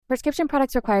Prescription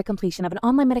products require completion of an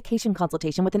online medication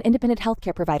consultation with an independent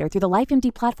healthcare provider through the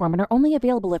LifeMD platform and are only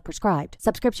available if prescribed.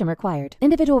 Subscription required.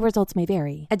 Individual results may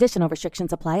vary. Additional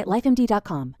restrictions apply at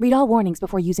lifemd.com. Read all warnings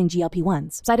before using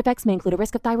GLP-1s. Side effects may include a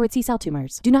risk of thyroid C-cell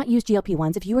tumors. Do not use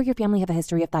GLP-1s if you or your family have a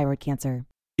history of thyroid cancer.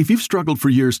 If you've struggled for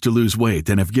years to lose weight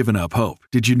and have given up hope,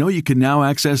 did you know you can now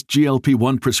access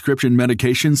GLP-1 prescription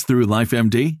medications through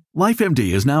LifeMD?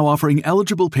 LifeMD is now offering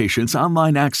eligible patients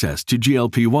online access to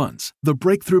GLP-1s, the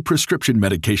breakthrough prescription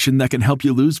medication that can help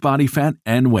you lose body fat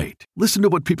and weight. Listen to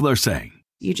what people are saying.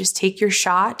 You just take your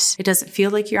shot. It doesn't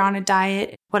feel like you're on a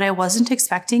diet. What I wasn't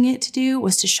expecting it to do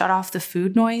was to shut off the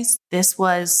food noise. This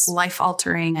was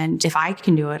life-altering, and if I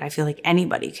can do it, I feel like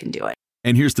anybody can do it.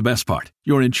 And here's the best part.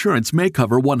 Your insurance may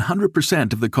cover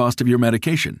 100% of the cost of your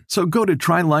medication. So go to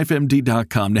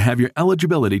TryLifeMD.com to have your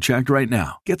eligibility checked right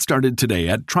now. Get started today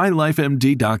at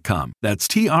TryLifeMD.com. That's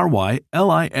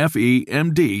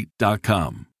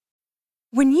TryLifeMD.com.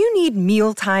 When you need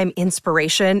mealtime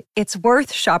inspiration, it's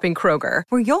worth shopping Kroger,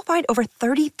 where you'll find over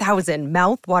 30,000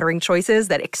 mouth-watering choices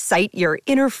that excite your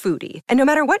inner foodie. And no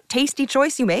matter what tasty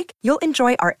choice you make, you'll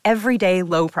enjoy our everyday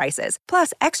low prices,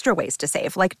 plus extra ways to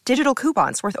save, like digital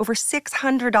coupons worth over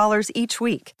 $600 each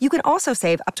week. You can also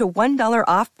save up to $1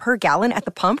 off per gallon at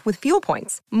the pump with fuel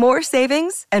points. More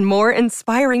savings and more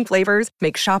inspiring flavors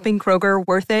make shopping Kroger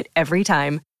worth it every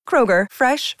time. Kroger,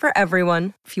 fresh for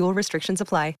everyone. Fuel restrictions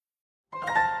apply.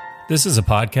 This is a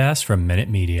podcast from Minute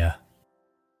Media.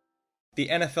 The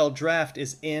NFL Draft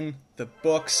is in the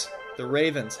books. The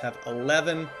Ravens have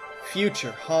 11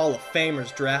 future Hall of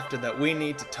Famers drafted that we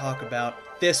need to talk about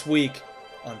this week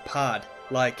on Pod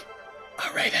Like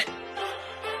a Raven.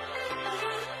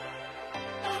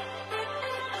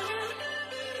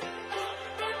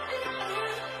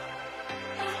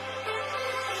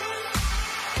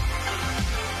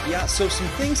 Yeah, so some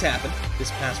things happened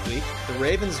this past week. The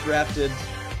Ravens drafted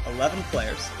 11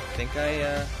 players. I think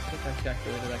I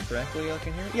calculated that correctly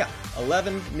looking here. Yeah,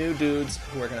 11 new dudes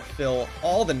who are going to fill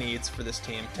all the needs for this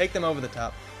team, take them over the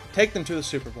top, take them to the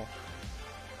Super Bowl.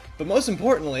 But most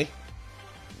importantly,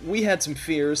 we had some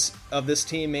fears of this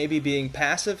team maybe being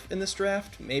passive in this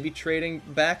draft, maybe trading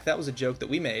back. That was a joke that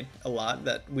we made a lot,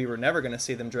 that we were never going to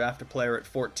see them draft a player at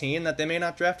 14, that they may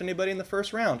not draft anybody in the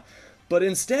first round. But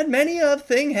instead, many a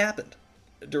thing happened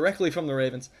directly from the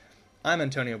Ravens. I'm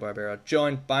Antonio Barbero,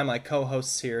 joined by my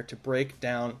co-hosts here to break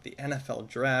down the NFL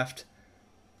Draft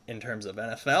in terms of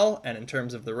NFL and in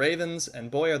terms of the Ravens.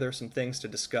 And boy, are there some things to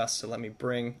discuss, so let me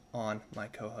bring on my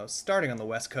co-hosts. Starting on the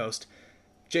West Coast,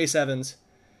 Jace Evans.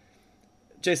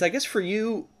 Jace, I guess for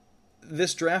you,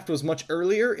 this draft was much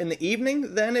earlier in the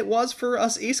evening than it was for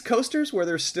us East Coasters, where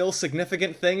there's still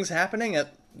significant things happening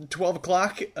at 12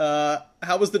 o'clock.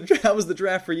 How was the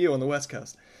draft for you on the West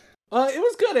Coast? It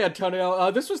was good,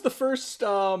 Antonio. This was the first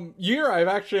year I've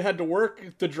actually had to work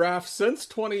the draft since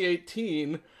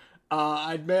 2018.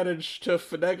 I'd managed to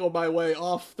finagle my way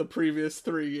off the previous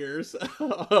 3 years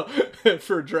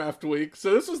for draft week.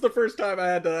 So this was the first time I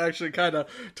had to actually kind of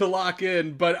to lock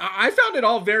in. But I found it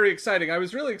all very exciting. I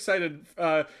was really excited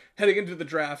heading into the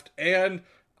draft. And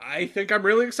I think I'm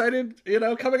really excited,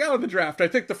 coming out of the draft. I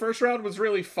think the first round was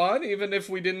really fun, even if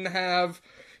we didn't have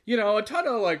a ton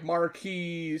of like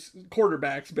marquee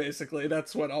quarterbacks, basically.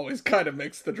 That's what always kind of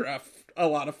makes the draft a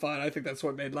lot of fun. I think that's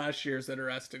what made last year's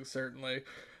interesting, certainly,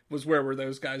 was where were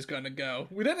those guys going to go.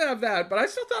 We didn't have that, but I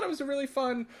still thought it was a really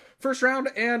fun first round,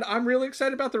 and I'm really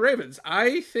excited about the Ravens.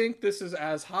 I think this is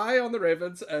as high on the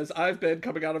Ravens as I've been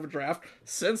coming out of a draft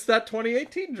since that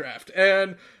 2018 draft,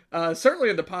 and certainly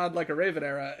in the Pod Like a Raven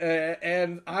era,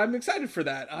 and I'm excited for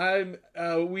that.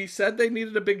 We said they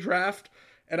needed a big draft,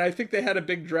 and I think they had a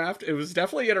big draft. It was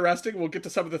definitely interesting. We'll get to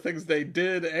some of the things they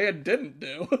did and didn't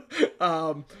do.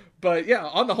 But yeah,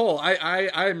 on the whole,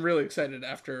 I'm really excited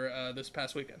after this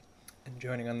past weekend. And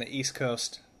joining on the East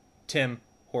Coast, Tim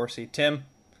Horsey. Tim,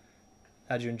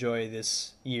 how'd you enjoy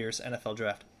this year's NFL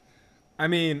Draft? I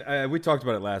mean, we talked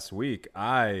about it last week.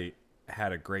 I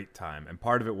had a great time, and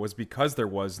part of it was because there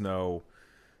was no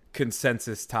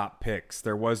consensus top picks.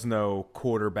 There was no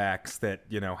quarterbacks that,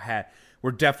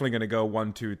 we're definitely going to go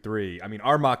 1, 2, 3. I mean,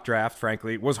 our mock draft,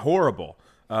 frankly, was horrible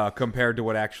compared to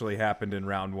what actually happened in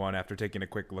round one after taking a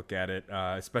quick look at it,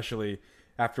 especially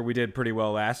after we did pretty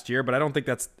well last year. But I don't think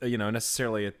that's,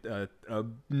 necessarily a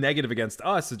negative against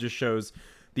us. It just shows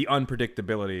the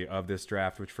unpredictability of this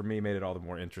draft, which for me made it all the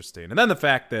more interesting. And then the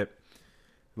fact that,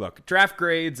 look, draft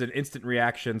grades and instant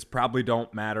reactions probably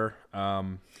don't matter.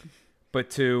 But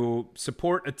to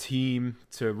support a team,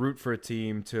 to root for a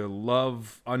team, to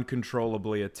love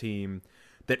uncontrollably a team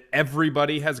that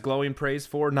everybody has glowing praise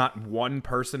for. Not one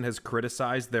person has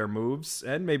criticized their moves,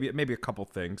 and maybe a couple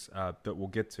things that we'll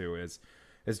get to.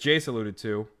 As Jace alluded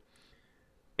to,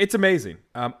 it's amazing.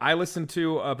 I listened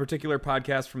to a particular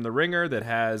podcast from The Ringer that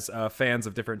has fans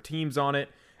of different teams on it,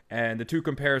 and the two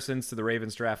comparisons to the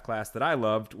Ravens draft class that I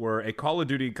loved were a Call of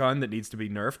Duty gun that needs to be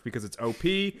nerfed because it's OP,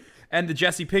 and the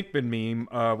Jesse Pinkman meme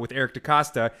with Eric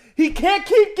DaCosta. He can't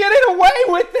keep getting away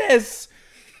with this!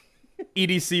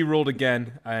 EDC ruled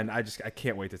again, and I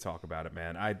can't wait to talk about it,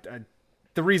 man.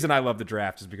 The reason I love the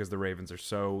draft is because the Ravens are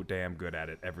so damn good at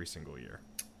it every single year.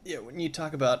 Yeah, when you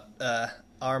talk about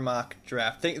our mock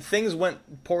draft, things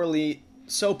went poorly,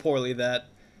 so poorly that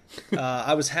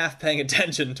I was half paying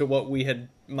attention to what we had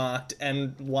mocked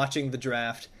and watching the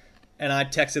draft, and I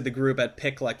texted the group at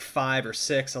pick like 5 or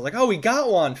 6. I was like, oh, we got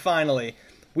one, finally.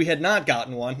 We had not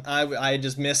gotten one. I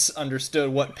just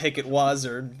misunderstood what pick it was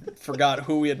or forgot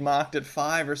who we had mocked at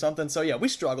 5 or something. So yeah, we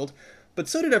struggled, but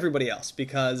so did everybody else,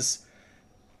 because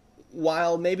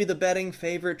while maybe the betting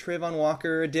favorite Trayvon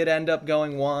Walker did end up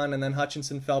going 1, and then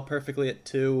Hutchinson fell perfectly at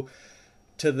 2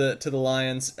 to the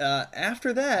Lions.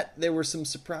 After that, there were some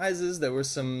surprises. There were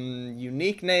some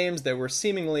unique names. There were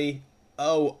seemingly,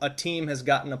 a team has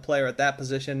gotten a player at that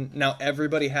position. Now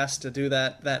everybody has to do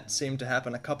that. That seemed to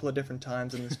happen a couple of different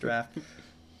times in this draft.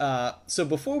 So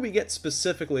before we get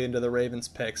specifically into the Ravens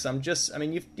picks,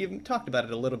 you've talked about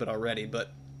it a little bit already,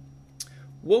 but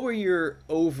what were your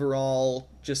overall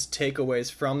just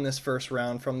takeaways from this first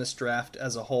round, from this draft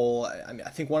as a whole? I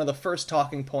think one of the first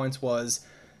talking points was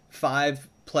 5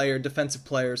 defensive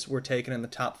players were taken in the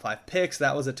top 5 picks.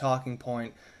 That was a talking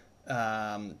point.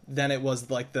 Then it was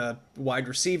like the wide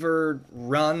receiver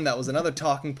run. That was another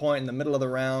talking point in the middle of the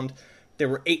round. There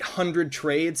were 800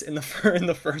 trades in the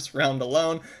first round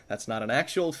alone. That's not an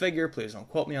actual figure. Please don't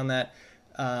quote me on that.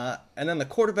 And then the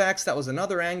quarterbacks, that was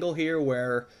another angle here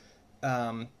where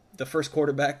the first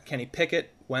quarterback, Kenny Pickett,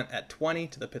 went at 20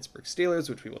 to the Pittsburgh Steelers,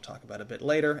 which we will talk about a bit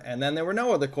later. And then there were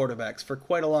no other quarterbacks for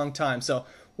quite a long time. So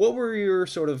what were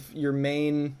your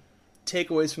main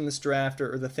takeaways from this draft,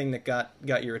 or the thing that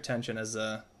got your attention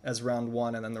as round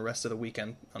 1 and then the rest of the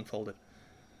weekend unfolded?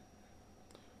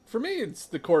 For me, it's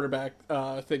the quarterback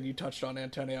thing you touched on,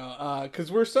 Antonio,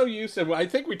 because we're so used to, I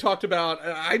think we talked about,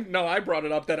 I know I brought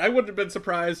it up, that I wouldn't have been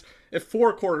surprised if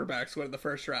 4 quarterbacks went in the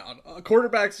first round.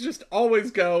 Quarterbacks just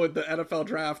always go in the NFL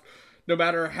draft, no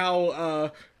matter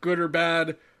how good or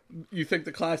bad you think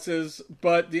the class is.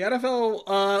 But the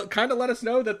NFL kind of let us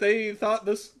know that they thought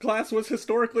this class was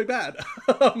historically bad.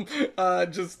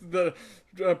 Just the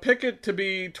Pickett to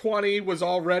be 20 was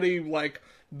already like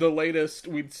the latest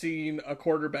we'd seen a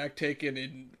quarterback taken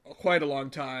in quite a long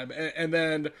time. And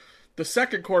then the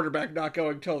second quarterback not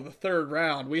going till the 3rd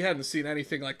round, we hadn't seen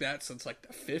anything like that since like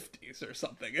the 50s or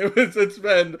something. It's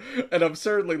been an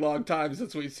absurdly long time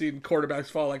since we've seen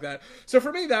quarterbacks fall like that. So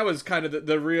for me, that was kind of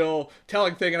the real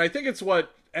telling thing. And I think it's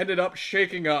what ended up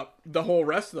shaking up the whole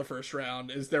rest of the first round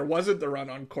is there wasn't the run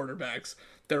on quarterbacks.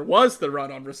 There was the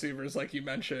run on receivers, like you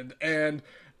mentioned.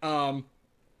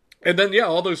 And then, yeah,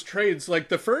 all those trades, like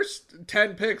the first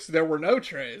 10 picks, there were no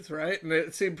trades, right? And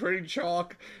it seemed pretty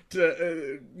chalk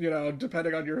to,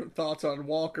 depending on your thoughts on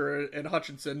Walker and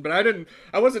Hutchinson. But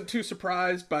I wasn't too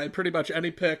surprised by pretty much any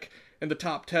pick in the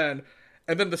top 10.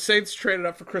 And then the Saints traded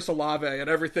up for Chris Olave, and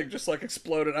everything just like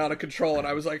exploded out of control. And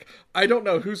I was like, I don't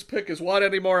know whose pick is what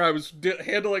anymore. I was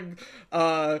handling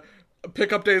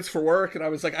pick updates for work, and I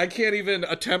was like, I can't even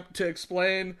attempt to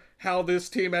explain how this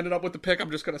team ended up with the pick.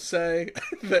 I'm just going to say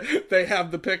that they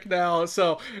have the pick now.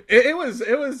 So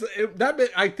that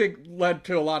I think led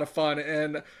to a lot of fun,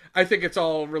 and I think it's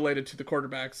all related to the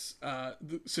quarterback's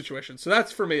situation. So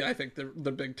that's, for me, I think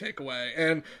the big takeaway.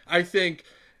 And I think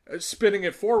spinning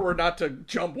it forward, not to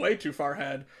jump way too far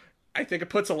ahead, I think it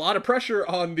puts a lot of pressure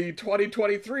on the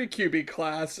 2023 QB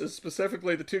class,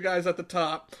 specifically the 2 guys at the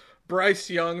top, Bryce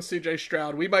Young, CJ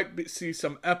Stroud. We might see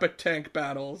some epic tank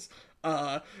battles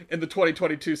in the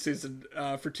 2022 season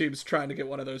for teams trying to get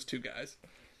one of those 2 guys.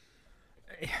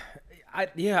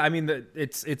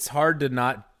 It's hard to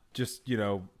not just,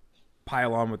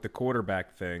 pile on with the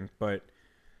quarterback thing, but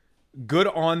good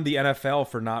on the NFL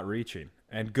for not reaching,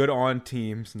 and good on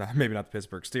teams, maybe not the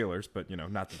Pittsburgh Steelers, but,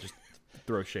 not to just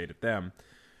throw shade at them.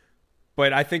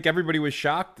 But I think everybody was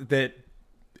shocked that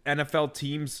NFL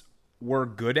teams were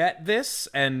good at this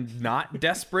and not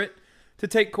desperate to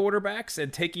take quarterbacks,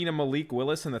 and taking a Malik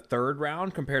Willis in the 3rd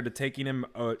round compared to taking him,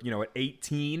 at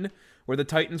 18, where the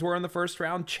Titans were in the 1st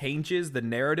round, changes the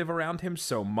narrative around him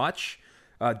so much.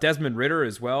 Desmond Ridder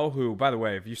as well, who, by the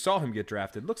way, if you saw him get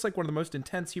drafted, looks like one of the most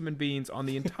intense human beings on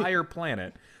the entire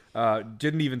planet.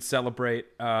 Didn't even celebrate.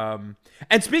 And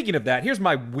speaking of that, here's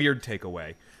my weird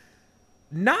takeaway.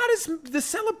 The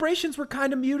celebrations were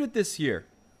kind of muted this year.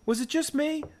 Was it just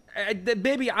me?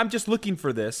 Maybe I'm just looking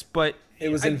for this, but it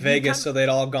was in Vegas, so they'd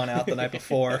all gone out the night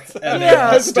before, and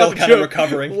yeah, they're still kind of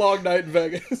recovering. Long night in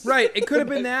Vegas. Right. It could have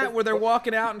been that, where they're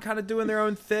walking out and kind of doing their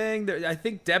own thing. I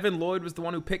think Devin Lloyd was the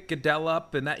one who picked Goodell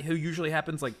up, and that who usually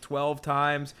happens like 12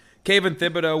 times. Kayvon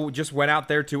Thibodeau just went out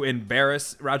there to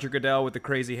embarrass Roger Goodell with the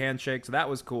crazy handshake, so that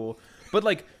was cool. But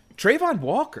like Trayvon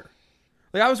Walker,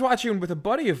 like I was watching with a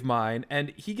buddy of mine, and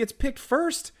he gets picked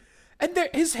first. And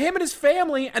him and his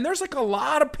family, and there's like a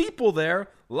lot of people there,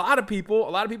 a lot of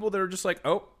people that are just like,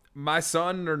 oh, my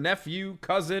son or nephew,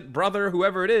 cousin, brother,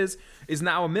 whoever it is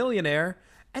now a millionaire,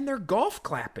 and they're golf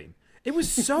clapping. It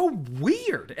was so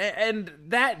weird, and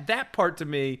that part to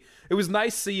me, it was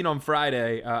nice seeing on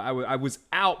Friday. I was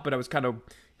out, but I was kind of,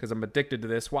 because I'm addicted to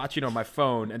this, watching on my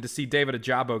phone, and to see David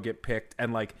Ajabo get picked,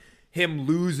 and like him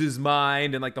lose his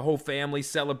mind and like the whole family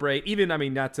celebrate. Even, I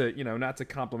mean, not to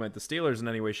compliment the Steelers in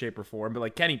any way, shape, or form, but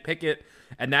like Kenny Pickett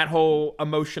and that whole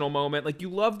emotional moment. Like, you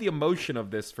love the emotion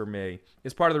of this. For me,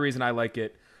 is part of the reason I like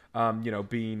it.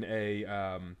 Being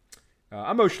a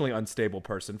emotionally unstable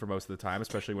person for most of the time,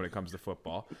 especially when it comes to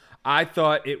football. I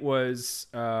thought it was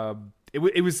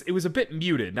it was a bit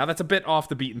muted. Now that's a bit off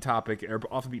the beaten topic or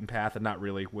off the beaten path, and not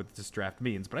really what this draft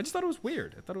means. But I just thought it was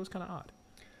weird. I thought it was kind of odd.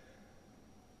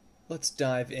 Let's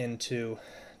dive into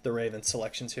the Ravens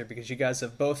selections here, because you guys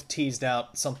have both teased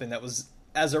out something that was,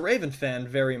 as a Raven fan,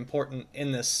 very important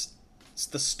in the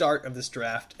start of this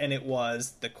draft, and it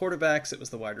was the quarterbacks, it was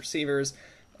the wide receivers,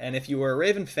 and if you were a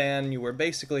Raven fan, you were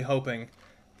basically hoping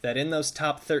that in those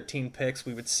top 13 picks,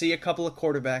 we would see a couple of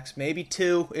quarterbacks, maybe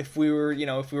two, if we were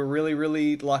really,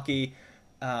 really lucky.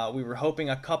 We were hoping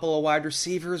a couple of wide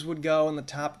receivers would go in the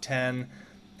top 10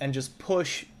 and just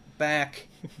push back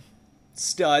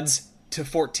studs to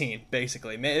 14,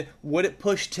 basically. Would it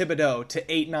push Thibodeau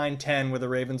to 8, 9, 10, where the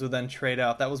Ravens would then trade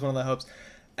out? That was one of the hopes.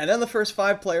 And then the first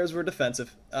 5 players were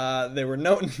defensive.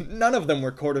 None of them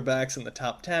were quarterbacks in the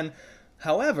top 10.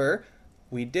 However,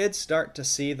 we did start to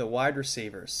see the wide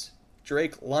receivers.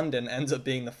 Drake London ends up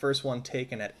being the first one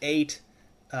taken at 8.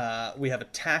 We have a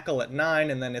tackle at 9,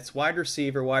 and then it's wide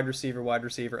receiver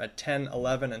at 10,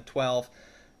 11, and 12.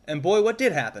 And boy, what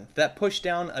did happen? That pushed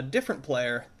down a different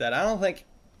player that I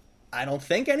don't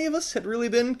think any of us had really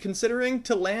been considering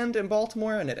to land in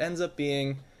Baltimore, and it ends up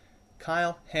being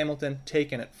Kyle Hamilton,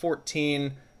 taken at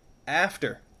 14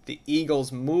 after the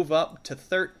Eagles move up to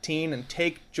 13 and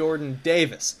take Jordan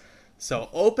Davis. So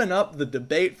open up the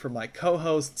debate for my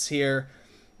co-hosts here.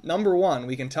 Number one,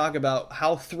 we can talk about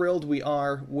how thrilled we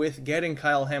are with getting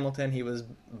Kyle Hamilton. He was,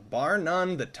 bar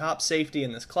none, the top safety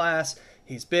in this class.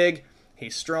 He's big.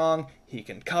 He's strong, he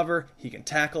can cover, he can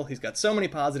tackle, he's got so many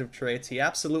positive traits. He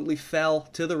absolutely fell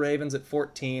to the Ravens at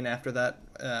 14 after that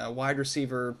wide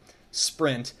receiver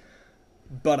sprint.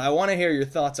 But I want to hear your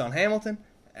thoughts on Hamilton,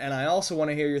 and I also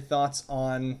want to hear your thoughts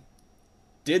on,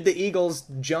 did the Eagles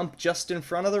jump just in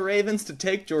front of the Ravens to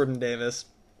take Jordan Davis?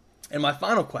 And my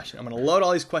final question, I'm going to load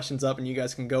all these questions up and you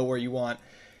guys can go where you want.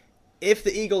 If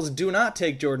the Eagles do not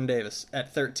take Jordan Davis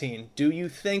at 13, do you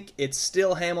think it's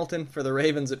still Hamilton for the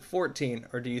Ravens at 14,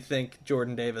 or do you think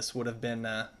Jordan Davis would have been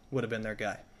their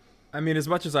guy? I mean, as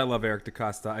much as I love Eric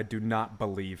DeCosta, I do not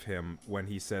believe him when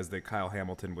he says that Kyle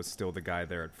Hamilton was still the guy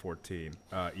there at 14,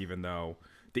 even though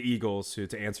the Eagles,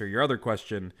 to answer your other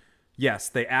question, yes,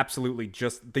 they absolutely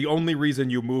just, the only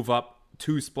reason you move up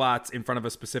 2 spots in front of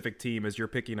a specific team is you're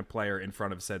picking a player in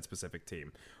front of said specific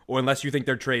team. Or unless you think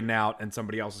they're trading out and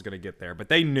somebody else is going to get there. But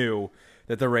they knew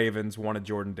that the Ravens wanted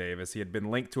Jordan Davis. He had been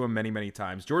linked to him many, many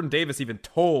times. Jordan Davis even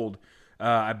told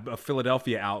a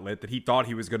Philadelphia outlet that he thought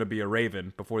he was going to be a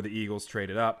Raven before the Eagles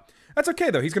traded up. That's okay,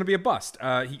 though. He's going to be a bust.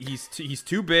 He's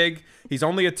too big. He's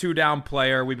only a 2-down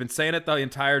player. We've been saying it the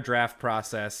entire draft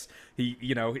process.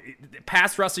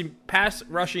 Pass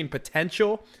rushing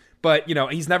potential, but,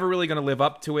 he's never really going to live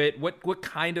up to it. What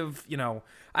kind of,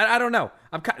 I don't know.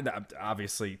 I'm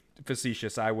obviously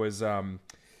facetious. I was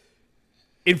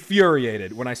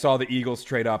infuriated when I saw the Eagles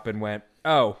trade up and went,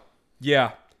 oh,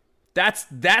 yeah,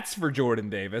 that's for Jordan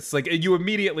Davis. Like, you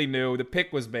immediately knew the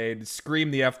pick was made,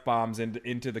 screamed the F-bombs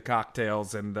into the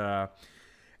cocktails, and I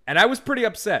was pretty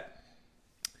upset.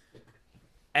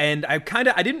 And I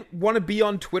didn't want to be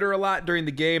on Twitter a lot during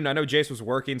the game. And I know Jace was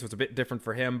working, so it's a bit different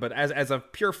for him. But as a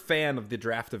pure fan of the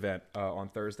draft event on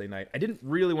Thursday night, I didn't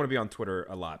really want to be on Twitter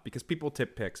a lot because people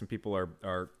tip picks and people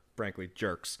are frankly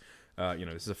jerks.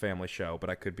 This is a family show, but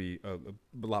I could be a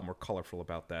lot more colorful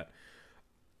about that.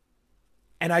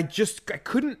 And I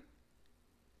couldn't.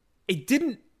 It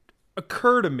didn't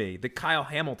occur to me that Kyle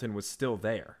Hamilton was still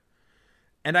there.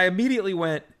 And I immediately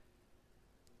went,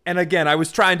 and again, I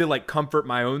was trying to like comfort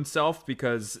my own self,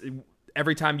 because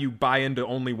every time you buy into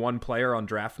only one player on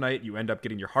draft night, you end up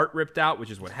getting your heart ripped out,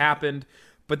 which is what happened.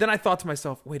 But then I thought to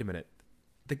myself, wait a minute.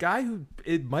 The guy who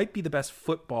it might be the best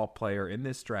football player in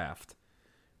this draft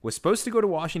was supposed to go to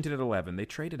Washington at 11. They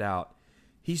traded out.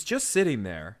 He's just sitting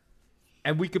there.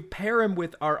 And we could pair him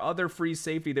with our other free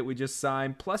safety that we just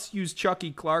signed, plus use Chucky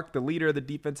Clark, the leader of the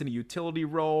defense, in a utility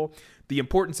role. The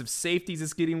importance of safeties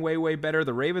is getting way, way better.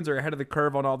 The Ravens are ahead of the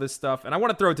curve on all this stuff. And I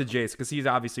want to throw it to Jace, because he's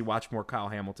obviously watched more Kyle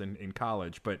Hamilton in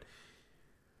college. But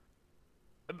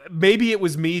maybe it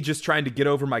was me just trying to get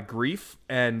over my grief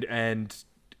and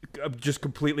just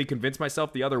completely convince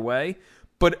myself the other way.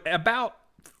 But about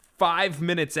 5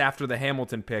 minutes after the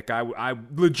Hamilton pick, I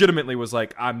legitimately was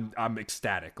like, I'm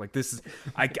ecstatic. Like, this is,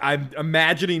 I'm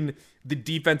imagining the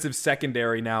defensive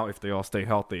secondary now, if they all stay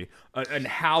healthy, and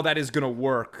how that is going to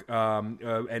work,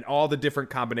 and all the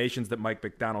different combinations that Mike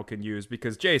Macdonald can use.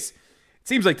 Because Jace, it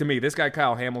seems like to me, this guy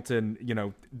Kyle Hamilton,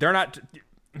 they're not.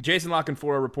 Jason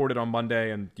Lockenfora reported on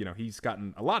Monday, and he's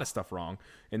gotten a lot of stuff wrong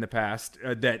in the past,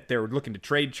 that they're looking to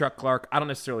trade Chuck Clark. I don't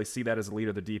necessarily see that as a leader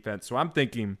of the defense, so I'm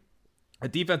thinking a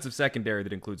defensive secondary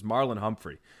that includes Marlon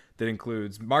Humphrey, that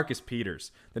includes Marcus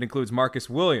Peters, that includes Marcus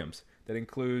Williams, that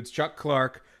includes Chuck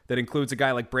Clark, that includes a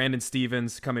guy like Brandon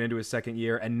Stevens coming into his second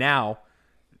year, and now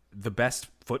the best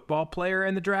football player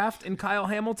in the draft in Kyle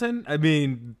Hamilton. I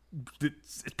mean,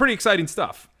 it's pretty exciting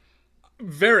stuff.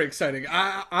 Very exciting.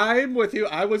 I'm with you.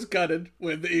 I was gutted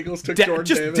when the Eagles took Jordan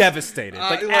just Davis. Devastated.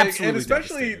 Absolutely, and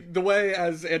especially devastated. The way,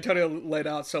 as Antonio laid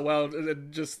out so well,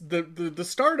 just the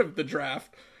start of the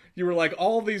draft. You were like,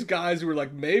 all these guys who were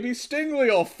like, maybe Stingley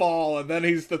will fall, and then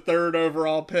he's the 3rd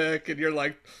overall pick, and you're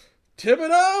like,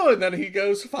 Thibodeau, and then he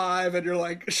goes 5, and you're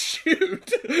like,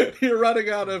 shoot, you're running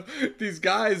out of these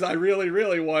guys I really,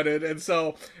 really wanted. And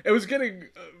so it was getting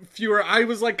fewer. I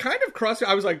was like kind of crossing.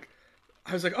 I was like,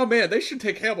 oh man, they should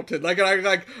take Hamilton. I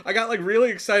got like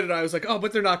really excited. I was like, oh,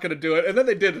 but they're not going to do it. And then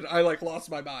they did it. I like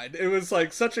lost my mind. It was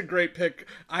like such a great pick,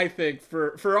 I think,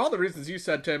 for all the reasons you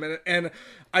said, Tim. And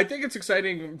I think it's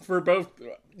exciting for both,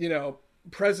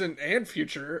 present and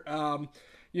future.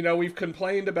 We've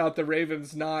complained about the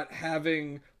Ravens not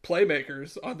having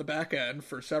playmakers on the back end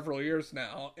for several years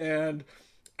now. And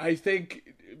I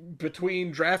think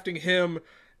between drafting him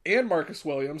and Marcus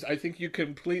Williams, I think you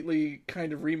completely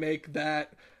kind of remake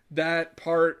that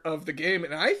part of the game.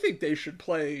 And I think they should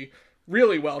play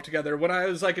really well together. When I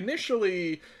was like,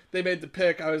 initially they made the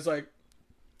pick, I was like,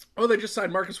 oh, they just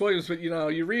signed Marcus Williams. But,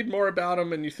 you read more about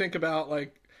them and you think about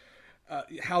like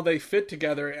how they fit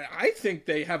together. And I think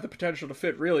they have the potential to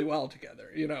fit really well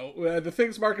together. The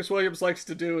things Marcus Williams likes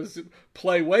to do is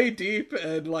play way deep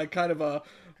and like kind of a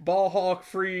ball hawk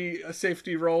free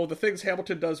safety role. The things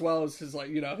Hamilton does well is his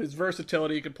his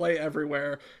versatility. He can play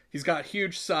everywhere. He's got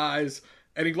huge size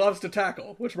and he loves to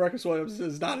tackle, which Marcus Williams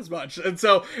is not as much. And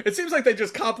so it seems like they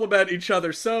just complement each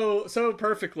other so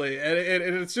perfectly. And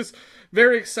it's just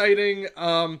very exciting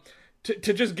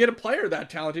to just get a player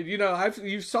that talented.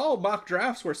 You saw mock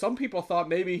drafts where some people thought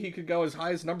maybe he could go as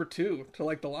high as number 2 to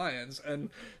like the Lions.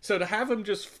 And so to have him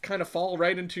just kind of fall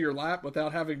right into your lap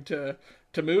without having to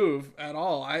move at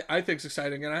all, I think is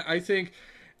exciting. And I think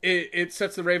it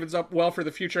sets the Ravens up well for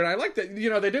the future. And I like that,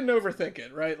 they didn't overthink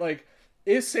it, right? Like,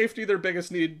 is safety their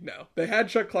biggest need? No. They had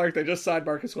Chuck Clark. They just signed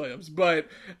Marcus Williams. But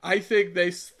I think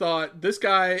they thought this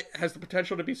guy has the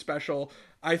potential to be special.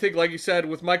 I think, like you said,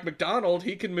 with Mike Macdonald,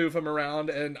 he can move him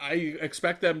around, and I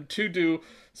expect them to do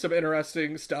some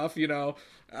interesting stuff.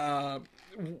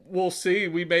 We'll see.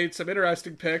 We made some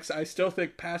interesting picks. I still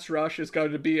think pass rush is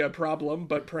going to be a problem,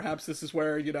 but perhaps this is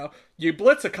where, you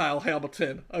blitz a Kyle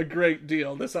Hamilton a great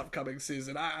deal this upcoming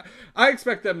season. I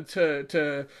expect them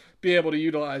to be able to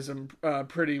utilize him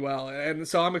pretty well, and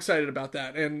so I'm excited about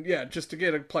that. And yeah, just to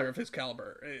get a player of his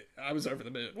caliber, I was over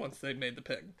the moon once they made the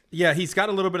pick. Yeah, he's got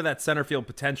a little bit of that center field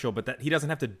potential, but that he doesn't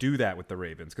have to do that with the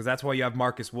Ravens, because that's why you have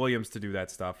Marcus Williams to do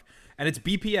that stuff. And it's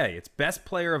BPA, it's best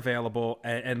player available.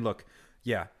 And look,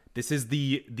 yeah, this is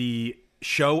the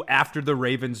show after the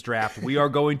Ravens draft. We are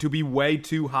going to be way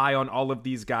too high on all of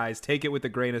these guys. Take it with a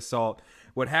grain of salt,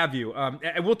 what have you.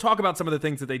 And we'll talk about some of the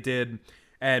things that they did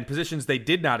and positions they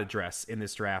did not address in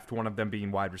this draft, one of them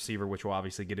being wide receiver, which we'll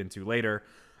obviously get into later.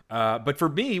 But for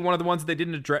me, one of the ones that they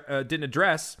didn't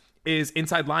address is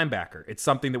inside linebacker. It's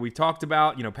something that we've talked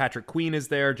about. Patrick Queen is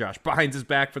there. Josh Bynes is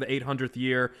back for the 800th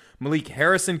year. Malik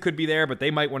Harrison could be there, but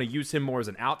they might want to use him more as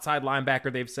an outside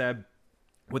linebacker, they've said.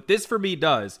 What this for me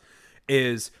does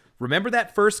is Remember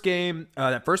that first game,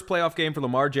 that first playoff game for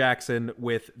Lamar Jackson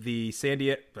with the San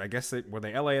Diego, I guess were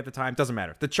they LA at the time? Doesn't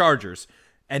matter. The Chargers.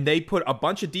 And they put a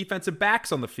bunch of defensive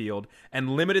backs on the field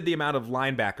and limited the amount of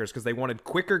linebackers because they wanted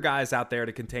quicker guys out there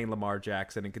to contain Lamar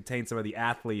Jackson and contain some of the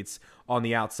athletes on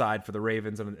the outside for the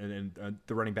Ravens and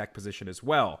the running back position as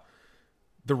well.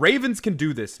 The Ravens can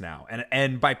do this now.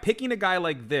 And by picking a guy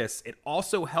like this, it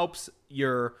also helps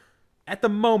your, at the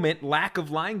moment, lack of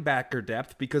linebacker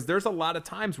depth, because there's a lot of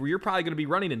times where you're probably going to be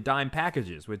running in dime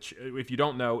packages, which, if you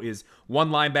don't know, is one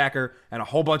linebacker and a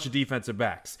whole bunch of defensive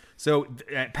backs. So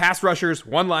pass rushers,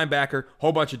 one linebacker,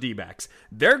 whole bunch of D-backs.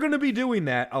 They're going to be doing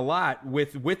that a lot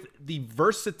with the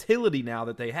versatility now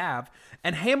that they have.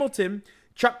 And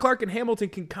Chuck Clark and Hamilton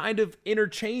can kind of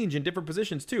interchange in different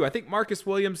positions too. I think Marcus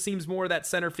Williams seems more that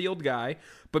center field guy,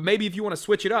 but maybe if you want to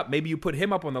switch it up, maybe you put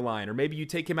him up on the line, or maybe you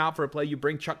take him out for a play, you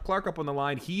bring Chuck Clark up on the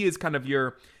line. He is kind of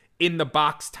your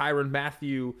in-the-box Tyrann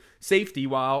Mathieu safety,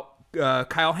 while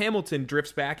Kyle Hamilton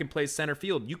drifts back and plays center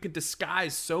field. You can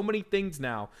disguise so many things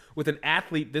now with an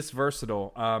athlete this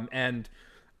versatile, and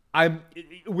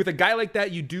with a guy like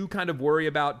that, you do kind of worry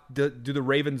about, do the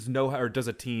Ravens know how, or does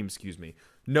a team,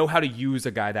 know how to use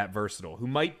a guy that versatile who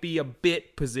might be a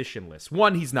bit positionless.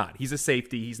 One, he's not. He's a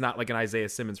safety. He's not like an Isaiah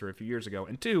Simmons from a few years ago.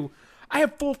 And two, I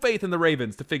have full faith in the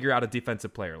Ravens to figure out a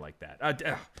defensive player like that.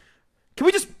 Can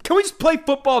we just play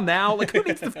football now? Like, who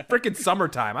needs the freaking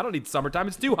summertime? I don't need summertime.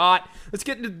 It's too hot. Let's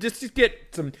just get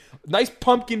some nice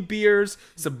pumpkin beers,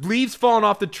 some leaves falling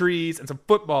off the trees, and some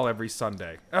football every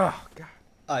Sunday. Oh, God.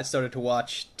 I started to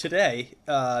watch today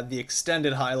the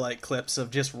extended highlight clips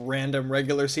of just random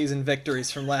regular season victories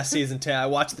from last season. I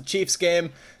watched the Chiefs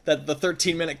game, the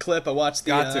 13-minute clip. I watched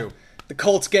the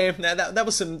Colts game. That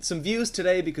was some views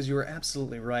today, because you were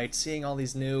absolutely right. Seeing all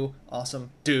these new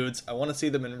awesome dudes. I want to see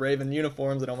them in Raven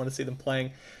uniforms, and I want to see them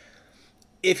playing.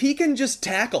 If he can just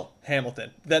tackle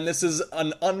Hamilton, then this is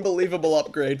an unbelievable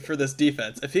upgrade for this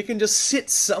defense. If he can just sit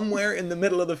somewhere in the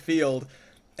middle of the field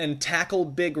and tackle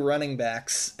big running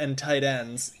backs and tight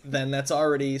ends, then that's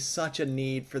already such a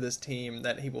need for this team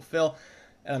that he will fill,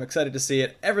 and I'm excited to see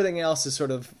it. Everything else is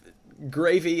sort of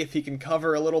gravy. If he can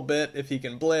cover a little bit, if he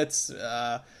can blitz,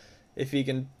 if he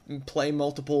can play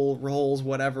multiple roles,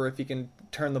 whatever, if he can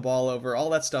turn the ball over, all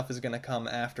that stuff is going to come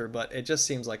after, but it just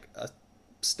seems like a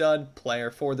stud player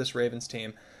for this Ravens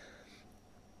team.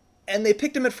 And they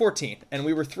picked him at 14, and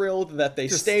we were thrilled that they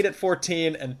stayed at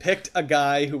 14 and picked a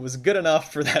guy who was good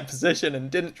enough for that position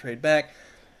and didn't trade back.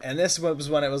 And this was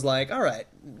when it was like, all right,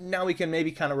 now we can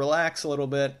maybe kind of relax a little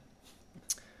bit.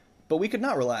 But we could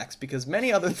not relax, because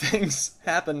many other things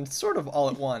happened sort of all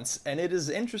at once. And it is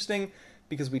interesting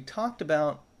because we talked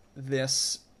about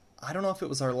this, I don't know if it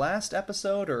was our last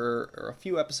episode or a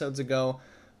few episodes ago,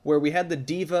 where we had the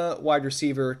diva wide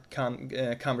receiver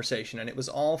conversation, and it was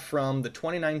all from the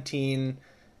 2019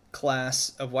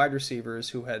 class of wide receivers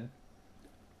who had,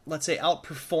 let's say,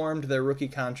 outperformed their rookie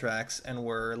contracts and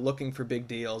were looking for big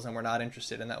deals and were not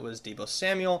interested. And that was Deebo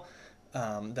Samuel,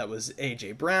 that was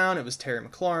A.J. Brown, it was Terry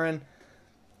McLaurin.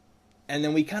 And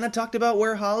then we kind of talked about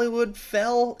where Hollywood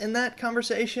fell in that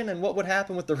conversation and what would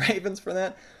happen with the Ravens for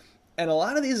that. And a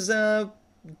lot of these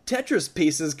Tetris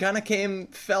pieces kind of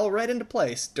fell right into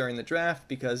place during the draft,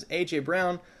 because A.J.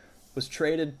 Brown was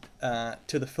traded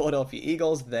to the Philadelphia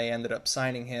Eagles. They ended up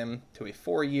signing him to a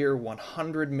 4-year,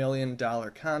 $100 million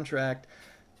contract.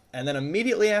 And then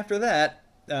immediately after that,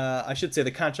 I should say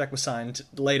the contract was signed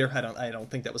later. I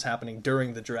don't think that was happening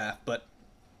during the draft, but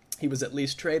he was at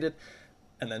least traded.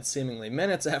 And then seemingly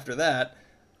minutes after that,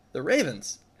 the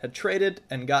Ravens had traded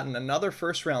and gotten another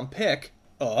first-round pick,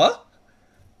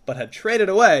 but had traded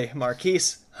away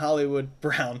Marquise Hollywood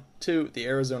Brown to the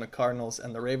Arizona Cardinals,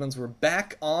 and the Ravens were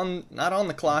back not on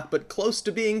the clock, but close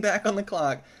to being back on the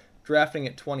clock, drafting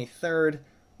at 23rd,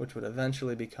 which would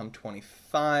eventually become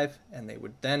 25, and they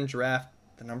would then draft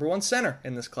the number one center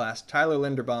in this class, Tyler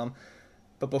Linderbaum.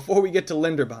 But before we get to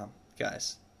Linderbaum,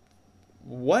 guys,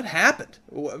 what happened?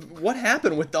 What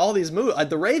happened with all these moves?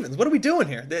 The Ravens, what are we doing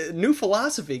here? The new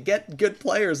philosophy, get good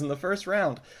players in the first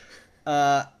round.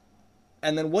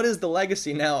 And then what is the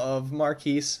legacy now of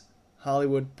Marquise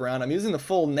Hollywood Brown? I'm using the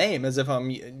full name as if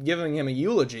I'm giving him a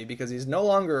eulogy, because he's no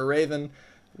longer a Raven,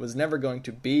 was never going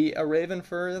to be a Raven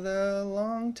for the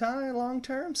long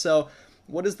term. So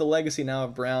what is the legacy now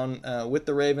of Brown with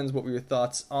the Ravens? What were your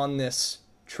thoughts on this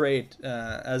trade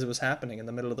as it was happening in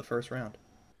the middle of the first round?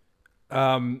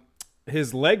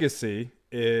 His legacy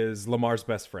is Lamar's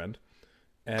best friend.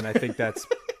 And I think that's...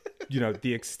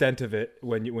 the extent of it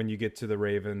when you get to the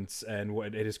Ravens and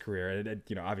what his career, and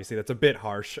obviously that's a bit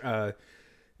harsh.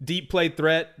 deep play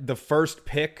threat, the first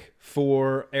pick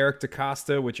for Eric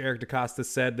DeCosta, which Eric DeCosta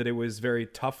said that it was very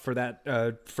tough for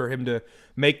that for him to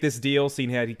make this deal, seeing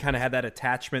he kind of had that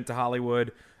attachment to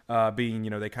Hollywood, being,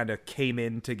 they kind of came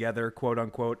in together, quote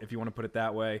unquote, if you want to put it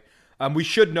that way. We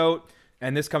should note,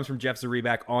 and this comes from Jeff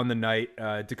Zrebiak on the night,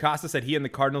 DeCosta said he and the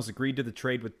Cardinals agreed to the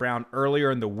trade with Brown earlier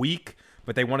in the week,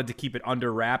 but they wanted to keep it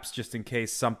under wraps just in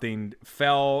case something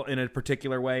fell in a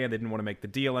particular way and they didn't want to make the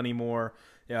deal anymore.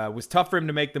 It was tough for him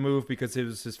to make the move because it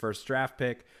was his first draft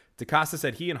pick. DeCosta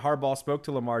said he and Harbaugh spoke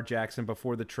to Lamar Jackson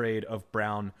before the trade of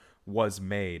Brown was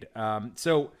made.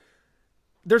 So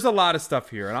there's a lot of stuff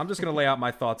here, and I'm just going to lay out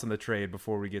my thoughts on the trade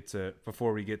before we get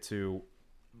to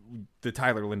the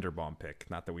Tyler Linderbaum pick.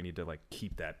 Not that we need to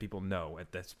keep that. People know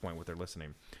at this point what they're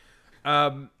listening.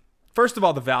 First of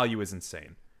all, the value is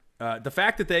insane. The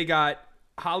fact that they got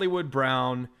Hollywood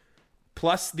Brown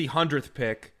plus the 100th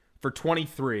pick for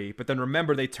 23, but then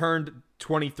remember they turned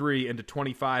 23 into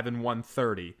 25 and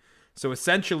 130. So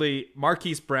essentially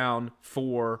Marquise Brown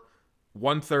for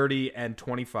 130 and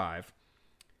 25.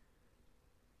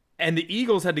 And the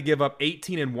Eagles had to give up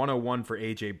 18 and 101 for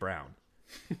A.J. Brown.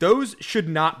 Those should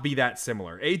not be that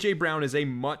similar. A.J. Brown is a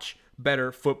much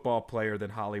better football player than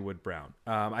Hollywood Brown.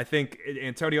 I think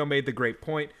Antonio made the great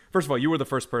point. First of all, you were the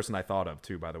first person I thought of,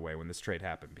 too, by the way, when this trade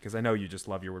happened, because I know you just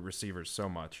love your receivers so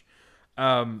much.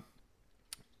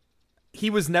 He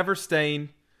was never staying.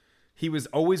 He was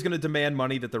always going to demand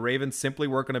money that the Ravens simply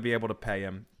weren't going to be able to pay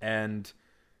him. And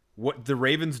what the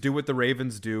Ravens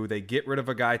do, they get rid of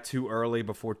a guy too early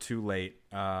before too late,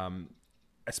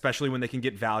 especially when they can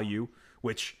get value,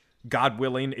 which, God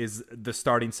willing, is the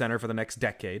starting center for the next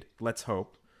decade. Let's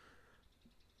hope.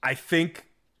 I think,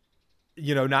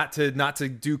 not to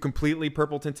do completely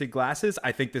purple-tinted glasses,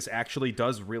 I think this actually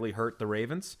does really hurt the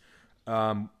Ravens.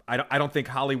 I don't think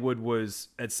Hollywood was,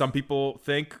 as some people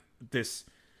think, this,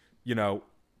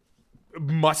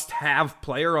 must-have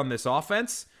player on this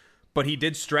offense. But he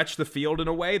did stretch the field in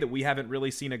a way that we haven't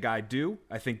really seen a guy do.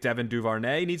 I think Devin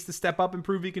Duvernay needs to step up and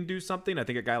prove he can do something. I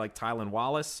think a guy like Tylan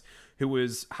Wallace, who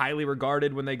was highly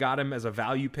regarded when they got him as a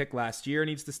value pick last year,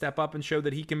 needs to step up and show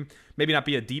that he can maybe not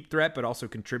be a deep threat, but also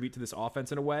contribute to this offense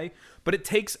in a way. But it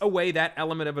takes away that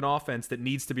element of an offense that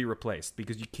needs to be replaced,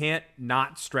 because you can't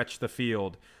not stretch the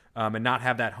field and not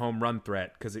have that home run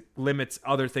threat, because it limits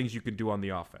other things you can do on the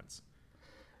offense.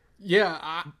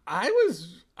 Yeah,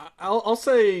 I'll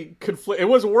say it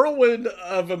was a whirlwind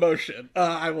of emotion,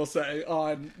 I will say,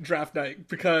 on draft night,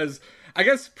 because I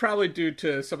guess probably due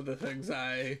to some of the things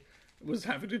I was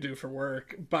having to do for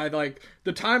work, by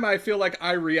the time I feel like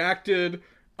I reacted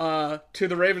to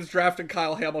the Ravens drafting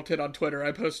Kyle Hamilton on Twitter,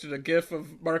 I posted a GIF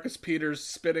of Marcus Peters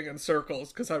spinning in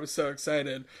circles because I was so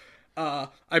excited. I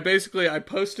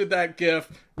posted that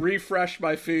GIF, refreshed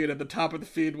my feed, and the top of the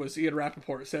feed was Ian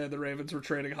Rappaport saying the Ravens were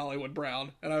trading Hollywood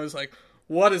Brown, and I was like,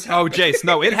 what is happening? Oh, Jace,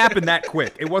 no, it happened that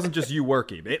quick. It wasn't just you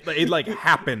working. It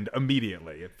happened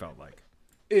immediately, it felt like.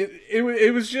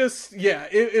 It was just, yeah,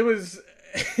 it was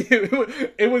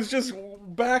just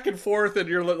back and forth, and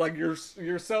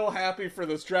you're so happy for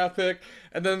this draft pick,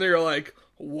 and then you're like,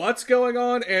 what's going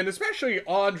on? And especially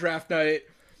on draft night,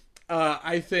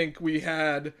 I think we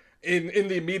had in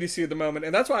the immediacy of the moment,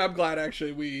 and that's why I'm glad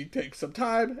actually we take some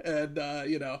time and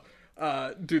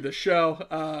do the show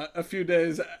a few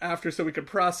days after so we could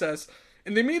process.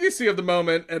 In the immediacy of the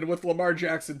moment, and with Lamar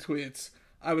Jackson tweets,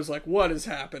 I was like, what is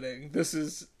happening? This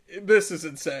is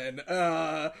insane.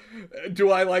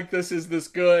 Do I like this? Is this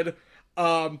good?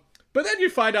 But then you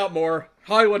find out more.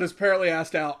 Hollywood is apparently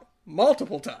asked out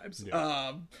multiple times.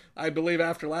 Yeah. I believe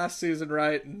after last season,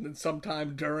 right? And then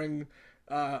sometime during,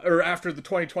 or after the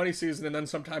 2020 season, and then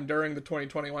sometime during the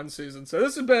 2021 season. So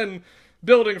this has been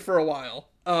building for a while.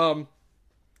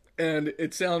 And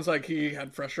it sounds like he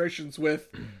had frustrations with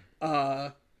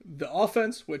the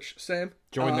offense, which same.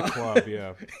 Join the club,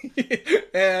 yeah.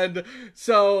 And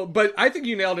so, but I think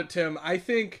you nailed it, Tim. I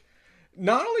think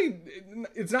not only,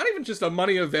 it's not even just a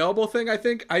money available thing, I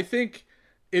think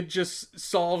it just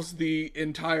solves the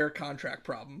entire contract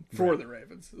problem for the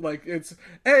Ravens. It's,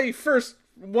 first,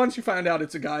 once you find out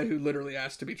it's a guy who literally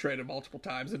asked to be traded multiple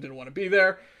times and didn't want to be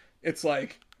there, it's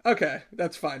like, okay,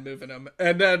 that's fine moving him.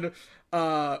 And then,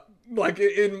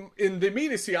 in the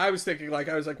immediacy, I was thinking,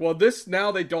 well,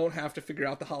 now they don't have to figure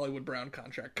out the Hollywood Brown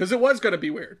contract, because it was going to be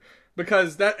weird.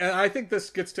 Because and I think this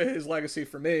gets to his legacy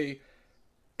for me.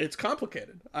 It's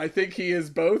complicated. I think he is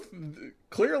both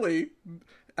clearly,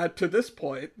 to this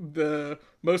point, the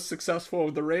most successful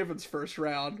of the Ravens' first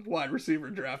round wide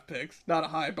receiver draft picks. Not a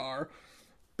high bar,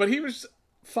 but he was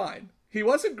fine. He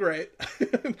wasn't great,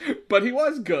 but he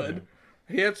was good.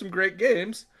 He had some great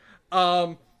games.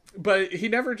 But he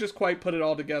never just quite put it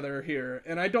all together here.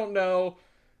 And I don't know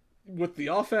with the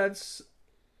offense,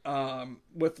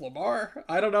 with Lamar,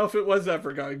 I don't know if it was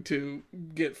ever going to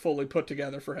get fully put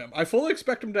together for him. I fully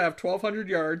expect him to have 1,200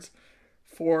 yards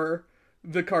for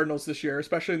the Cardinals this year,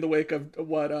 especially in the wake of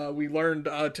what we learned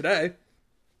today,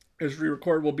 as we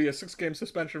record, will be a 6-game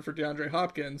suspension for DeAndre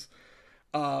Hopkins.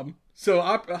 So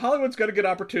Hollywood's going to get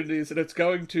opportunities, and it's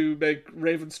going to make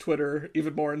Ravens Twitter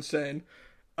even more insane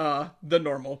than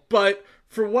normal. But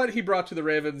for what he brought to the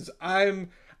Ravens, I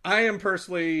am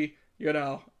personally,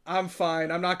 I'm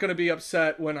fine. I'm not going to be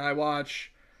upset when I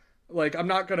watch, I'm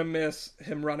not going to miss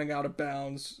him running out of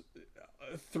bounds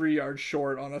 3 yards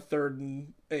short on a 3rd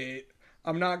and 8.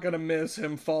 I'm not going to miss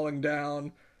him falling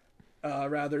down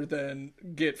rather than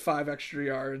get 5 extra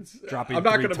yards. Dropping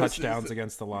 3 touchdowns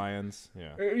against the Lions.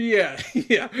 Yeah.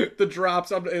 The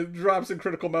drops in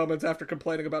critical moments after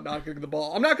complaining about not getting the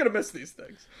ball. I'm not going to miss these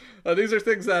things. These are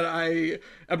things that I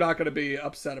am not going to be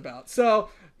upset about. So,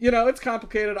 it's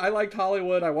complicated. I liked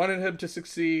Hollywood. I wanted him to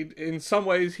succeed. In some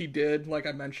ways he did, like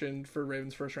I mentioned, for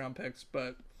Ravens first round picks.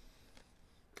 But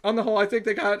on the whole, I think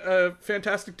they got a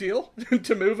fantastic deal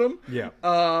to move him. Yeah.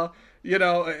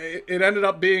 It ended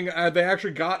up being they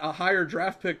actually got a higher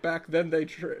draft pick back then they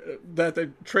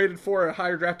traded for a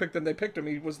higher draft pick than they picked him.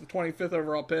 He was the 25th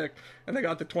overall pick, and they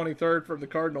got the 23rd from the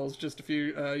Cardinals just a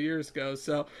few years ago.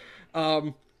 So,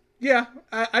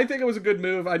 I think it was a good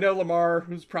move. I know Lamar,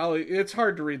 it's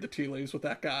hard to read the tea leaves with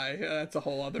that guy. That's a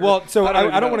whole other. Well, so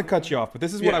I don't want to cut you off, but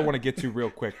this is what I want to get to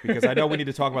real quick because I know we need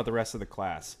to talk about the rest of the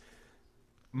class.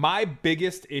 My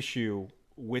biggest issue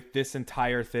with this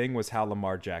entire thing was how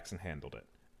Lamar Jackson handled it.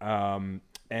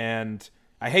 And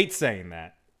I hate saying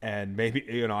that. And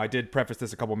maybe, I did preface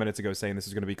this a couple minutes ago saying this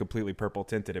is going to be completely purple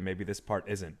tinted and maybe this part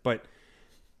isn't. But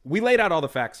we laid out all the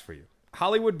facts for you.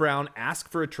 Hollywood Brown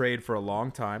asked for a trade for a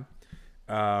long time.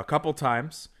 A couple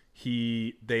times.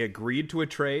 They agreed to a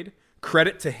trade.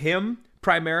 Credit to him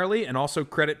primarily, and also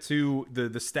credit to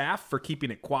the staff for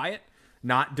keeping it quiet.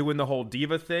 Not doing the whole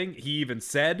diva thing. He even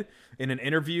said in an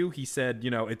interview, it's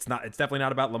definitely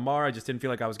not about Lamar. I just didn't feel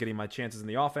like I was getting my chances in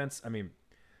the offense. I mean,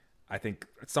 I think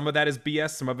some of that is BS.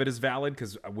 Some of it is valid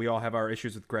because we all have our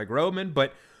issues with Greg Roman,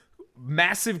 but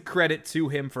massive credit to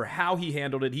him for how he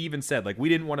handled it. He even said, we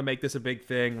didn't want to make this a big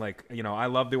thing. I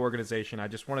love the organization. I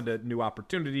just wanted a new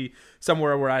opportunity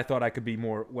somewhere where I thought I could be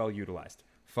more well utilized.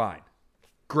 Fine.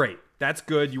 Great. That's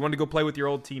good. You want to go play with your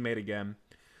old teammate again.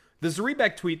 The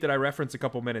Zrebeck tweet that I referenced a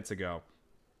couple minutes ago,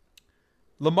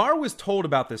 Lamar was told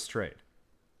about this trade.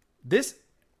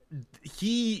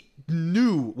 He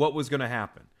knew what was going to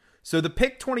happen. So the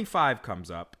pick 25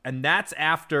 comes up, and that's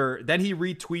after, then he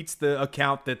retweets the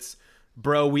account that's,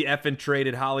 bro, we effing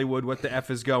traded Hollywood, what the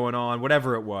F is going on,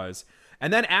 whatever it was.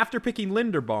 And then after picking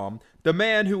Linderbaum, the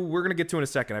man who we're going to get to in a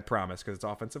second, I promise, because it's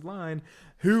offensive line,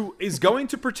 who is going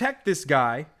to protect this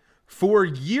guy for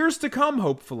years to come,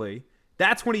 hopefully,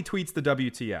 that's when he tweets the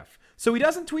WTF. So he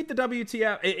doesn't tweet the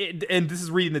WTF, and this is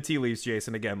reading the tea leaves,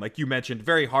 Jason, again, like you mentioned,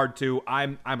 very hard to.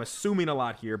 I'm assuming a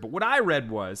lot here, but what I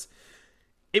read was,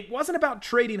 it wasn't about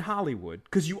trading Hollywood,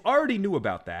 because you already knew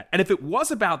about that. And if it was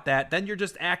about that, then you're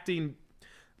just acting,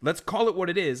 let's call it what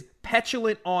it is,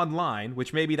 petulant online,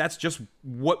 which maybe that's just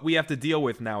what we have to deal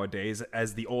with nowadays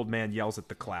as the old man yells at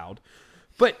the cloud.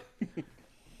 But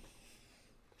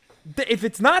if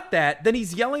it's not that, then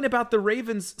he's yelling about the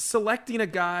Ravens selecting a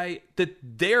guy that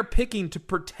they're picking to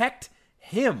protect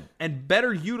him and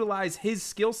better utilize his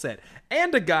skill set.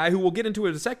 And a guy who we'll get into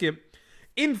in a second,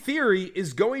 in theory,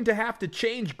 is going to have to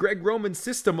change Greg Roman's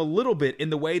system a little bit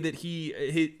in the way that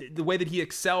he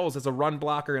excels as a run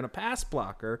blocker and a pass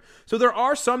blocker. So there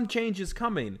are some changes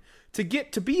coming. To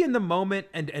be in the moment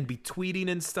and be tweeting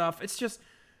and stuff, it's just,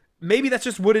 maybe that's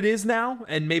just what it is now,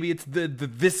 and maybe it's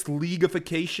this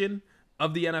leagueification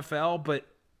of the NFL, but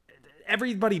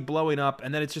everybody blowing up,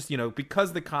 and then it's just,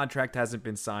 because the contract hasn't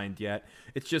been signed yet,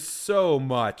 it's just so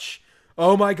much,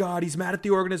 oh my God, he's mad at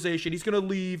the organization, he's going to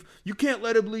leave, you can't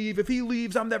let him leave, if he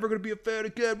leaves, I'm never going to be a fan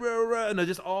again, and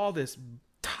just all this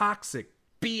toxic,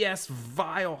 BS,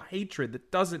 vile hatred that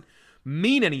doesn't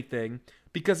mean anything,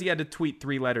 because he had to tweet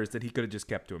 3 letters that he could have just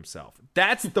kept to himself.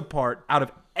 That's the part out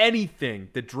of anything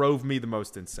that drove me the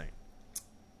most insane.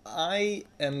 I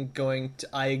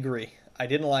agree. I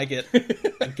didn't like it.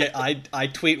 I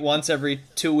tweet once every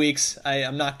 2 weeks.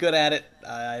 I'm not good at it.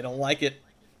 I don't like it.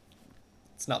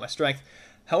 It's not my strength.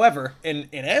 However, in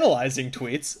analyzing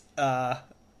tweets,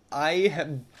 I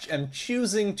am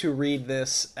choosing to read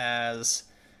this as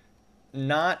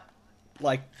not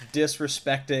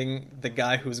disrespecting the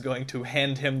guy who's going to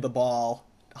hand him the ball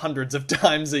hundreds of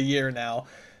times a year now,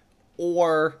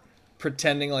 or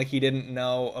pretending like he didn't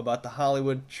know about the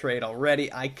Hollywood trade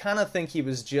already. I kind of think he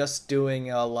was just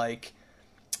doing a, like,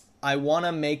 I want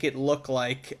to make it look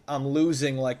like I'm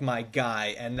losing, like, my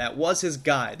guy, and that was his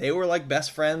guy. They were, like,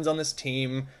 best friends on this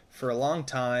team for a long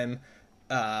time.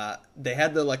 They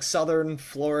had the, like, Southern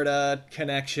Florida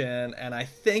connection, and I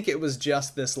think it was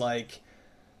just this, like,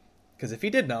 because if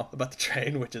he did know about the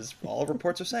trade, which is all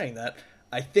reports are saying that,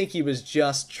 I think he was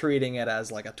just treating it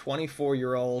as, like, a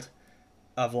 24-year-old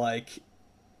of, like,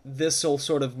 this will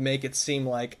sort of make it seem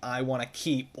like I want to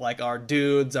keep, like, our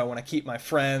dudes, I want to keep my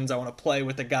friends, I want to play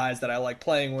with the guys that I like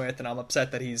playing with, and I'm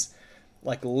upset that he's,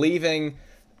 like, leaving,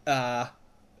 and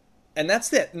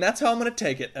that's it, and that's how I'm going to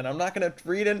take it, and I'm not going to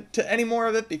read into any more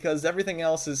of it, because everything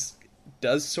else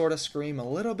does sort of scream a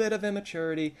little bit of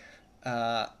immaturity,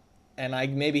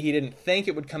 and maybe he didn't think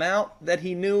it would come out that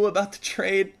he knew about the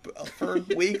trade for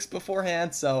weeks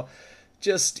beforehand, so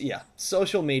just, yeah,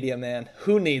 social media, man,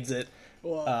 who needs it?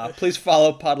 Please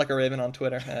follow Pod Like a Raven on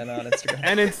Twitter and on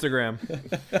Instagram.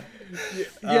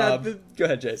 Go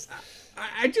ahead, Jace.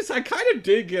 I kind of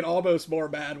did get almost more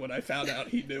mad when I found out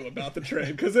he knew about the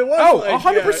trade, because it was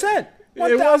 100%.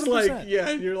 It was like,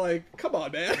 you're like, come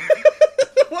on, man.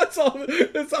 It's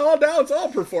all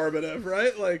performative,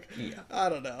 right? Like, I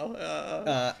don't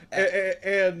know.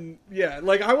 And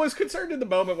like, I was concerned in the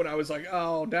moment when I was like,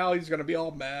 oh, now he's going to be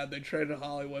all mad they traded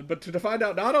Hollywood. But to find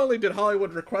out, not only did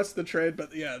Hollywood request the trade,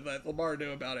 but that Lamar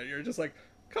knew about it, you're just like,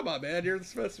 come on, man, you're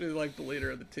supposed to be like the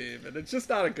leader of the team, and it's just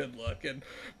not a good look.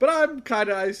 But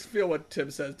I feel what Tim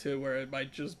says too, where it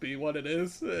might just be what it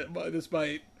is. This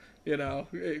might,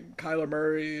 Kyler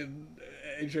Murray and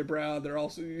AJ Brown, they're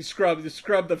also, you scrub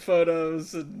the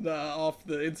photos and off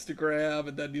the Instagram,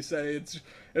 and then you say it's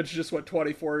just what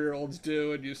 24-year-olds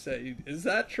do, and you say, is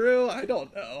that true? I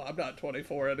don't know. I'm not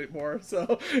 24 anymore,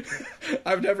 so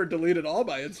I've never deleted all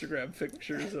my Instagram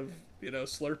pictures of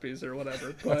Slurpees or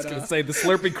whatever. But, I was gonna say the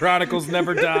Slurpee Chronicles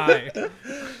never die.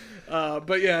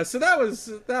 But yeah, so that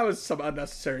was some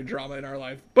unnecessary drama in our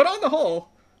life. But on the whole,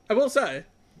 I will say,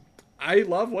 I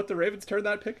love what the Ravens turned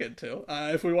that pick into.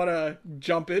 If we want to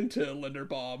jump into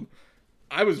Linderbaum,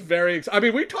 I was very excited. I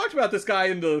mean, we talked about this guy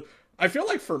I feel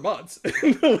like for months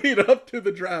in the lead up to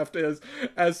the draft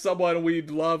as someone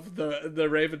we'd love the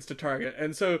Ravens to target.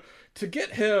 And so to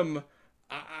get him,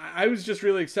 I was just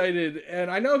really excited.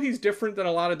 And I know he's different than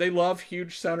a lot of, they love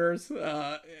huge centers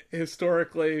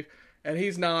historically, and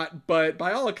he's not. But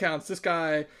by all accounts, this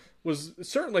guy was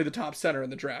certainly the top center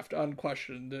in the draft,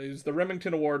 unquestioned. He's the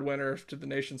Remington Award winner to the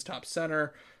nation's top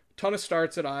center. Ton of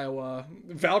starts at Iowa.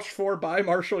 Vouched for by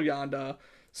Marshall Yanda.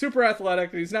 Super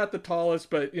athletic. He's not the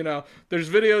tallest, but, there's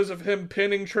videos of him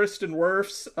pinning Tristan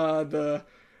Wirfs, the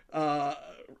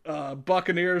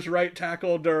Buccaneers right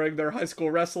tackle during their high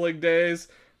school wrestling days.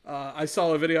 I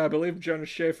saw a video, I believe Jonas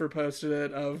Schaefer posted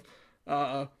it, of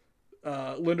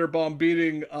Linderbaum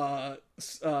beating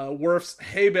Wirf's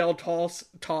hay bale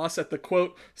toss at the,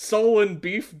 quote, Solon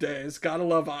Beef Days. Gotta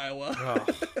love Iowa.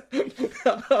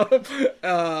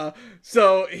 Oh.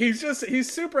 So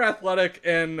he's super athletic,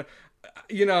 and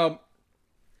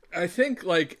I think,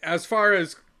 like, as far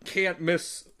as can't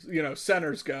miss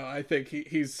centers go, I think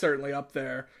he's certainly up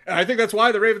there, and I think that's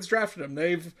why the Ravens drafted him.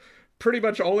 They've pretty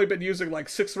much only been using like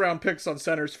 6th round picks on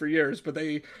centers for years, but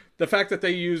the fact that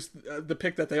they used the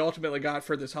pick that they ultimately got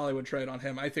for this Hollywood trade on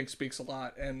him, I think speaks a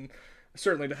lot, and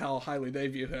certainly to how highly they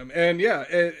view him. And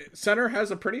center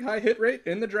has a pretty high hit rate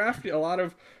in the draft. A lot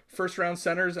of first round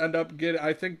centers end up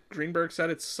I think Greenberg said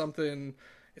it's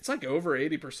like over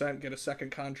 80% get a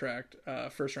second contract,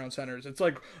 first round centers. It's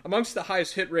like amongst the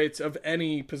highest hit rates of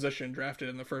any position drafted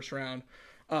in the first round.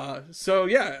 So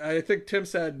yeah, I think Tim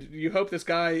said, you hope this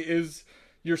guy is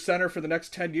your center for the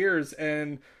next 10 years.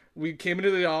 And we came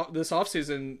into this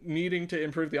offseason needing to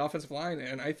improve the offensive line.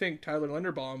 And I think Tyler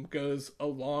Linderbaum goes a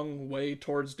long way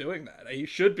towards doing that. He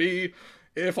should be,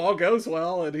 if all goes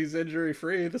well and he's injury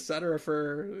free, the center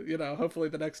for, hopefully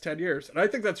the next 10 years. And I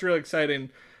think that's really exciting,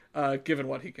 given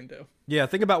what he can do. Yeah.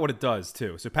 Think about what it does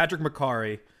too. So Patrick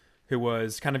McCarry, who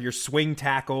was kind of your swing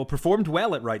tackle, performed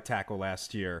well at right tackle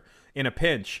last year in a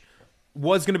pinch,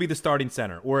 was going to be the starting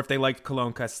center. Or if they liked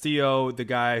Colon Castillo, the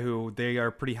guy who they are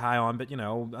pretty high on, but,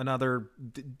 another,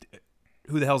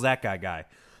 who the hell's that guy?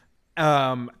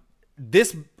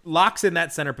 This locks in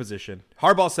that center position.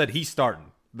 Harbaugh said he's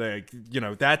starting.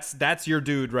 That's your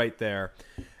dude right there.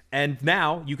 And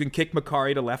now you can kick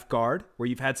McCarry to left guard, where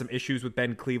you've had some issues with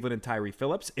Ben Cleveland and Tyree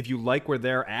Phillips. If you like where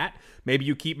they're at, maybe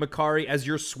you keep McCarry as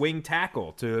your swing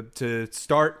tackle to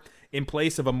start in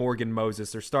place of a Morgan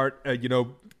Moses, or start,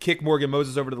 kick Morgan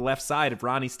Moses over to the left side if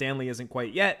Ronnie Stanley isn't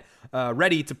quite yet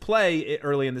ready to play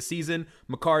early in the season.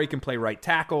 Makari can play right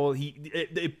tackle.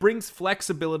 It brings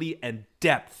flexibility and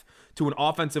depth to an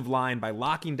offensive line by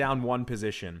locking down one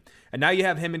position. And now you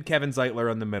have him and Kevin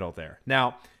Zeitler in the middle there.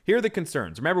 Now, here are the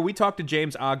concerns. Remember, we talked to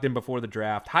James Ogden before the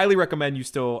draft. Highly recommend you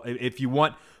still, if you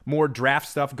want more draft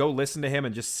stuff, go listen to him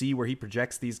and just see where he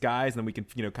projects these guys, and then we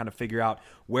can, kind of figure out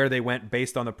where they went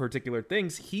based on the particular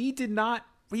things. He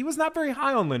was not very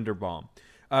high on Linderbaum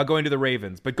going to the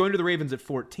Ravens, but going to the Ravens at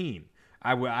 14.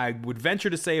 I would venture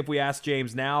to say if we ask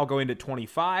James now going to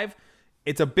 25,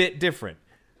 it's a bit different.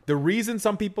 The reason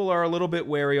some people are a little bit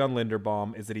wary on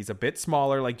Linderbaum is that he's a bit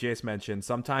smaller, like Jace mentioned.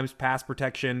 Sometimes pass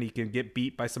protection, he can get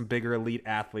beat by some bigger elite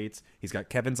athletes. He's got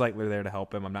Kevin Zeitler there to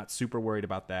help him. I'm not super worried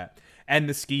about that. And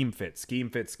the scheme fit,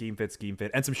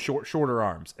 and some shorter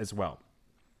arms as well.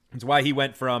 That's why he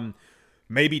went from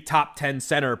maybe top 10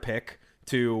 center pick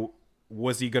to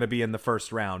was he going to be in the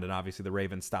first round? And obviously the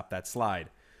Ravens stopped that slide.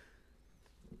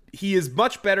 He is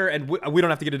much better, and we don't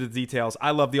have to get into the details.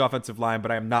 I love the offensive line,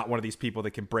 but I am not one of these people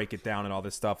that can break it down and all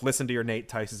this stuff. Listen to your Nate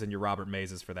Tices and your Robert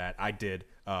Mazes for that. I did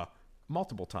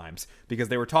multiple times because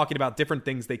they were talking about different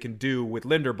things they can do with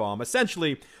Linderbaum.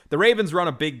 Essentially, the Ravens run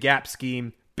a big gap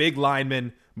scheme, big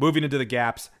linemen, moving into the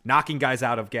gaps, knocking guys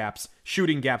out of gaps,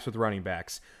 shooting gaps with running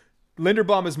backs.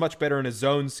 Linderbaum is much better in a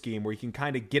zone scheme where you can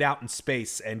kind of get out in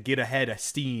space and get ahead of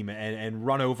steam and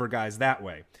run over guys that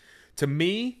way. To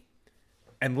me,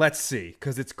 and let's see,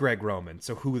 because it's Greg Roman,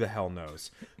 so who the hell knows?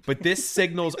 But this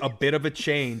signals a bit of a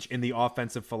change in the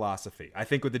offensive philosophy. I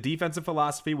think with the defensive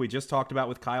philosophy we just talked about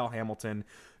with Kyle Hamilton,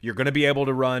 you're going to be able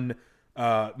to run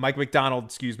Mike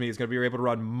McDonald, is going to be able to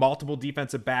run multiple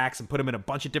defensive backs and put them in a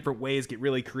bunch of different ways, get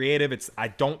really creative. I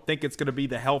don't think it's going to be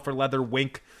the hell for leather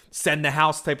wink, send the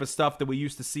house type of stuff that we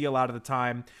used to see a lot of the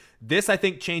time. This, I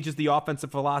think, changes the offensive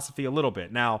philosophy a little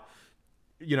bit. Now,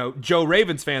 Joe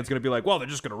Ravens fans going to be like, well, they're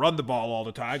just going to run the ball all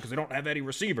the time because they don't have any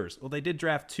receivers. Well, they did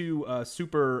draft two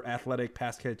super athletic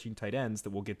pass-catching tight ends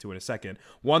that we'll get to in a second.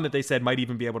 One that they said might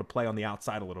even be able to play on the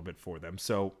outside a little bit for them.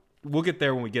 So we'll get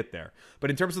there when we get there.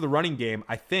 But in terms of the running game,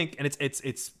 I think, and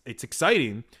it's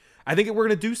exciting, I think we're going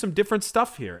to do some different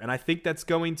stuff here. And I think that's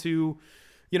going to,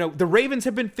 the Ravens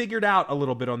have been figured out a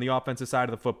little bit on the offensive side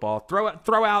of the football.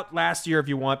 Throw out last year if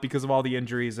you want because of all the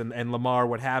injuries and Lamar,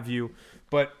 what have you.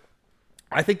 But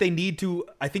I think they need to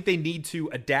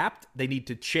adapt. They need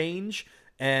to change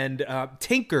and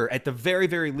tinker at the very,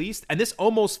 very least. And this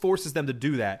almost forces them to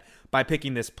do that by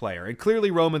picking this player. And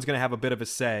clearly Roman's going to have a bit of a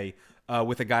say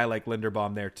with a guy like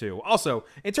Linderbaum there too. Also,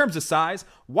 in terms of size,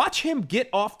 watch him get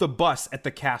off the bus at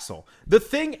the Castle. The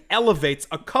thing elevates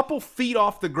a couple feet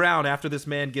off the ground after this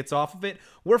man gets off of it.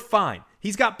 We're fine.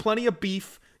 He's got plenty of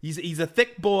beef. He's a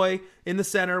thick boy in the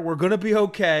center. We're going to be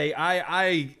okay.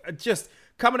 I just...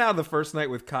 Coming out of the first night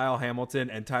with Kyle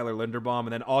Hamilton and Tyler Linderbaum,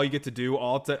 and then all you get to do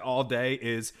all day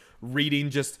is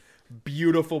reading just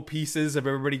beautiful pieces of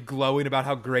everybody glowing about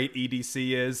how great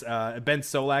EDC is. Ben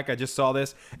Solak, I just saw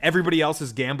this. Everybody else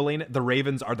is gambling. The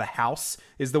Ravens are the house,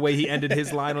 is the way he ended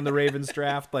his line on the Ravens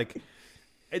draft.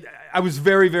 I was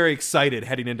very, very excited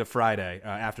heading into Friday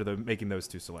after making those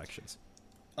two selections.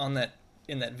 In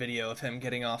that video of him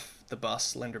getting off the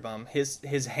bus, Linderbaum,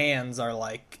 his hands are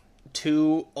like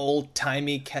two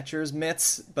old-timey catcher's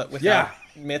mitts, but without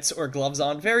mitts or gloves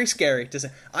on. Very scary to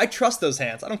say. I trust those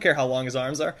hands. I don't care how long his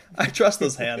arms are. I trust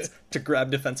those hands to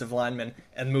grab defensive linemen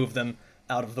and move them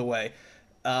out of the way.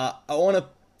 I want to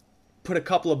put a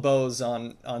couple of bows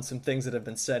on some things that have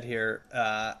been said here.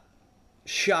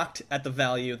 Shocked at the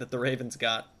value that the Ravens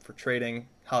got for trading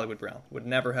Hollywood Brown. Would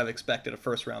never have expected a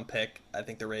first-round pick. I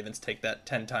think the Ravens take that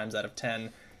 10 times out of 10.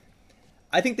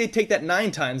 I think they'd take that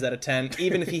 9 times out of 10,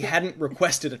 even if he hadn't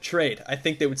requested a trade. I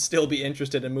think they would still be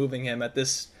interested in moving him at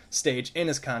this stage in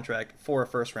his contract for a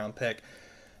first-round pick.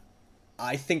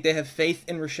 I think they have faith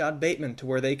in Rashad Bateman to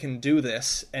where they can do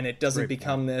this, and it doesn't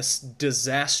become this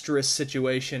disastrous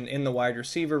situation in the wide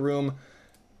receiver room.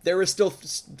 There is still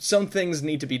some things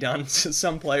need to be done.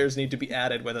 Some players need to be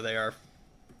added, whether they are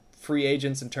free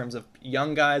agents in terms of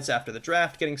young guys after the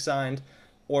draft getting signed,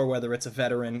 or whether it's a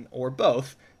veteran or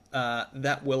both.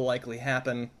 That will likely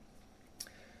happen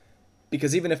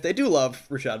because even if they do love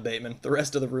Rashad Bateman, the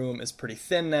rest of the room is pretty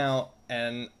thin now.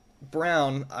 And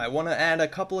Brown, I want to add a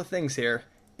couple of things here.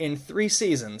 In 3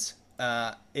 seasons,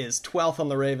 is 12th on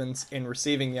the Ravens in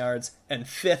receiving yards and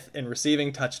 5th in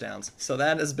receiving touchdowns. So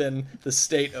that has been the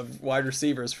state of wide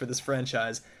receivers for this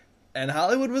franchise. And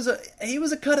Hollywood was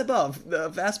a cut above the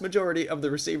vast majority of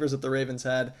the receivers that the Ravens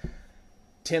had.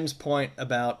 Tim's point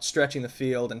about stretching the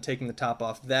field and taking the top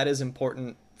off, that is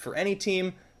important for any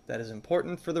team. that is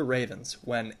important for the Ravens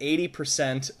when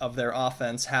 80% of their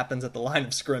offense happens at the line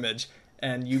of scrimmage,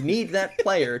 and you need that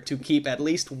player to keep at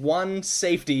least one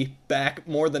safety back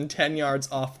more than 10 yards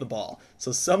off the ball.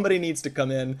 So somebody needs to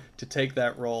come in to take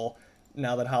that role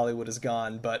now that Hollywood is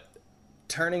gone, but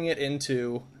turning it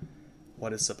into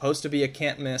what is supposed to be a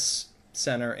can't-miss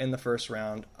center in the first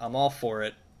round, I'm all for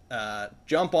it.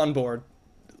 Jump on board,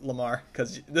 Lamar,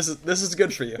 because this is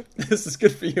good for you. This is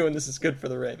good for you, and this is good for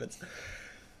the Ravens.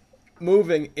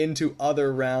 Moving into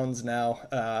other rounds now.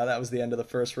 That was the end of the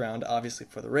first round, obviously,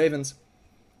 for the Ravens.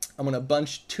 I'm going to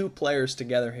bunch two players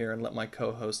together here and let my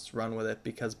co-hosts run with it,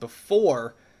 because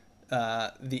before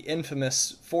the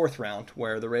infamous fourth round,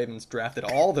 where the Ravens drafted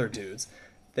all their dudes,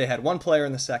 they had one player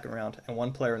in the second round and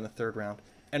one player in the third round.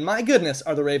 And my goodness,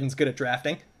 are the Ravens good at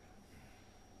drafting.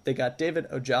 They got David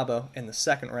Ojabo in the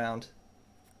second round,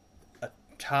 a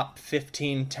top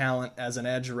 15 talent as an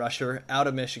edge rusher out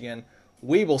of Michigan.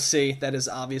 We will see. That is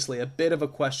obviously a bit of a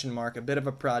question mark, a bit of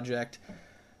a project.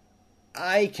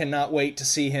 I cannot wait to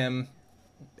see him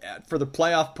for the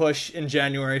playoff push in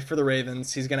January for the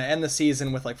Ravens. He's going to end the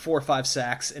season with like 4 or 5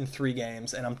 sacks in 3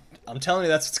 games, and I'm telling you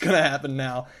that's what's going to happen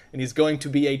now, and he's going to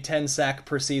be a 10-sack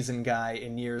per season guy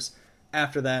in years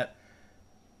after that.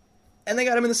 And they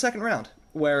got him in the second round,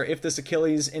 where if this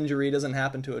Achilles injury doesn't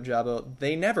happen to Ojabo,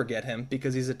 they never get him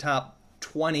because he's a top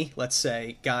 20, let's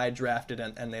say, guy drafted,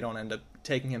 and they don't end up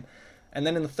taking him. And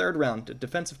then in the third round,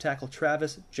 defensive tackle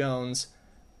Travis Jones.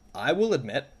 I will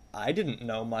admit, I didn't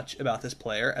know much about this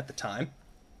player at the time.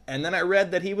 And then I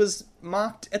read that he was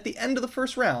mocked at the end of the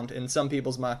first round in some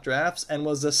people's mock drafts and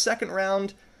was a second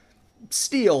round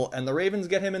steal, and the Ravens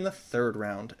get him in the third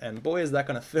round. And boy, is that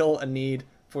going to fill a need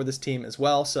for this team as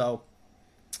well. So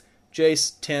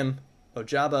Jace, Tim,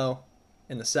 Ojabo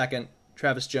in the second,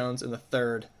 Travis Jones in the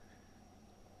third.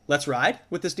 Let's ride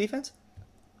with this defense?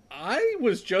 I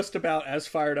was just about as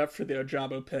fired up for the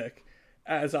Ojabo pick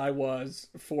as I was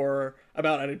for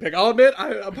about any pick. I'll admit,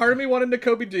 a part of me wanted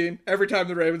Nakobe Dean every time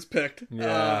the Ravens picked.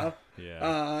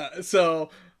 So,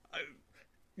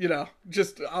 you know,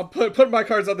 just I'll put my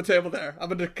cards on the table there.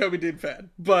 I'm a Nakobe Dean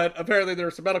fan. But apparently there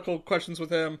are some medical questions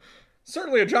with him.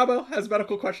 Certainly Ojabo has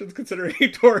medical questions considering he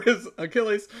tore his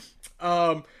Achilles.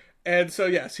 And so,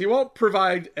 yes, he won't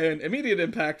provide an immediate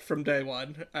impact from day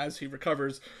one as he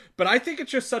recovers. But I think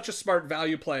it's just such a smart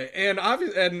value play. And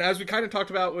as we kind of talked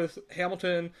about with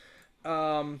Hamilton,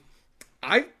 I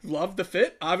love the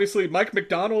fit. Obviously, Mike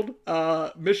Macdonald,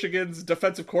 Michigan's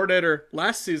defensive coordinator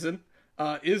last season,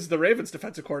 is the Ravens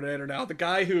defensive coordinator now. The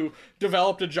guy who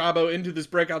developed Ojabo into this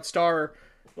breakout star,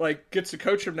 gets to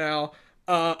coach him now.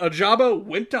 Ojabo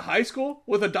went to high school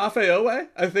with Odafe Oweh.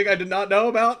 I think I did not know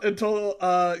about until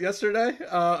yesterday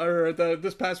or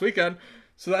this past weekend.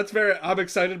 So I'm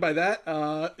excited by that.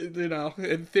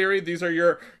 In theory, these are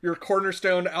your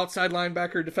cornerstone outside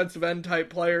linebacker, defensive end type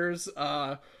players.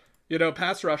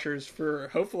 Pass rushers for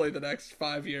hopefully the next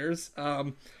 5 years.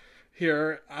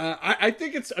 Here, I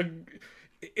think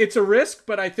it's a risk,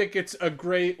 but I think it's a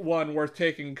great one worth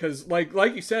taking because,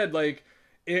 like you said,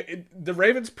 the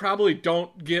Ravens probably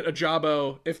don't get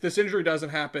Ojabo if this injury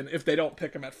doesn't happen if they don't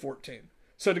pick him at 14.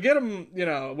 So to get him,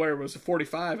 where it was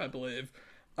 45, I believe,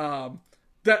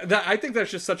 that I think that's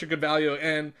just such a good value.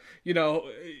 And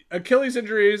Achilles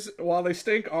injuries, while they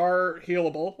stink, are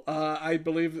healable. I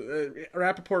believe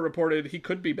Rappaport reported he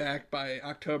could be back by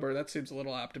October. That seems a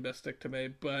little optimistic to me,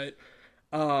 but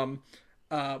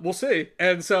we'll see.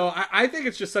 And so I think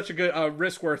it's just such a good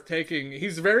risk worth taking.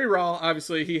 He's very raw.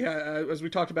 Obviously, he as we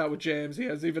talked about with James, he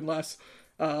has even less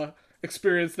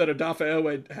experience that Odafe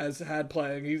Oweh has had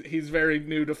playing. He's very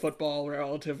new to football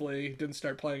relatively. Didn't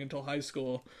start playing until high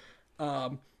school.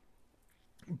 I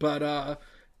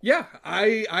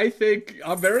think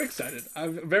I'm very excited.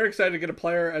 I'm very excited to get a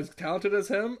player as talented as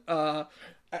him,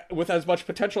 with as much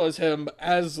potential as him,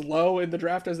 as low in the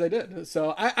draft as they did.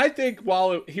 So I think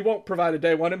while he won't provide a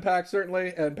day one impact,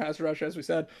 certainly, and pass rush, as we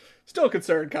said, still a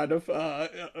concern, kind of,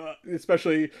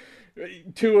 especially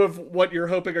two of what you're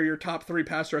hoping are your top 3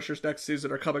 pass rushers next season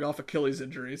are coming off Achilles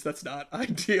injuries. That's not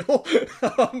ideal.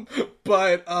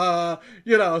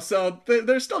 So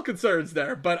there's still concerns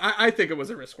there, but I think it was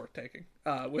a risk worth taking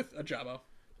with Ojabo.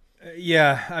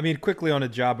 Yeah, I mean, quickly on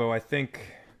Ojabo, I think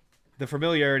the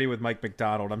familiarity with Mike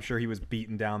Macdonald, I'm sure he was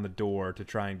beating down the door to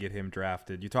try and get him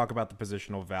drafted. You talk about the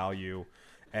positional value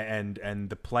and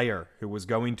the player who was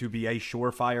going to be a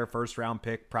surefire first-round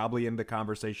pick, probably in the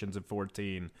conversations at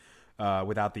 14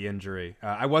 without the injury.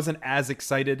 I wasn't as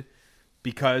excited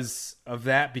because of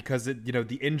that, because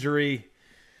the injury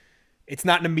it's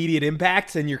not an immediate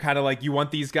impact, and you're kind of like, you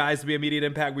want these guys to be immediate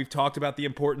impact. We've talked about the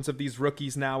importance of these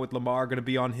rookies now, with Lamar going to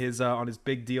be on his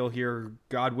big deal here,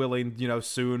 God willing,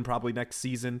 soon, probably next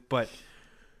season. But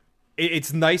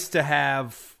it's nice to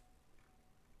have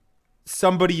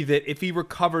somebody that, if he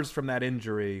recovers from that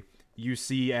injury, you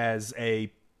see as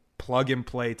a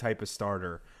plug-and-play type of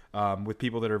starter, with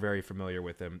people that are very familiar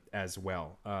with him as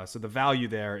well. So the value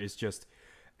there is just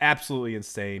absolutely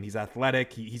insane. He's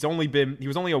athletic. He was only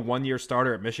a 1-year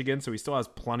starter at Michigan, so he still has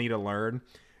plenty to learn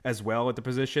as well at the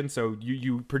position. So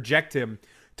you project him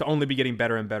to only be getting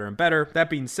better and better and better. That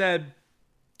being said,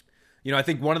 I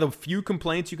think one of the few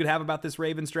complaints you could have about this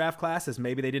Ravens draft class is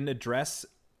maybe they didn't address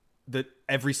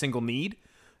every single need.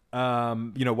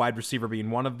 Wide receiver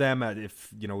being one of them.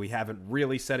 If we haven't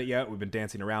really said it yet, we've been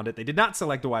dancing around it. They did not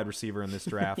select a wide receiver in this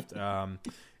draft,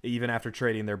 even after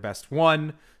trading their best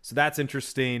one. So that's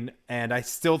interesting. And I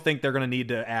still think they're going to need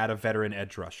to add a veteran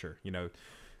edge rusher.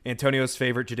 Antonio's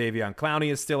favorite Jadeveon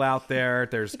Clowney is still out there.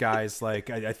 There's guys like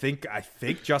I think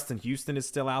Justin Houston is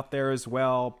still out there as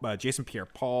well. Jason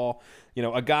Pierre-Paul,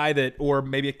 a guy that, or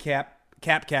maybe a cap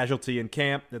casualty in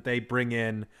camp that they bring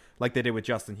in, like they did with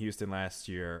Justin Houston last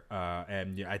year.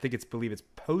 And I think believe it's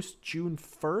post June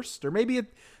 1st, or maybe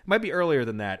it might be earlier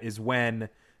than that, is when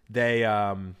there's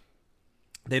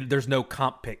no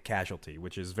comp pick casualty,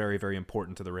 which is very, very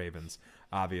important to the Ravens,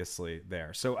 obviously,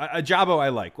 there. So Ajabo I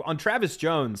like. On Travis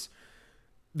Jones,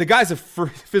 the guy's a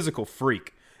physical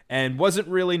freak, and wasn't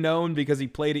really known because he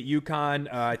played at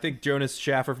UConn. I think Jonas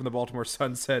Schaffer from the Baltimore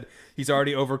Sun said he's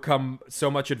already overcome so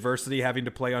much adversity having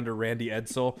to play under Randy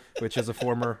Edsall, which as a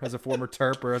former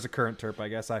Terp, or as a current Terp, I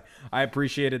guess. I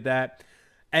appreciated that.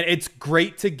 And it's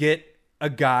great to get a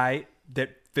guy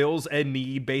that fills a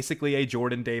need, basically a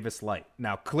Jordan Davis light.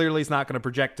 Now, clearly he's not going to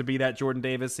project to be that Jordan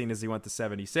Davis, seeing as he went to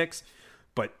 76,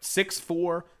 but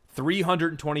 6'4",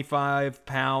 325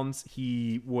 pounds.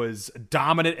 He was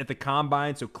dominant at the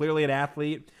combine, so clearly an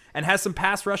athlete, and has some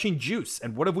pass rushing juice.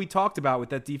 And what have we talked about with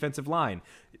that defensive line?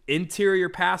 Interior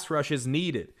pass rush is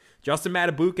needed. Justin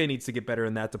Matabuke needs to get better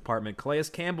in that department. Calais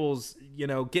Campbell's,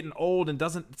 getting old and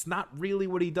it's not really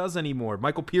what he does anymore.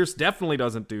 Michael Pierce definitely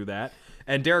doesn't do that.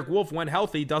 And Derek Wolfe, when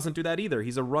healthy, doesn't do that either.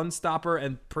 He's a run stopper,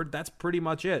 and that's pretty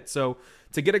much it. So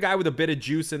to get a guy with a bit of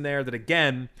juice in there that,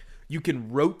 again, you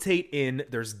can rotate in.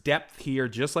 There's depth here,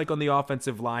 just like on the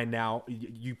offensive line now.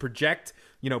 You project,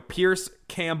 Pierce,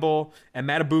 Campbell, and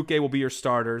Matabuke will be your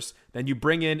starters. Then you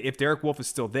bring in, if Derek Wolfe is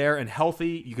still there and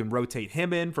healthy, you can rotate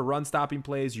him in for run-stopping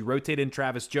plays. You rotate in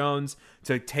Travis Jones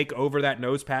to take over that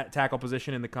nose tackle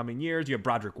position in the coming years. You have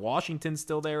Broderick Washington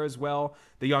still there as well,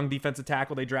 the young defensive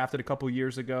tackle they drafted a couple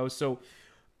years ago. So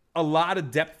a lot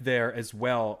of depth there as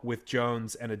well with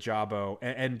Jones and Ajabo.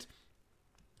 And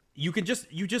you just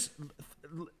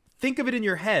think of it in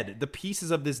your head, the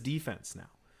pieces of this defense now.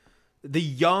 The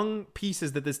young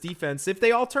pieces that this defense, if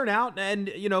they all turn out, and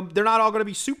they're not all going to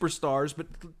be superstars, but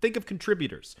think of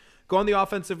contributors. Go on the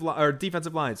defensive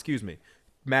line,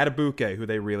 Matabuke, who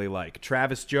they really like,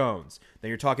 Travis Jones. Then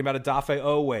you're talking about Odafe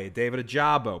Owe, David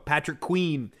Ajabo, Patrick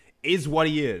Queen is what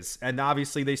he is, and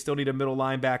obviously they still need a middle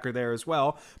linebacker there as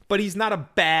well, but he's not a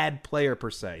bad player per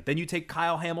se. Then you take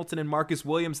Kyle Hamilton and Marcus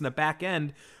Williams in the back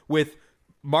end with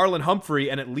Marlon Humphrey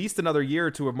and at least another year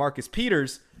or two of Marcus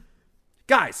Peters.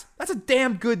 Guys, that's a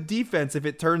damn good defense if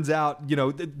it turns out,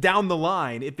 down the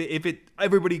line, if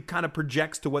everybody kind of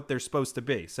projects to what they're supposed to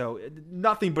be. So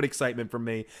nothing but excitement from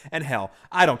me. And hell,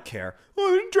 I don't care.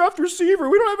 Oh, they didn't draft receiver.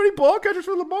 We don't have any ball catchers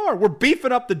for Lamar. We're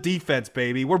beefing up the defense,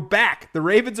 baby. We're back. The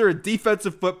Ravens are a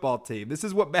defensive football team. This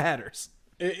is what matters.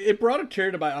 It brought a tear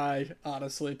to my eye,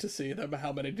 honestly, to see them,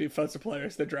 how many defensive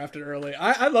players they drafted early.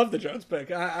 I love the Jones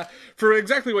pick. For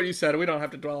exactly what you said, we don't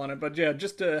have to dwell on it, but yeah,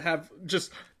 just to have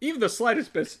even the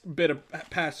slightest bit of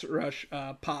pass rush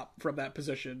pop from that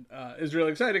position is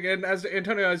really exciting. And as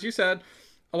Antonio, as you said,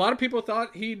 a lot of people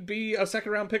thought he'd be a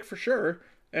second-round pick for sure,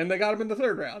 and they got him in the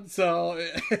third round. So,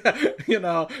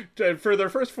 for their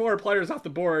first four players off the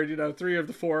board, 3 of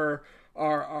the 4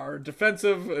 are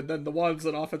defensive, and then the one's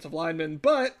an offensive lineman.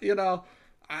 But,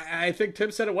 I think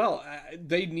Tim said it well.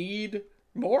 They need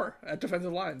more at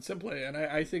defensive line, simply. And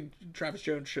I think Travis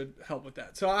Jones should help with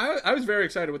that. So I was very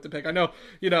excited with the pick. I know,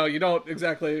 you don't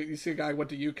exactly, you see a guy went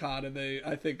to UConn, and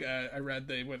I read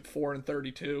they went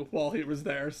 4-32 while he was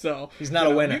there. So he's not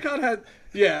a winner.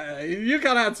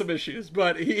 UConn had some issues,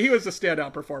 but he was a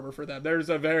standout performer for them. There's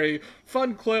a very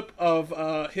fun clip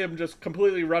of him just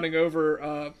completely running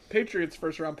over Patriots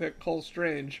first round pick Cole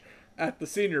Strange at the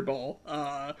Senior Bowl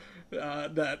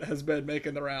that has been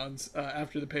making the rounds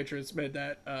after the Patriots made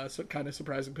that kind of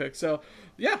surprising pick. So,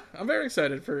 yeah, I'm very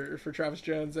excited for Travis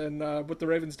Jones and what the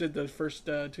Ravens did the first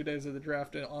 2 days of the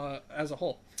draft as a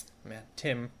whole. Man,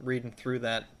 Tim reading through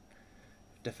that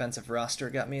defensive roster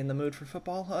got me in the mood for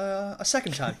football a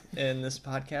second time in this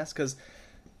podcast, because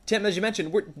Tim, as you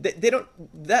mentioned, they don't,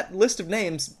 that list of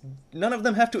names, none of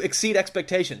them have to exceed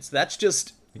expectations. That's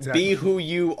just be who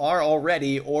you are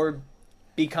already, or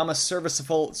become a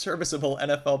serviceable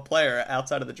NFL player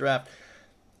outside of the draft.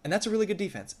 And that's a really good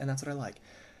defense, and that's what I like.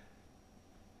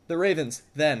 The Ravens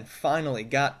then finally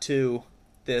got to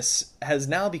this has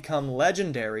now become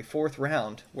legendary 4th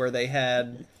round, where they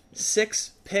had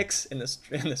 6 picks in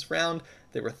this round.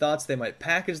 There were thoughts they might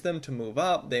package them to move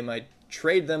up, they might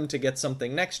trade them to get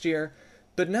something next year,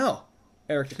 but no,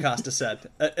 Eric DeCosta said,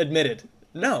 admitted,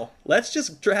 no, let's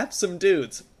just draft some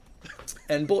dudes.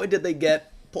 And boy, did they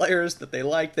get players that they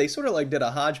liked. They sort of like did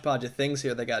a hodgepodge of things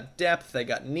here. They got depth, they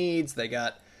got needs, they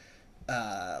got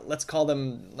let's call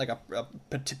them like a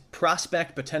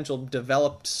prospect, potential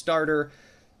developed starter.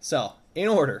 So, in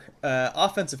order,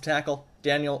 offensive tackle,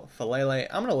 Daniel Faalele.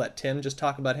 I'm going to let Tim just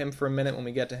talk about him for a minute when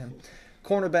we get to him.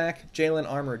 Cornerback, Jalen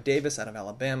Armour-Davis out of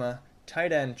Alabama.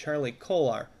 Tight end, Charlie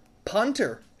Kolar.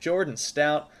 Punter, Jordan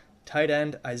Stout. Tight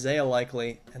end, Isaiah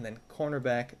Likely. And then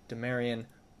cornerback, Demarion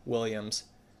Williams.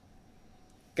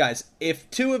 Guys, if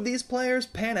 2 of these players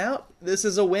pan out, this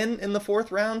is a win in the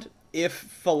 4th round.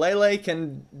 If Faalele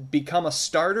can become a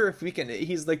starter, if we can,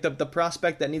 he's like the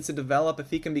prospect that needs to develop. If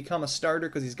he can become a starter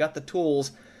because he's got the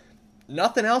tools,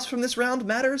 nothing else from this round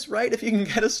matters, right? If you can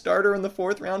get a starter in the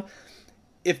 4th round.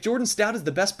 If Jordan Stout is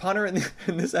the best punter in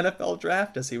this NFL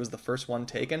draft, as he was the first one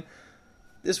taken,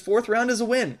 this 4th round is a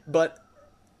win. But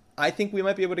I think we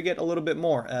might be able to get a little bit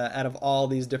more out of all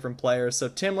these different players. So,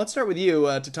 Tim, let's start with you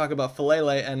to talk about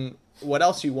Faalele and what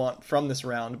else you want from this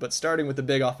round, but starting with the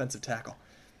big offensive tackle.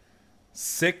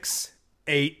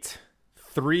 6'8",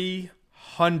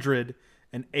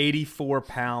 384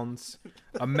 pounds.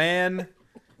 A man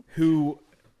who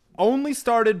only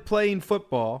started playing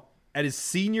football at his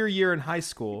senior year in high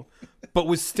school, but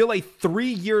was still a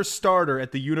 3-year starter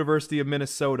at the University of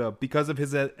Minnesota because of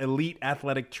his elite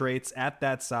athletic traits at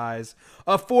that size.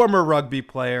 A former rugby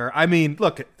player. I mean,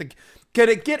 look, can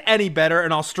it get any better?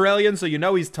 An Australian, so you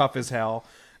know he's tough as hell.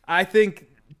 I think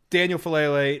Daniel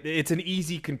Faalele, it's an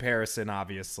easy comparison,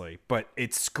 obviously, but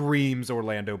it screams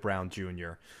Orlando Brown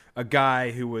Jr., a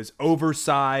guy who was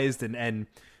oversized and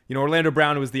you know, Orlando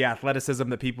Brown was the athleticism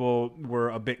that people were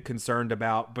a bit concerned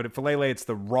about, but at Faalele, it's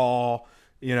the raw,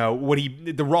 you know,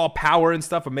 the raw power and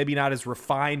stuff, but maybe not as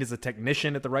refined as a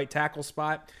technician at the right tackle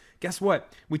spot. Guess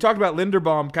what? We talked about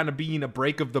Linderbaum kind of being a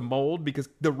break of the mold because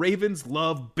the Ravens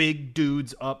love big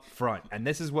dudes up front, and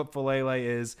this is what Faalele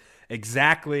is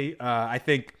exactly. I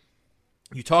think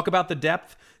you talk about the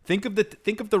depth. Think of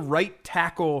the right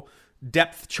tackle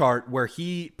depth chart where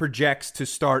he projects to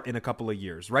start in a couple of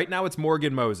years. Right now it's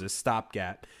Morgan Moses,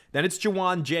 stopgap. Then it's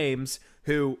Jawan James,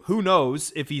 who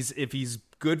knows if he's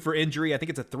good for injury. I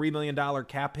think it's a $3 million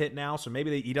cap hit now, so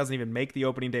maybe he doesn't even make the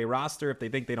opening day roster if they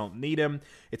think they don't need him.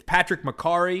 It's Patrick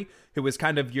McCarry, who is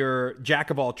kind of your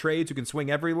jack of all trades who can swing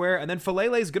everywhere. And then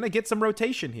Faalele is going to get some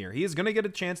rotation here. He is going to get a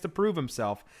chance to prove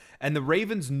himself. And the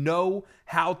Ravens know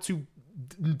how to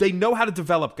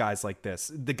develop guys like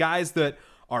this. The guys that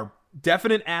are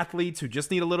definite athletes who just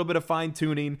need a little bit of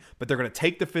fine-tuning, but they're going to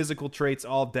take the physical traits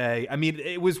all day. I mean,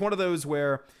 it was one of those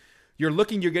where you're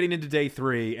getting into day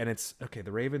 3, and it's, okay,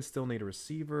 the Ravens still need a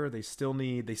receiver. They still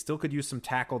could use some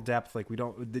tackle depth. Like, we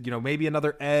don't, you know, maybe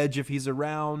another edge if he's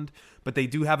around, but they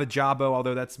do have a Jabo,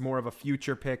 although that's more of a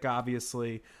future pick,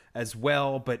 obviously, as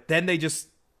well. But then they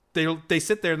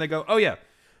sit there and they go, oh, yeah,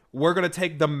 we're going to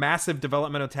take the massive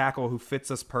developmental tackle who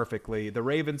fits us perfectly. The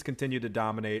Ravens continue to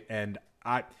dominate, and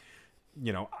I've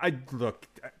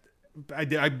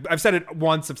said it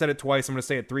once, I've said it twice, I'm going to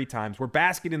say it 3 times. We're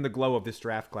basking in the glow of this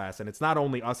draft class, and it's not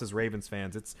only us as Ravens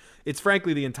fans. It's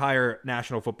frankly the entire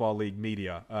National Football League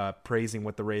media praising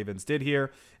what the Ravens did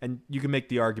here. And you can make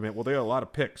the argument, well, they had a lot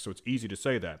of picks, so it's easy to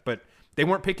say that. But they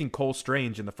weren't picking Cole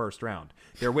Strange in the 1st round.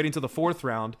 They were waiting till the 4th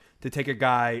round to take a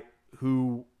guy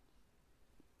who,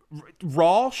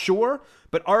 raw, sure,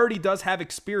 but already does have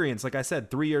experience. Like I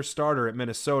said, 3-year starter at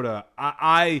Minnesota.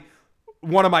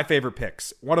 One of my favorite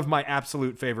picks, one of my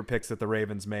absolute favorite picks that the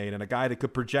Ravens made, and a guy that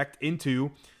could project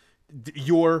into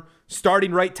your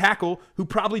starting right tackle who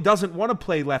probably doesn't want to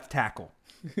play left tackle.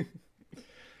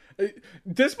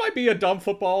 This might be a dumb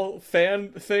football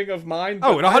fan thing of mine.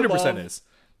 Oh, it 100% is.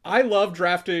 I love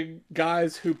drafting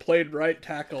guys who played right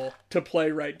tackle to play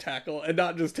right tackle and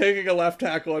not just taking a left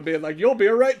tackle and being like, you'll be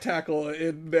a right tackle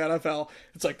in the NFL.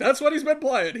 It's like, that's what he's been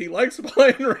playing. He likes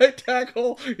playing right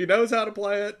tackle. He knows how to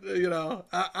play it. You know,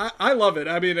 I love it.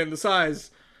 I mean, and the size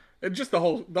and just the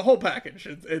whole package.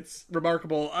 It's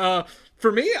remarkable.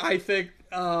 For me, I think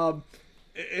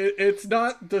it's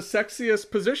not the sexiest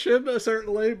position,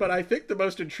 certainly, but I think the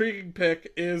most intriguing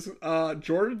pick is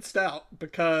Jordan Stout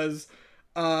because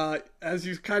as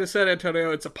you kind of said,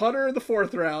 Antonio, it's a punter in the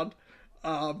 4th round.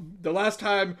 The last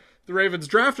time the Ravens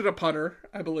drafted a punter,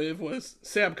 I believe, was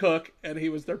Sam Cook, and he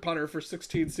was their punter for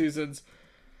 16 seasons.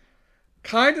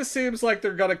 Kind of seems like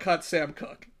they're going to cut Sam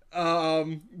Cook.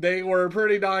 They were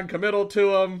pretty non-committal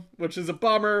to him, which is a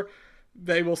bummer.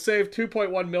 They will save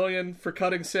 $2.1 million for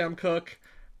cutting Sam Cook.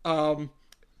 You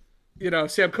know,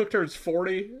 Sam Cook turns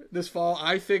 40 this fall.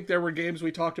 I think there were games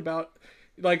we talked about.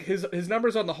 Like his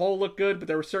numbers on the whole look good, but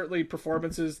there were certainly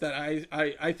performances that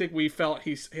I think we felt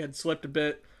he had slipped a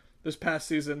bit this past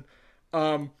season.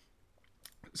 So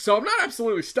I'm not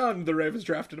absolutely stunned the Ravens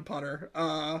drafted a punter.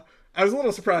 I was a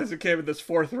little surprised it came in this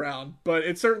 4th round, but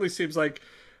it certainly seems like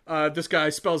this guy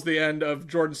spells the end of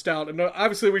Jordan Stout. And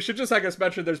obviously we should just, I guess,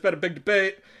 mention there's been a big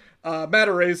debate. Matt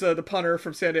Araiza, the punter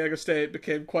from San Diego State,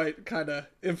 became quite kind of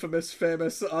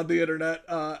famous on the internet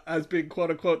as being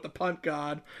quote-unquote the punt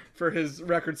god for his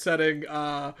record-setting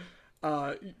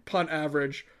punt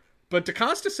average. But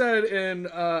DeCosta said in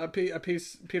a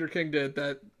piece Peter King did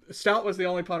that Stout was the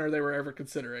only punter they were ever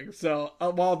considering. So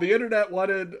while the internet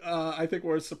I think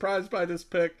was surprised by this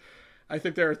pick, I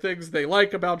think there are things they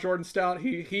like about Jordan Stout.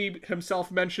 He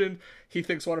himself mentioned he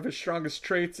thinks one of his strongest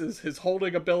traits is his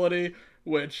holding ability,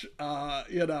 which,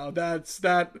 you know, that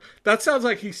sounds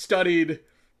like he studied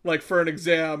like for an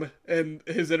exam in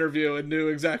his interview and knew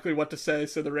exactly what to say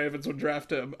so the Ravens would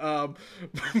draft him. So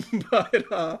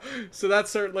that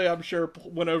certainly, I'm sure,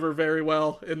 went over very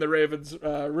well in the Ravens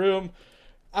room.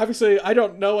 Obviously, I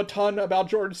don't know a ton about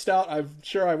Jordan Stout. I'm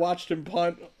sure I watched him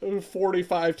punt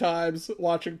 45 times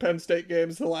watching Penn State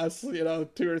games the last, 2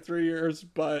 or 3 years,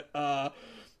 but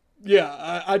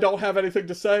yeah, I don't have anything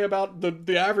to say about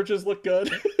the averages look good.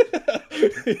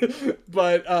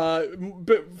 but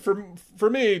for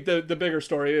me, the bigger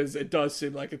story is it does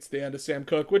seem like it's the end of Sam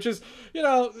Cook, which is,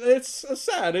 it's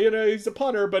sad. He's a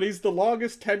punter, but he's the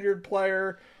longest tenured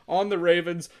player on the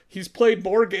Ravens. He's played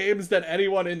more games than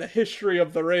anyone in the history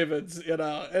of the Ravens.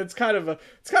 It's kind of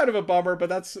a bummer, but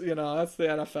that's the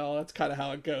NFL. That's kind of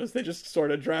how it goes. They just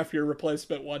sort of draft your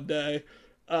replacement one day.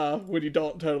 When you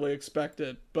don't totally expect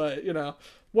it. But,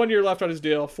 1 year left on his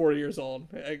deal, 40 years old.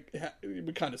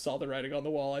 We kind of saw the writing on the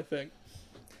wall, I think.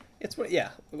 It's one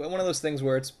of those things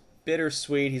where it's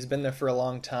bittersweet. He's been there for a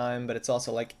long time, but it's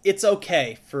also like, it's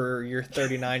okay for your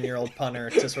 39-year-old punter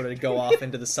to sort of go off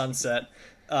into the sunset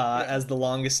as the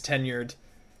longest tenured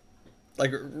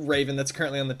Raven that's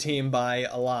currently on the team by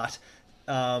a lot.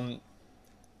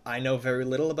 I know very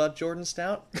little about Jordan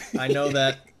Stout. I know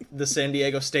that the San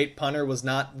Diego State punter was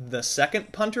not the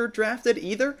second punter drafted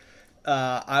either.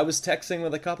 I was texting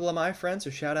with a couple of my friends, so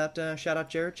shout out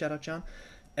Jared, shout out John,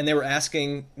 and they were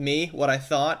asking me what I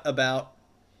thought about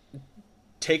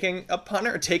taking a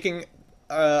punter,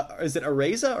 is it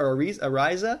Araiza or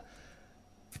Araiza?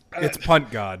 It's Punt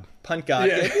God. Punt God.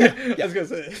 Yeah. I was gonna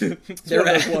say.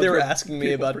 They were asking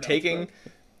me about taking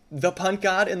the punt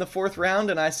god in the 4th round,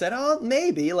 and I said,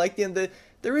 maybe.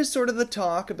 There is sort of the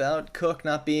talk about Cook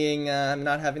not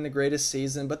having the greatest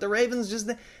season, but the Ravens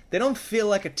they don't feel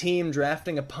like a team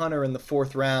drafting a punter in the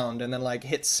 4th round and then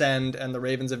hit send, and the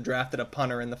Ravens have drafted a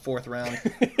punter in the 4th round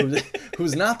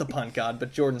who's not the punt god,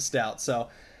 but Jordan Stout. So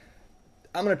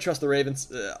I'm gonna trust the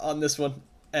Ravens on this one,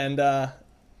 and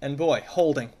boy,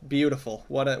 holding, beautiful.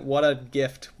 What a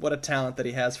gift, what a talent that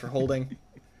he has for holding.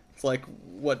 It's like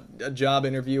a job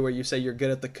interview where you say you're good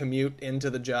at the commute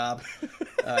into the job.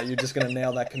 You're just going to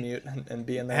nail that commute and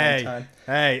be in there on time.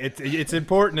 Hey, it's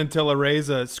important until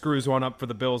Araiza screws one up for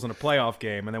the Bills in a playoff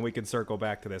game, and then we can circle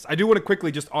back to this. I do want to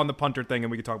quickly, just on the punter thing, and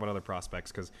we can talk about other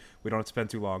prospects because we don't have to spend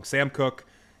too long. Sam Cook,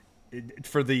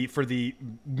 for the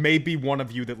maybe one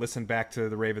of you that listened back to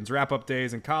the Ravens wrap-up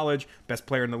days in college, best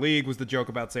player in the league was the joke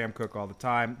about Sam Cook all the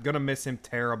time. Going to miss him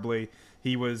terribly.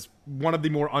 He was one of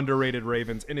the more underrated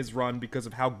Ravens in his run because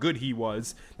of how good he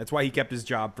was. That's why he kept his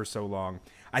job for so long.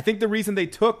 I think the reason they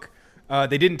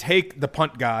didn't take the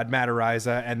punt god, Matt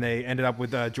Araiza, and they ended up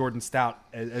with Jordan Stout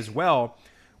as well,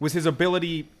 was his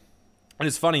ability. And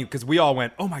it's funny because we all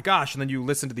went, oh my gosh, and then you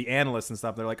listen to the analysts and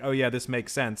stuff. They're like, oh yeah, this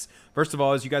makes sense. First of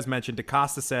all, as you guys mentioned,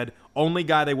 DeCosta said, only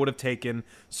guy they would have taken.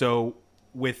 So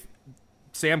with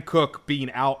Sam Cook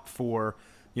being out for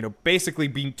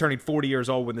basically turning 40 years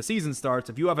old when the season starts.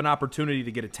 If you have an opportunity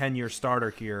to get a 10-year starter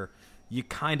here, you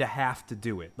kind of have to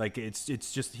do it. Like, it's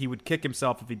just, he would kick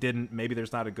himself if he didn't. Maybe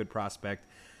there's not a good prospect.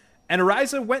 And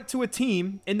Araiza went to a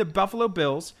team in the Buffalo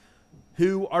Bills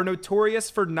who are notorious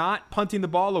for not punting the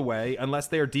ball away unless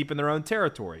they are deep in their own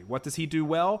territory. What does he do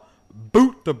well?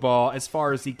 Boot the ball as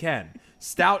far as he can.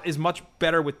 Stout is much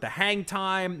better with the hang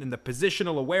time and the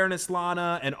positional awareness,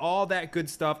 Lana, and all that good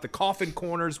stuff, the coffin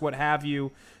corners, what have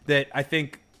you, that I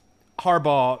think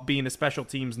Harbaugh, being a special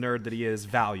teams nerd that he is,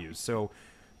 values. So,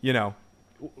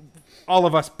 all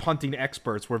of us punting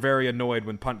experts were very annoyed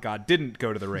when Punt God didn't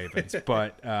go to the Ravens,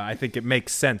 but I think it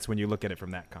makes sense when you look at it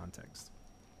from that context.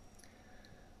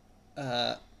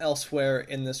 Elsewhere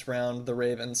in this round, the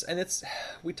Ravens, and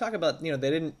we talk about, they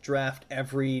didn't draft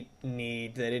every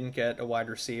need, they didn't get a wide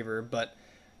receiver, but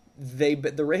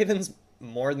the Ravens,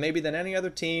 more maybe than any other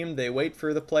team, they wait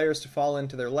for the players to fall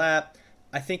into their lap.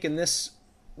 I think in this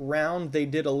round they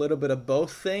did a little bit of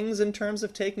both things in terms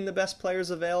of taking the best players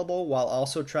available while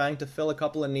also trying to fill a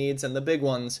couple of needs, and the big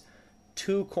ones,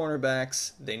 2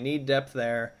 cornerbacks, they need depth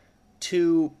there.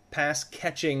 2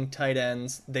 pass-catching tight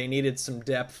ends. They needed some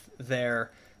depth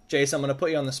there. Jace, I'm going to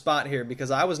put you on the spot here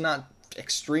because I was not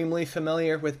extremely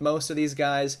familiar with most of these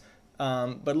guys,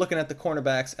 but looking at the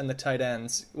cornerbacks and the tight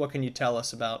ends, what can you tell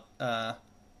us about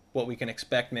what we can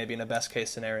expect maybe in a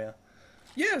best-case scenario?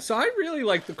 Yeah, so I really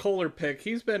like the Kohler pick.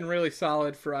 He's been really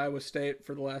solid for Iowa State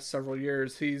for the last several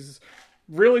years. He's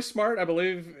really smart. I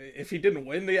believe if he didn't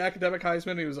win the academic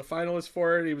Heisman, he was a finalist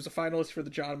for it. He was a finalist for the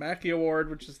John Mackey Award,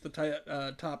 which is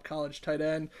the top college tight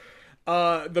end.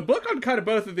 The book on kind of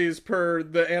both of these, per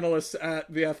the analysts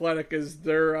at The Athletic, is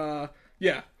they're,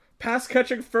 pass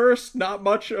catching first, not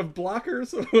much of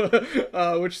blockers,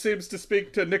 which seems to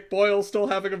speak to Nick Boyle still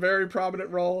having a very prominent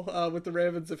role with the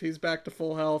Ravens if he's back to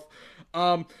full health.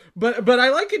 But I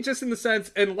like it just in the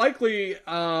sense, and likely,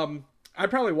 I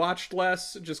probably watched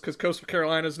less just because Coastal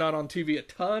Carolina's not on TV a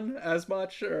ton as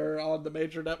much or on the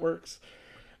major networks.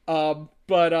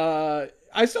 But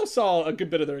I still saw a good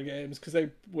bit of their games because they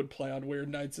would play on weird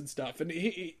nights and stuff. And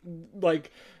he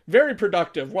very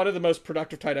productive. One of the most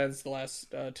productive tight ends the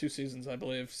last 2 seasons, I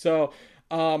believe. So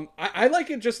I like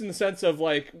it just in the sense of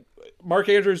Mark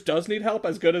Andrews does need help.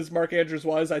 As good as Mark Andrews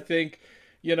was, I think,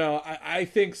 I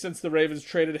think since the Ravens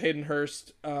traded Hayden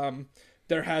Hurst,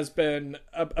 there has been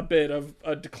a bit of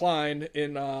a decline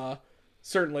in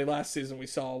certainly last season. We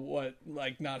saw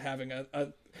not having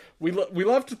we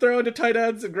love to throw into tight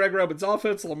ends in Greg Roman's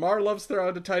offense. Lamar loves throwing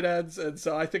into tight ends, and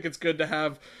so I think it's good to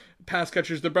have pass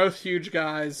catchers. They're both huge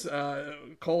guys.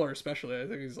 Kohler especially, I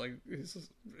think he's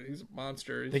a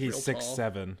monster. I think he's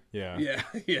 6'7". Yeah.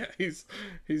 Yeah, he's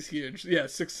huge. Yeah,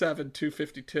 6'7",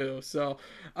 252. So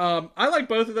I like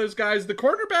both of those guys. The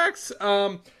cornerbacks.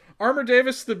 Armour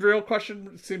Davis, the real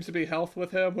question seems to be health with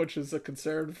him, which is a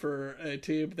concern for a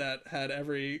team that had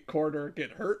every corner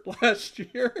get hurt last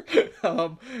year.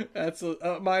 That's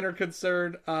a minor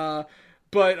concern. But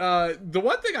the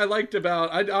one thing I liked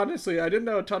about, I didn't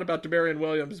know a ton about Demarion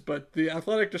Williams, but The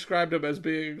Athletic described him as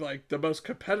being the most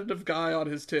competitive guy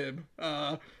on his team,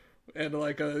 and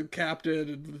a captain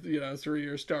and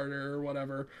 3-year starter or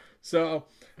whatever. So,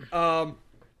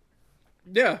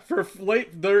 yeah, for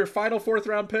their final 4th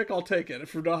round pick, I'll take it.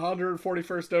 For the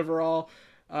 141st overall,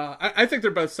 I think they're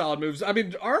both solid moves. I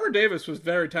mean, Armour Davis was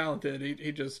very talented.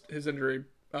 He just, his injury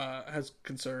has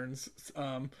concerns.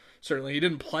 Certainly, he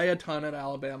didn't play a ton at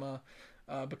Alabama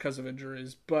because of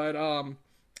injuries. But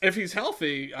if he's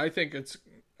healthy, I think it's,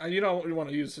 you don't want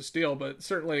to use the steal, but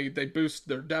certainly they boost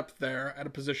their depth there at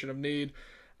a position of need.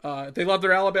 They love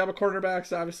their Alabama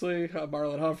cornerbacks, obviously.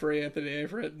 Marlon Humphrey, Anthony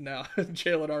Averett, and now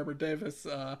Jalen Armour Davis.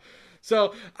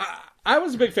 So I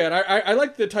was a big fan. I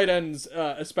like the tight ends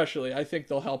especially. I think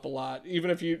they'll help a lot. Even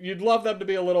if you'd love them to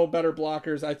be a little better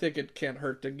blockers, I think it can't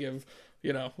hurt to give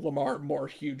Lamar more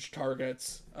huge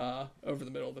targets over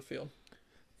the middle of the field.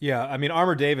 Yeah, I mean,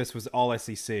 Armour Davis was all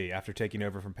SEC after taking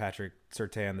over from Patrick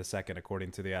Surtain II,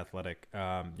 according to The Athletic.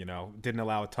 Didn't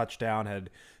allow a touchdown, had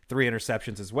 3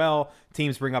 interceptions as well.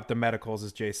 Teams bring up the medicals,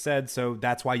 as Jay said, so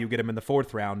that's why you get him in the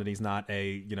 4th round, and he's not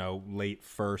a, late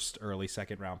 1st, early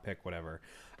 2nd round pick, whatever.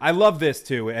 I love this,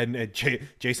 too, and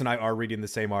Jason and I are reading the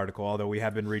same article, although we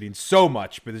have been reading so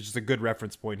much, but it's just a good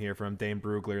reference point here from Dane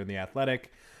Brugler in The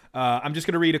Athletic. I'm just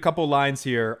going to read a couple lines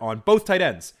here on both tight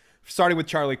ends. Starting with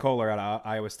Charlie Kohler at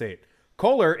Iowa State.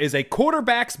 Kohler is a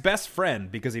quarterback's best friend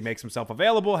because he makes himself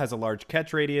available, has a large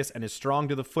catch radius, and is strong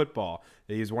to the football.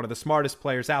 He's one of the smartest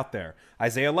players out there.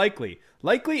 Isaiah Likely.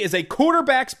 Likely is a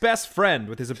quarterback's best friend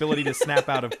with his ability to snap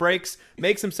out of breaks,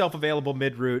 makes himself available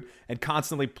mid-route, and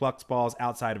constantly plucks balls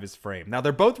outside of his frame. Now,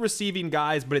 they're both receiving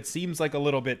guys, but it seems like a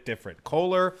little bit different.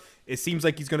 Kohler, it seems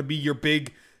like he's going to be your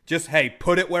big, just, hey,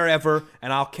 put it wherever,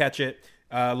 and I'll catch it.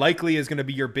 Likely is going to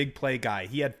be your big play guy.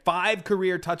 He had 5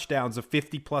 career touchdowns of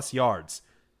 50-plus yards.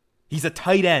 He's a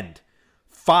tight end.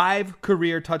 5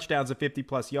 career touchdowns of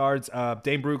 50-plus yards.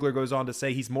 Dane Brugler goes on to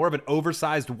say he's more of an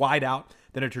oversized wideout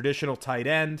than a traditional tight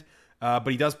end, but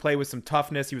he does play with some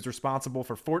toughness. He was responsible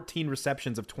for 14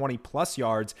 receptions of 20-plus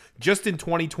yards just in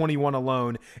 2021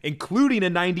 alone, including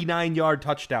a 99-yard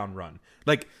touchdown run.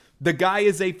 Like, the guy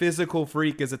is a physical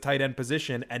freak as a tight end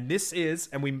position, and this is,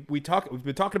 and we've been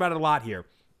talking about it a lot here.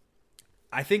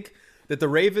 I think that the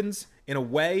Ravens, in a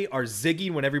way, are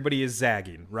zigging when everybody is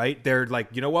zagging, right? They're like,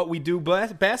 you know what we do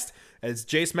best? As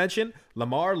Jace mentioned,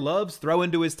 Lamar loves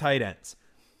throwing to his tight ends.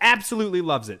 Absolutely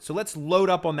loves it. So let's load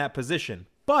up on that position.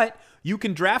 But you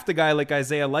can draft a guy like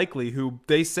Isaiah Likely, who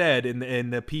they said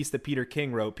in the piece that Peter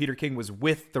King wrote, Peter King was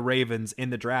with the Ravens in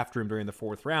the draft room during the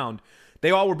 4th round. They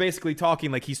all were basically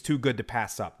talking like he's too good to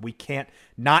pass up. We can't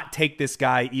not take this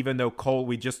guy, even though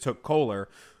we just took Kohler.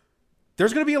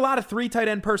 There's going to be a lot of 3 tight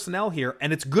end personnel here,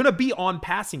 and it's going to be on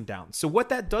passing downs. So what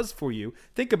that does for you,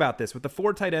 think about this. With the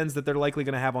 4 tight ends that they're likely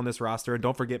going to have on this roster, and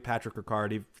don't forget Patrick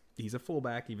Ricard, he's a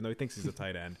fullback, even though he thinks he's a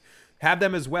tight end. Have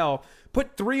them as well.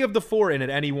 Put 3 of the 4 in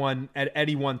at any one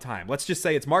time. Let's just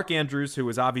say it's Mark Andrews, who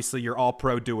is obviously your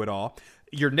all-pro do-it-all.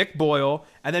 You're Nick Boyle,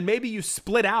 and then maybe you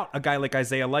split out a guy like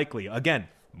Isaiah Likely. Again,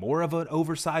 more of an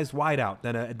oversized wideout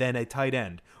than a tight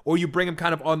end. Or you bring him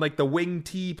kind of on like the wing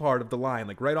T part of the line,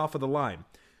 like right off of the line.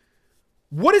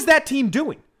 What is that team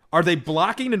doing? Are they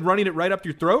blocking and running it right up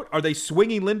your throat? Are they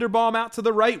swinging Linderbaum out to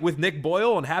the right with Nick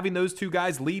Boyle and having those 2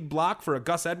 guys lead block for a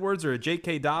Gus Edwards or a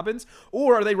J.K. Dobbins?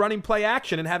 Or are they running play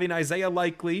action and having Isaiah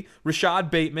Likely,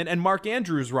 Rashad Bateman, and Mark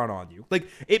Andrews run on you? Like,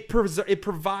 it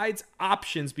provides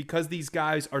options because these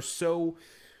guys are so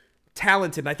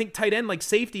talented. And I think tight end, like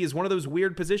safety, is one of those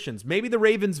weird positions. Maybe the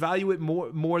Ravens value it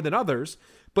more than others,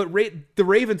 but the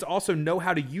Ravens also know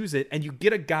how to use it, and you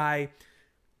get a guy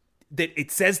that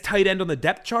it says tight end on the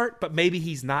depth chart, but maybe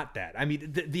he's not that. I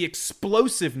mean, the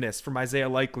explosiveness from Isaiah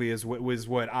Likely is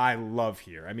what I love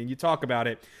here. I mean, you talk about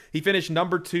it. He finished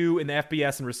number 2 in the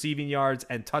FBS in receiving yards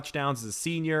and touchdowns as a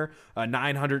senior,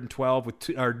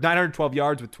 912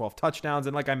 yards with 12 touchdowns,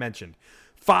 and like I mentioned,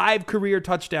 5 career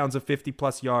touchdowns of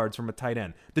 50-plus yards from a tight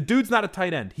end. The dude's not a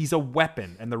tight end. He's a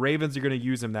weapon, and the Ravens are going to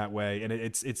use him that way, and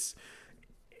it's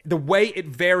the way it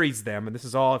varies them, and this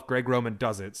is all if Greg Roman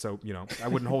does it, so, I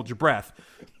wouldn't hold your breath,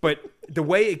 but the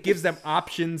way it gives them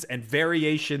options and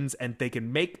variations, and they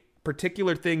can make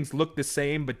particular things look the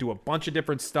same but do a bunch of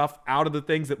different stuff out of the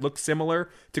things that look similar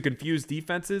to confuse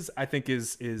defenses, I think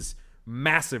is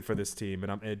massive for this team.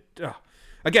 And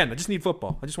again, I just need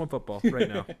football. I just want football right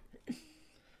now.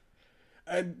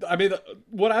 And I mean,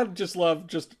 what I just love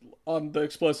just on the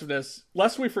explosiveness,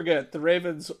 lest we forget, the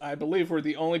Ravens, I believe, were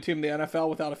the only team in the NFL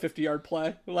without a 50-yard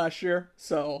play last year.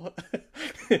 So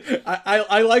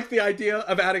I like the idea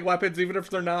of adding weapons, even if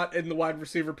they're not in the wide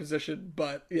receiver position.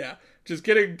 But yeah, just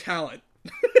getting talent,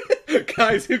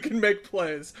 guys who can make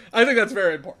plays. I think that's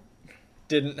very important.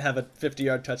 Didn't have a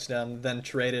 50-yard touchdown, then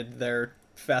traded their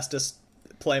fastest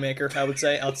playmaker, I would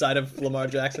say, outside of Lamar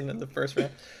Jackson in the first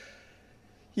round.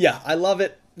 Yeah, I love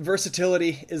it.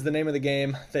 Versatility is the name of the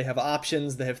game. They have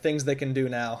options. They have things they can do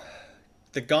now.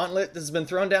 The gauntlet has been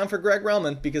thrown down for Greg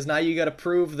Roman because now you got to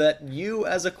prove that you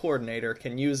as a coordinator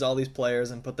can use all these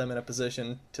players and put them in a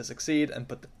position to succeed and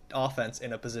put the offense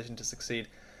in a position to succeed.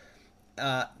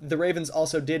 The Ravens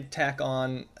also did tack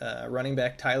on running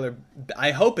back Tyler.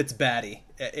 I hope it's Batty.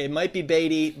 It might be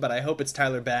Beatty, but I hope it's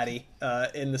Tyler Batty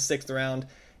in the 6th round.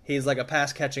 He's like a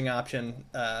pass-catching option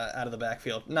out of the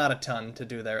backfield. Not a ton to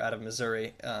do there out of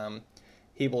Missouri.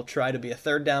 He will try to be a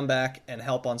 3rd down back and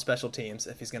help on special teams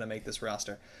if he's going to make this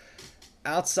roster.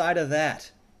 Outside of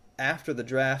that, after the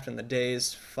draft and the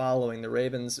days following, the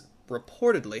Ravens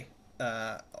reportedly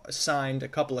signed a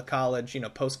couple of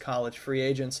post-college free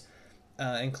agents,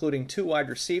 including 2 wide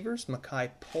receivers,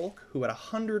 Makai Polk, who had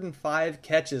 105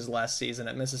 catches last season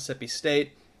at Mississippi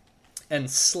State, and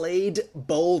Slade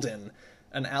Bolden,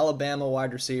 an Alabama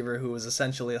wide receiver who was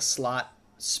essentially a slot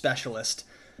specialist.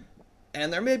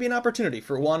 And there may be an opportunity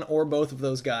for one or both of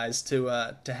those guys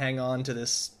to hang on to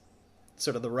this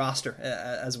sort of the roster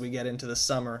as we get into the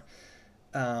summer.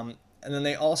 And then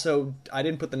they also, I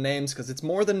didn't put the names because it's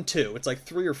more than 2. It's like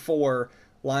 3 or 4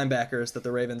 linebackers that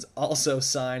the Ravens also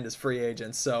signed as free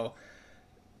agents. So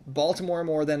Baltimore,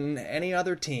 more than any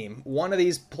other team, one of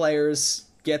these players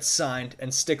gets signed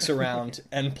and sticks around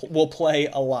and will play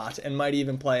a lot and might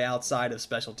even play outside of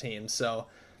special teams. So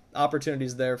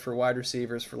opportunities there for wide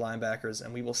receivers, for linebackers,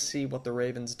 and we will see what the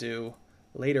Ravens do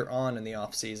later on in the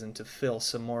offseason to fill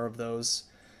some more of those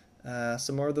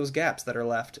gaps that are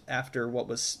left after what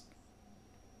was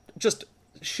just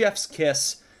chef's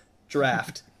kiss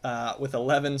draft with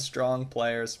 11 strong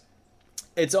players.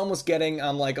 It's almost getting,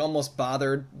 I'm like almost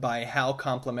bothered by how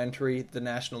complimentary the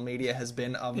national media has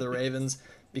been of the Ravens,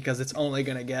 because it's only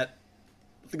going to get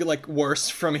like worse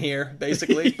from here,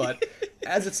 basically. But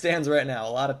as it stands right now,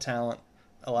 a lot of talent,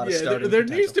 a lot of starting there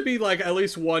potential. needs to be like at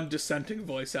least one dissenting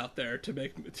voice out there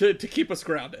to keep us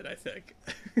grounded, I think.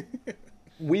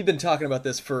 We've been talking about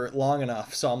this for long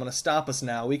enough, so I'm going to stop us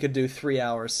now. We could do 3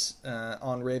 hours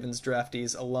on Ravens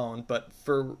draftees alone, but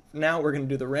for now we're going to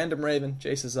do the random Raven.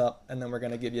 Jace is up, and then we're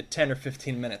going to give you 10 or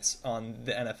 15 minutes on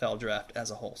the NFL draft as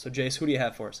a whole. So Jace, who do you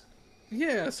have for us?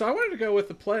 Yeah, so I wanted to go with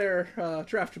the player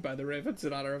drafted by the Ravens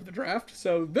in honor of the draft.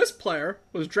 So this player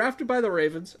was drafted by the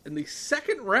Ravens in the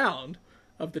second round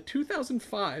of the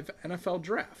 2005 NFL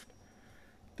Draft.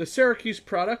 The Syracuse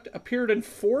product appeared in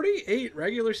 48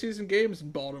 regular season games in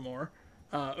Baltimore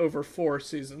over 4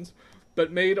 seasons,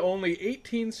 but made only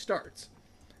 18 starts.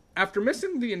 After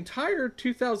missing the entire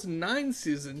 2009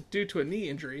 season due to a knee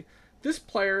injury, this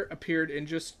player appeared in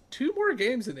just 2 more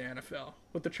games in the NFL,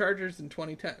 with the Chargers in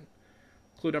 2010.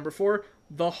 Clue number 4,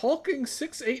 the hulking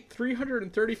 6'8",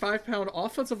 335-pound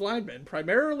offensive lineman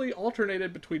primarily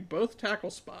alternated between both tackle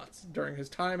spots during his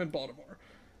time in Baltimore.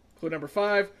 Clue number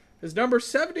 5, his number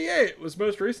 78 was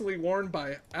most recently worn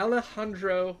by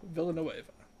Alejandro Villanueva.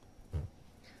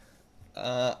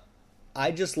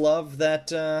 I just love that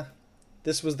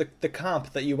this was the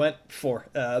comp that you went for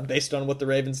based on what the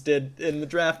Ravens did in the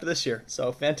draft this year.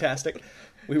 So fantastic.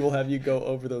 We will have you go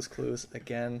over those clues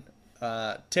again.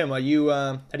 Tim, how do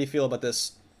you feel about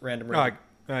this random Raven?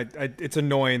 It's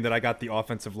annoying that I got the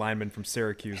offensive lineman from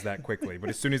Syracuse that quickly,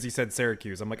 but as soon as he said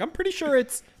Syracuse, I'm like, I'm pretty sure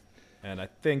it's... And I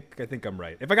think I'm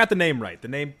right. If I got the name right, the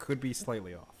name could be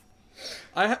slightly off.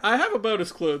 I have a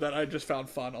bonus clue that I just found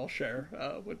fun. I'll share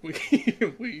when we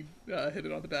hit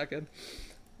it on the back end.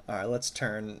 All right, let's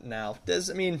turn now.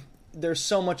 There's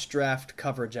so much draft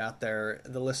coverage out there.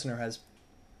 The listener has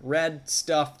read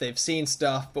stuff, they've seen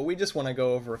stuff, but we just want to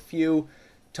go over a few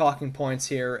talking points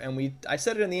here. And I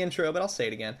said it in the intro, but I'll say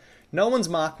it again. No one's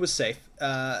mock was safe.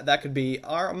 That could be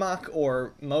our mock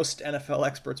or most NFL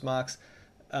experts' mocks.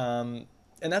 And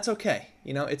that's okay.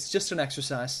 It's just an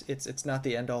exercise. It's not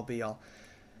the end-all, be-all.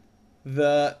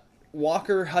 The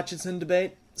Walker-Hutchinson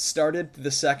debate started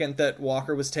the second that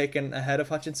Walker was taken ahead of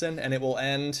Hutchinson, and it will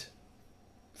end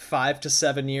 5 to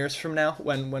 7 years from now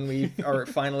when we are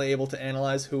finally able to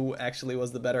analyze who actually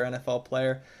was the better NFL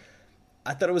player.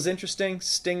 I thought it was interesting.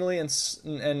 Stingley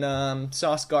and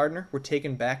Sauce Gardner were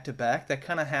taken back-to-back. That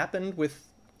kind of happened with...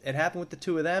 It happened with the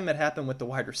two of them. It happened with the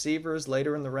wide receivers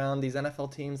later in the round. These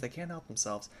NFL teams, they can't help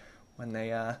themselves. When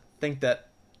they think that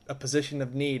a position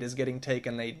of need is getting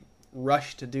taken, they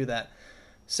rush to do that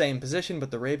same position, but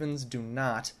the Ravens do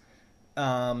not.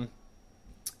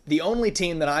 The only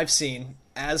team that I've seen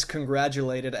as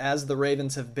congratulated as the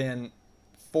Ravens have been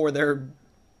for their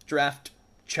draft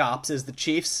chops is the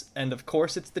Chiefs, and of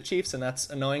course it's the Chiefs, and that's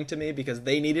annoying to me because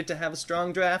they needed to have a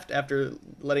strong draft after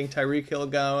letting Tyreek Hill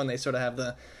go, and they sort of have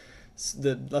the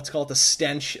let's call it the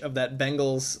stench of that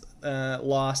Bengals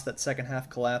loss, that second half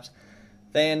collapse.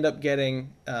 They end up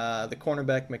getting the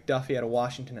cornerback McDuffie out of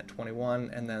Washington at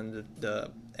 21, and then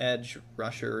the edge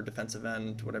rusher, defensive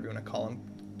end, whatever you want to call him,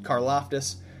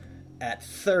 Karlaftis at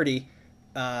 30.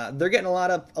 They're getting a lot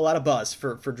of buzz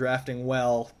for drafting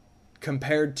well.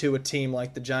 Compared to a team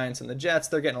like the Giants and the Jets,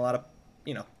 they're getting a lot of,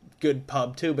 good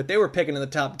pub too. But they were picking in the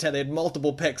top 10. They had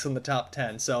multiple picks in the top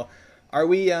 10. So, are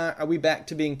we back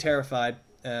to being terrified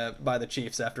by the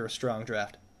Chiefs after a strong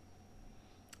draft?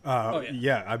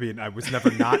 Yeah. I was never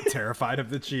not terrified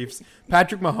of the Chiefs.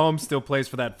 Patrick Mahomes still plays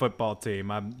for that football team.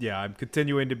 I'm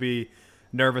continuing to be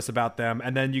nervous about them.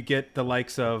 And then you get the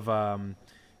likes of.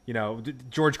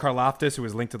 George Karlaftis, who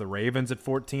was linked to the Ravens at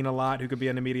 14 a lot, who could be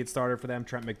an immediate starter for them.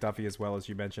 Trent McDuffie as well, as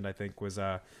you mentioned, I think was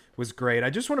great. I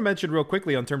just want to mention real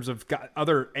quickly in terms of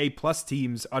other A-plus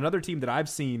teams, another team that I've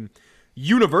seen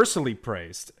universally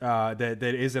praised that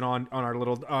isn't on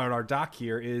our doc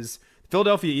here is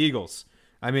Philadelphia Eagles.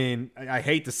 I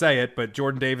hate to say it, but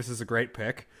Jordan Davis is a great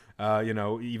pick.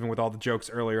 Even with all the jokes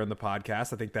earlier in the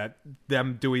podcast, I think that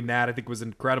them doing that, I think was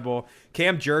incredible.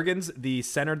 Cam Jurgens, the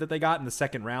center that they got in the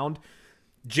second round.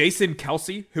 Jason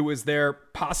Kelce, who was their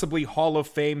possibly Hall of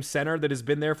Fame center that has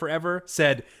been there forever,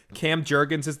 said Cam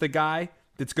Jurgens is the guy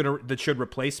that should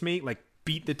replace me, like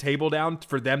beat the table down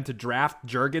for them to draft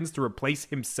Jurgens to replace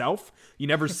himself. You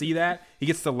never see that. He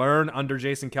gets to learn under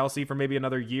Jason Kelce for maybe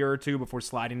another year or two before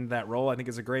sliding into that role. I think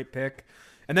is a great pick.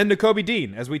 And then Nakobe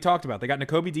Dean, as we talked about. They got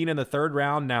Nakobe Dean in the 3rd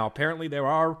round. Now, apparently there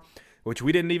are, which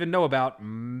we didn't even know about,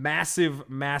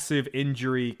 massive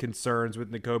injury concerns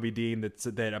with Nakobe Dean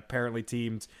that apparently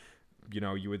teams,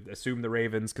 you would assume the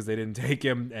Ravens, because they didn't take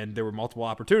him and there were multiple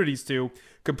opportunities to,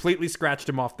 completely scratched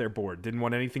him off their board. Didn't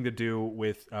want anything to do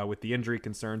with the injury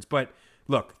concerns. But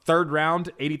look, 3rd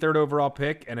round, 83rd overall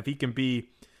pick, and if he can be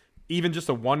even just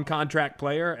a one-contract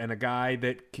player and a guy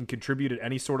that can contribute at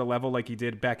any sort of level like he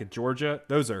did back at Georgia,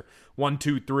 those are 1,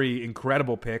 2, 3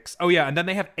 incredible picks. Oh, yeah, and then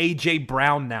they have A.J.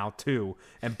 Brown now, too,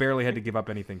 and barely had to give up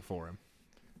anything for him.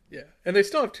 Yeah, and they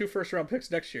still have 2 first-round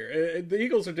picks next year. The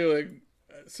Eagles are doing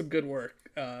some good work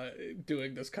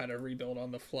doing this kind of rebuild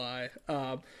on the fly.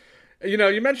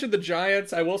 You mentioned the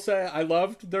Giants. I will say I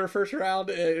loved their first round.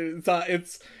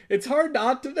 It's hard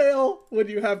not to nail when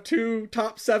you have 2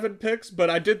 top 7 picks, but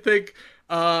I did think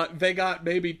they got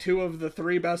maybe 2 of the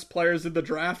 3 best players in the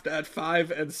draft at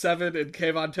 5 and 7 in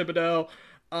Kayvon Thibodeau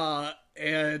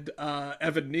and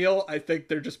Evan Neal. I think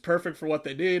they're just perfect for what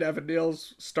they need. Evan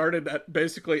Neal's started at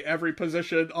basically every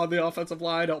position on the offensive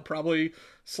line. He'll probably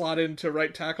slot into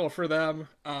right tackle for them.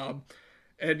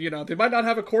 And, they might not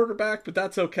have a quarterback, but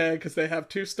that's okay because they have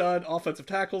 2 stud offensive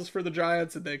tackles for the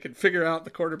Giants, and they can figure out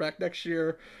the quarterback next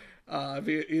year,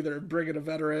 either bring in a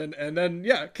veteran. And then,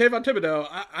 Kayvon Thibodeau,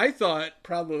 I thought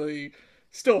probably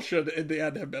still should, in the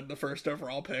end, have been the first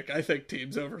overall pick. I think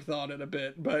teams overthought it a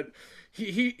bit, but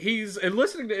he's, and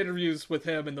listening to interviews with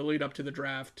him in the lead up to the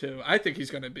draft, too, I think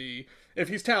he's going to be, if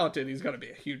he's talented, he's going to be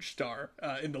a huge star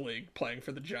in the league playing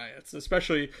for the Giants,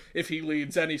 especially if he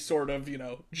leads any sort of,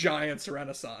 Giants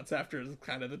renaissance after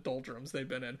kind of the doldrums they've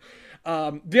been in.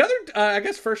 The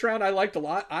other, first round I liked a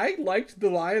lot. I liked the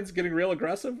Lions getting real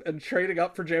aggressive and trading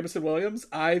up for Jameson Williams.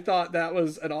 I thought that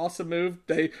was an awesome move.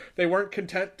 They weren't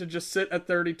content to just sit at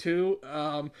 32.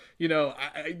 I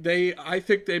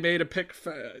think they made a pick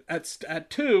at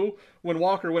 2 when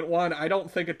Walker went 1. I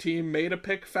don't think a team made a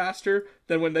pick faster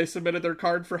than when they submitted their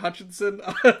card for Hutchinson.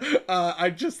 I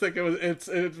just think it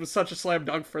was such a slam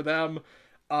dunk for them.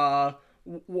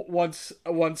 Once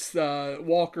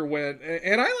Walker went,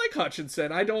 and I like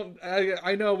Hutchinson. I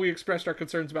know we expressed our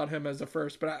concerns about him as a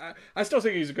first, but I still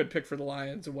think he's a good pick for the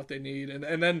Lions and what they need.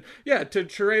 And then to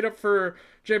trade up for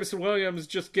Jameson Williams,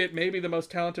 just get maybe the most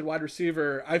talented wide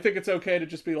receiver. I think it's okay to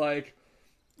just be like,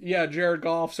 Jared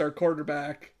Goff's our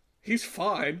quarterback. He's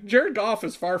fine. Jared Goff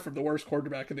is far from the worst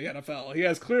quarterback in the NFL. He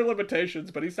has clear limitations,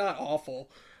 but he's not awful.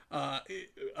 But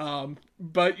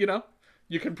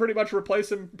you can pretty much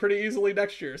replace him pretty easily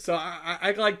next year. So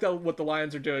I like what the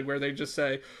Lions are doing, where they just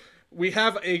say, we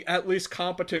have a at least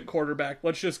competent quarterback.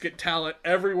 Let's just get talent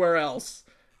everywhere else,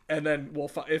 and then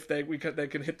if they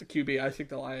can hit the QB. I think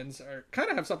the Lions are kind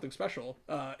of have something special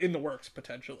in the works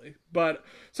potentially. But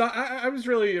so I was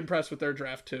really impressed with their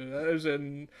draft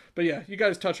too. But you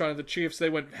guys touch on it. The Chiefs, they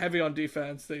went heavy on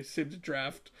defense. They seemed to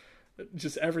draft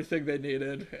just everything they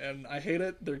needed, and I hate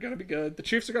it. They're going to be good. The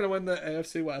Chiefs are going to win the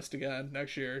AFC West again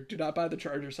next year. Do not buy the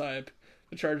Chargers hype.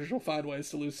 The Chargers will find ways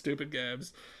to lose stupid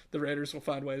games. The Raiders will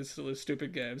find ways to lose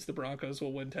stupid games. The Broncos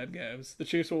will win 10 games. The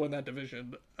Chiefs will win that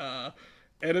division.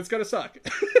 And it's going to suck.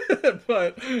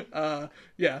 But,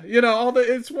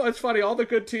 it's funny. All the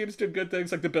good teams did good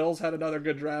things. Like the Bills had another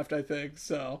good draft, I think.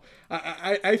 So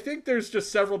I think there's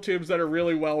just several teams that are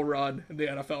really well run in the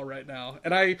NFL right now.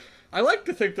 And I like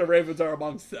to think the Ravens are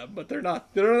amongst them, but they're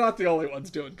not the only ones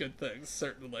doing good things,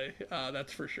 certainly.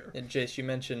 That's for sure. And Jace, you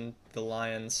mentioned the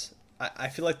Lions. I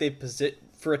feel like they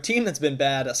for a team that's been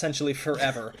bad essentially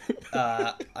forever.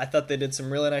 I thought they did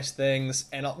some really nice things,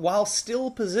 and while still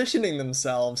positioning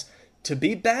themselves to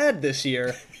be bad this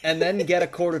year, and then get a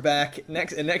quarterback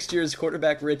next year's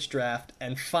quarterback-rich draft,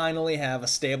 and finally have a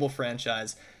stable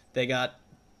franchise. They got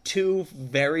 2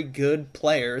 very good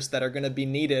players that are going to be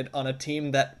needed on a team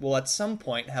that will at some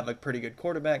point have a pretty good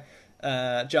quarterback.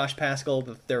 Josh Paschal,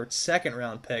 their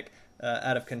 2nd-round pick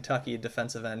out of Kentucky,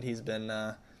 defensive end, he's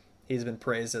been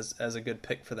praised as a good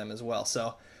pick for them as well.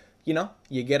 So,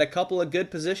 you get a couple of good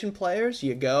position players,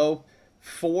 you go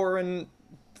 4 and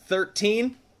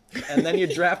 13, and then you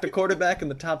draft a quarterback in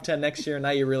the top 10 next year.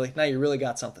 Now you really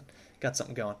got something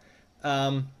going.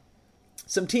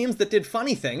 Some teams that did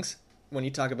funny things when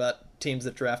you talk about teams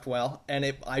that draft well,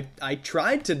 and I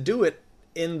tried to do it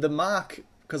in the mock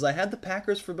because I had the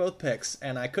Packers for both picks,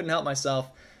 and I couldn't help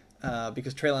myself.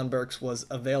 Because Treylon Burks was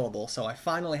available. So I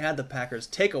finally had the Packers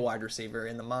take a wide receiver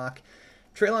in the mock.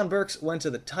 Treylon Burks went to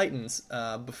the Titans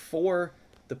before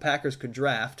the Packers could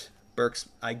draft. Burks,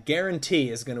 I guarantee,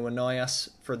 is going to annoy us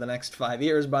for the next 5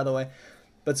 years, by the way.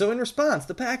 But so in response,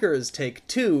 the Packers take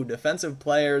 2 defensive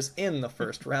players in the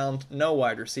first round. No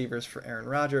wide receivers for Aaron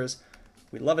Rodgers.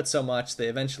 We love it so much. They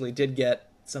eventually did get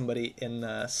somebody in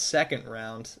the second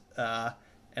round.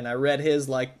 And I read his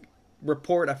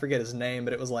report, I forget his name,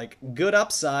 but it was good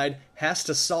upside, has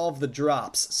to solve the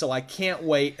drops. So I can't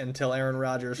wait until Aaron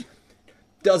Rodgers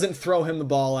doesn't throw him the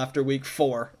ball after week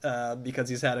 4 because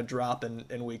he's had a drop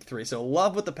in week 3. So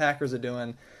love what the Packers are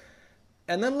doing.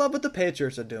 And then love what the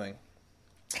Patriots are doing.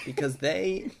 Because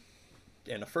they,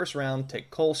 in the first round, take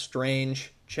Cole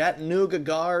Strange, Chattanooga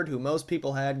guard, who most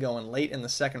people had going late in the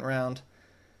second round.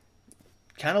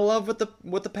 Kind of love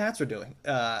what the Pats are doing.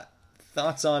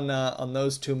 Thoughts on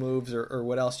those 2 moves, or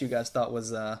what else you guys thought was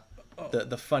the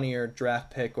funnier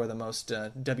draft pick or the most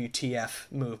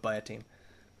WTF move by a team?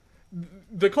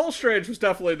 The Cole Strange was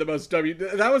definitely the most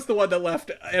that was the one that left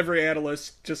every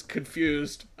analyst just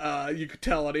confused. You could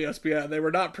tell on ESPN they were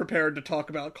not prepared to talk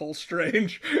about Cole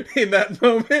Strange in that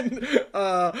moment.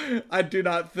 I do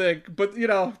not think, but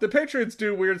the Patriots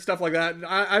do weird stuff like that.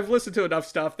 I've listened to enough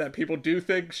stuff that people do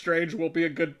think Strange will be a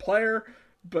good player,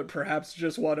 but perhaps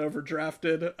just one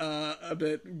overdrafted a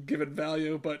bit given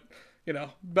value. But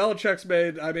Belichick's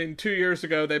made. 2 years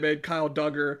ago they made Kyle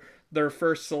Duggar their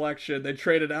first selection. They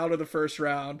traded out of the first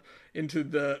round into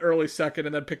the early second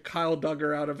and then picked Kyle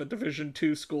Duggar out of a Division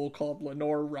II school called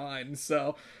Lenoir-Rhyne.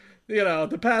 So,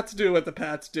 the Pats do what the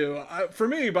Pats do. For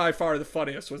me, by far, the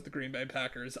funniest was the Green Bay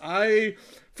Packers.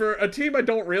 For a team I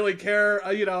don't really care,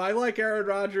 I like Aaron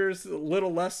Rodgers, a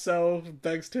little less so,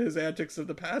 thanks to his antics of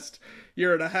the past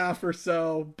year and a half or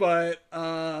so. But,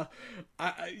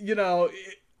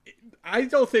 I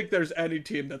don't think there's any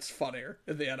team that's funnier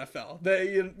in the NFL.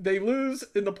 They lose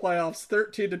in the playoffs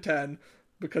 13-10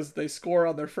 because they score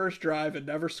on their first drive and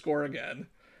never score again.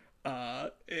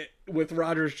 With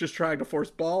Rodgers just trying to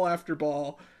force ball after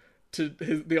ball to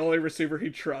the only receiver he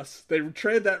trusts. They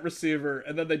trade that receiver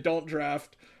and then they don't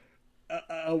draft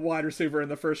a wide receiver in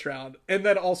the first round, and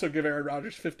then also give Aaron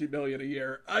Rodgers $50 million a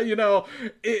year.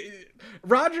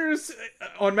 Rodgers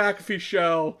on McAfee's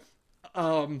show.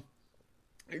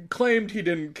 Claimed he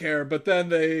didn't care, but then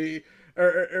they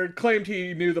claimed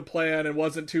he knew the plan and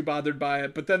wasn't too bothered by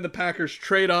it. But then the Packers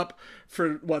trade up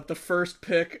for the first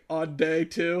pick on day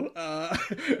 2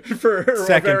 for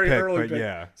second a very pick, early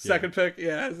pick. Second pick,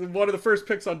 one of the first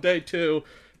picks on day 2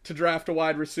 to draft a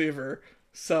wide receiver.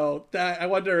 So that I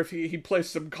wonder if he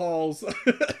placed some calls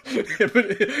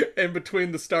in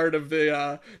between the start of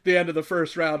the end of the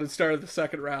first round and start of the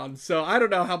second round. So I don't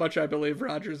know how much I believe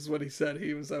Rodgers when he said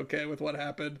he was okay with what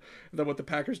happened than what the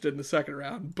Packers did in the second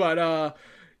round. But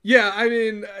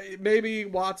maybe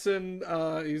Watson.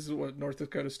 He's North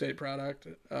Dakota State product.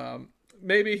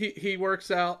 Maybe he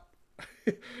works out.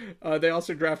 They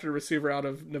also drafted a receiver out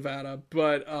of Nevada,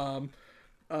 but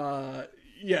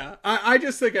yeah, I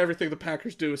just think everything the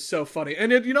Packers do is so funny.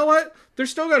 And you know what? They're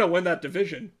still going to win that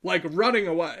division. Running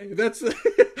away. That's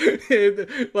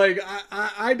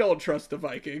I don't trust the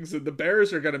Vikings. And the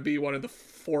Bears are going to be one of the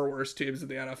 4 worst teams in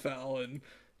the NFL. And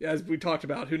as we talked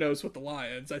about, who knows with the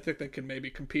Lions. I think they can maybe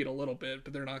compete a little bit,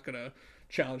 but they're not going to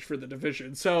challenge for the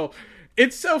division. So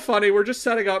it's so funny. We're just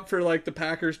setting up for the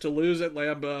Packers to lose at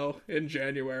Lambeau in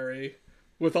January,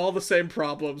 with all the same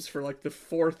problems for the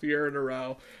 4th year in a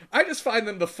row. I just find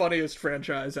them the funniest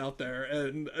franchise out there,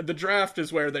 and the draft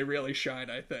is where they really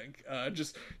shine, I think.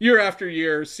 Just year after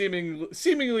year,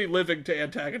 seemingly living to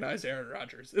antagonize Aaron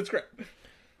Rodgers. It's great.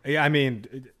 Yeah,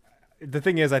 the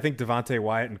thing is, I think Devontae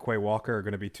Wyatt and Quay Walker are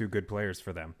going to be 2 good players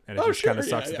for them. And it just kind of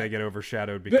sucks that they get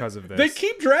overshadowed because of this. They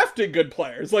keep drafting good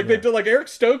players. They did, Eric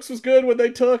Stokes was good when they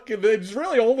took, and it's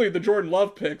really only the Jordan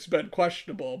Love picks been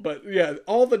questionable. But yeah,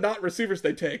 all the not receivers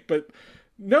they take, but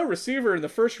no receiver in the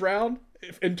first round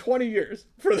in 20 years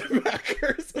for the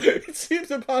Packers. It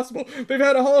seems impossible. They've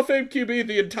had a Hall of Fame QB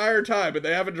the entire time, and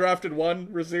they haven't drafted one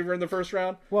receiver in the first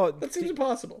round. Well, that seems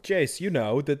impossible. Jace, you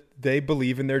know that they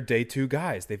believe in their day 2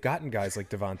 guys. They've gotten guys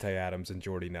like Devontae Adams and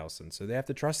Jordy Nelson, so they have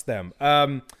to trust them.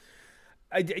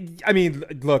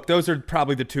 Look, those are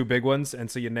probably the 2 big ones, and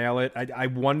so you nail it. I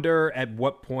wonder at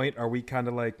what point are we kind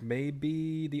of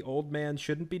maybe the old man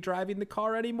shouldn't be driving the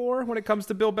car anymore when it comes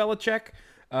to Bill Belichick?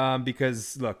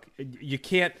 Because look, you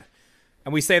can't,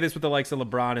 and we say this with the likes of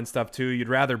LeBron and stuff too, you'd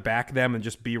rather back them and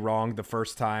just be wrong the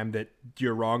first time that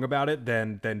you're wrong about it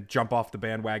than jump off the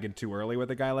bandwagon too early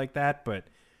with a guy like that. But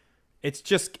it's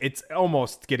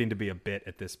almost getting to be a bit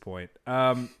at this point.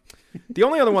 The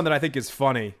only other one that I think is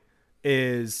funny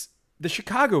is the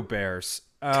Chicago Bears.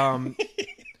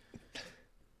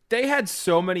 They had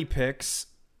so many picks,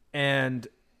 and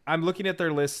I'm looking at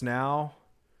their list now.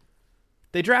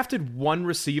 They drafted one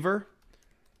receiver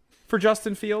for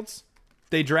Justin Fields.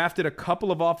 They drafted a couple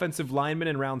of offensive linemen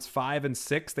in rounds 5 and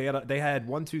 6. They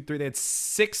had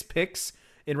 6 picks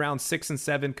in rounds 6 and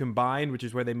 7 combined, which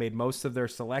is where they made most of their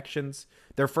selections.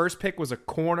 Their first pick was a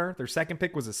corner. Their second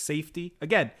pick was a safety.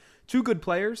 Again, 2 good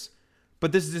players,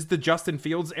 but this is the Justin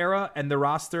Fields era, and the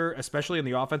roster, especially on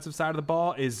the offensive side of the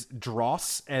ball, is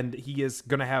dross, and he is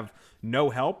going to have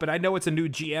no help. And I know it's a new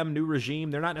GM, new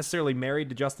regime. They're not necessarily married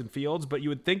to Justin Fields, but you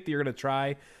would think that you're going to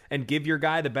try and give your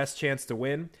guy the best chance to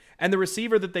win. And the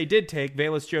receiver that they did take,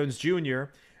 Velus Jones Jr.,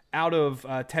 out of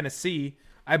Tennessee,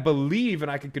 I believe, and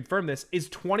I can confirm this, is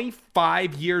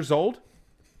 25 years old.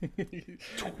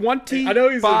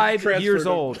 25 years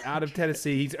old out of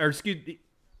Tennessee. He's going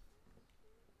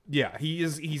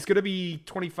to be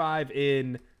 25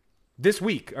 in this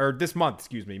week, or this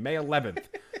month, May 11th.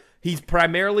 He's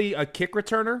primarily a kick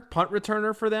returner, punt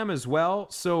returner for them as well.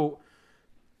 So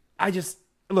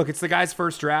look, it's the guy's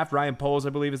first draft. Ryan Poles, I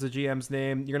believe, is the GM's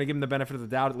name. You're going to give him the benefit of the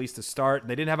doubt, at least to start.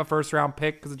 They didn't have a first-round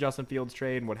pick because of Justin Fields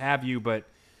trade and what have you, but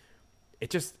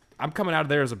I'm coming out of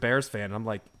there as a Bears fan, and I'm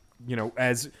like,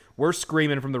 as we're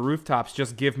screaming from the rooftops,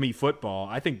 just give me football.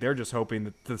 I think they're just hoping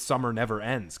that the summer never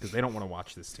ends because they don't want to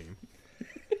watch this team.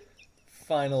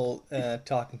 Final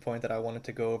talking point that I wanted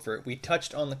to go over. We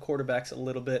touched on the quarterbacks a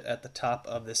little bit at the top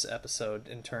of this episode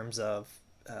in terms of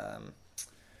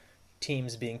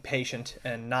teams being patient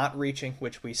and not reaching,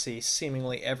 which we see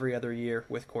seemingly every other year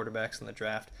with quarterbacks in the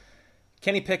draft.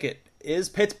 Kenny Pickett is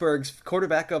Pittsburgh's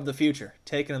quarterback of the future,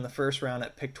 taken in the first round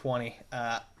at pick 20.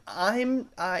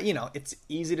 It's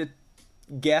easy to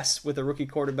guess with a rookie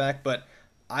quarterback, but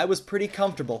I was pretty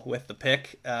comfortable with the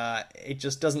pick. It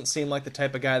just doesn't seem like the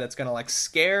type of guy that's going to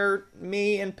scare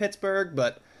me in Pittsburgh,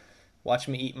 but watch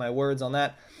me eat my words on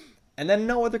that. And then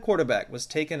no other quarterback was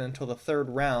taken until the 3rd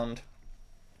round,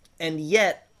 and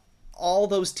yet all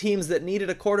those teams that needed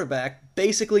a quarterback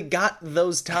basically got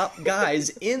those top guys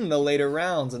in the later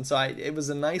rounds, and so it was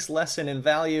a nice lesson in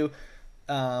value.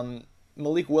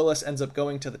 Malik Willis ends up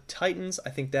going to the Titans. I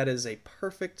think that is a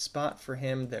perfect spot for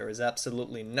him. There is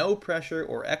absolutely no pressure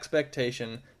or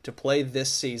expectation to play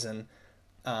this season.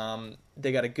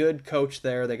 They got a good coach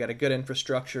there. They got a good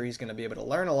infrastructure. He's going to be able to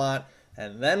learn a lot.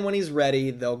 And then when he's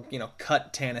ready, they'll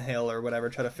cut Tannehill or whatever,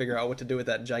 try to figure out what to do with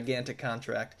that gigantic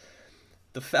contract.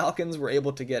 The Falcons were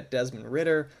able to get Desmond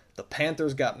Ridder. The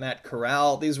Panthers got Matt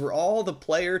Corral. These were all the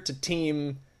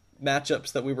player-to-team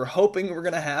matchups that we were hoping were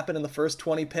going to happen in the first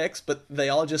 20 picks, but they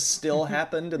all just still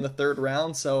happened in the 3rd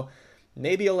round. So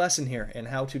maybe a lesson here in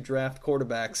how to draft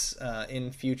quarterbacks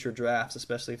in future drafts,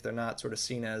 especially if they're not sort of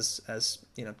seen as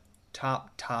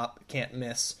top can't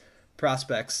miss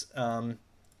prospects.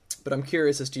 But I'm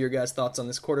curious as to your guys' thoughts on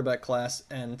this quarterback class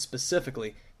and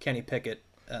specifically Kenny Pickett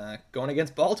going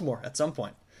against Baltimore at some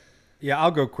point. Yeah, I'll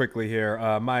go quickly here.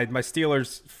 My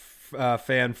Steelers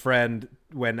fan friend,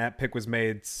 when that pick was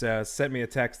made, sent me a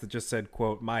text that just said,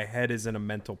 quote, "My head is in a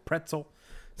mental pretzel."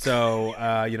 So,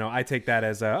 I take that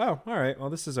as all right, well,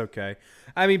 this is okay.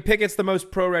 I mean, Pickett's the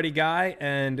most pro-ready guy,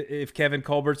 and if Kevin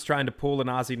Colbert's trying to pull an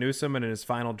Ozzie Newsome and in his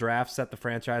final draft set the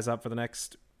franchise up for the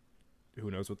next, who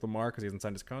knows with Lamar because he hasn't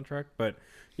signed his contract, but,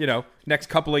 next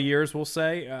couple of years, we'll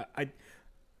say,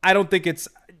 I don't think it's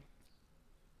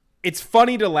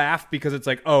funny to laugh because it's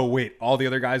like, oh, wait, all the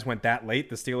other guys went that late.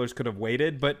 The Steelers could have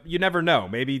waited, but you never know.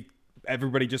 Maybe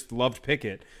everybody just loved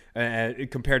Pickett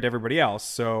compared to everybody else,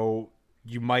 so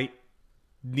you might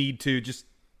need to just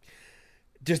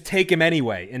take him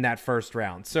anyway in that first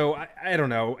round. So I don't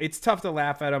know. It's tough to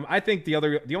laugh at him. I think the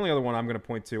only other one I'm going to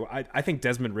point to, I think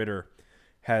Desmond Ridder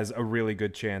has a really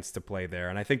good chance to play there,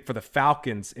 and I think for the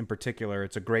Falcons in particular,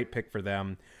 it's a great pick for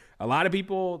them. A lot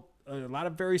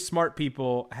of very smart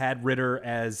people had Ridder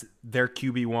as their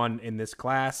QB1 in this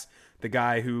class, the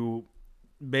guy who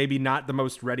maybe not the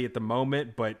most ready at the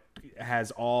moment, but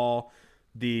has all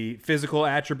the physical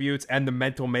attributes and the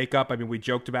mental makeup. I mean, we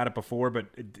joked about it before, but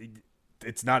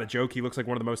it's not a joke. He looks like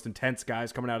one of the most intense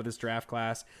guys coming out of this draft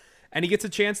class, and he gets a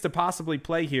chance to possibly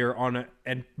play here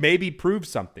and maybe prove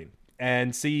something.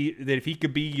 And see that if he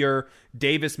could be your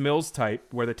Davis Mills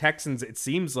type, where the Texans, it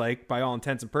seems like, by all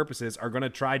intents and purposes, are going to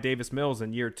try Davis Mills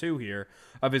in year 2 here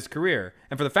of his career.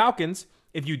 And for the Falcons,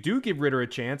 if you do give Ridder a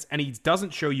chance and he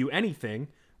doesn't show you anything,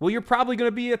 well, you're probably going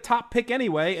to be a top pick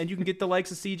anyway, and you can get the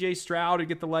likes of C.J. Stroud or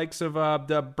get the likes of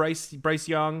the Bryce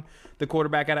Young, the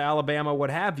quarterback out of Alabama, what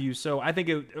have you. So I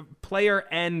think player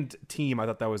and team, I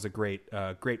thought that was a great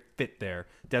fit there.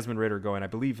 Desmond Ridder going, I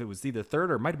believe it was either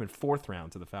 3rd or it might have been 4th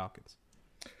round to the Falcons.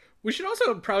 We should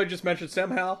also probably just mention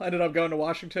Sam Howell ended up going to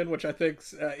Washington, which I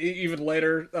think's even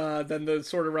later than the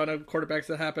sort of run of quarterbacks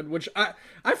that happened, which I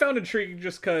found intriguing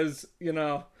just because, you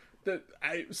know,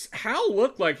 Howell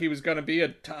looked like he was going to be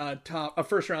a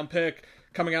first-round pick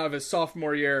coming out of his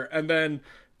sophomore year, and then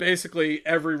basically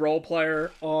every role player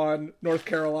on North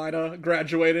Carolina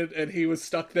graduated, and he was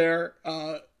stuck there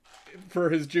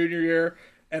for his junior year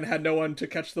and had no one to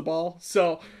catch the ball.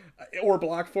 So... or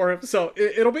block for him. So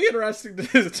it'll be interesting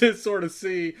to sort of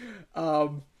see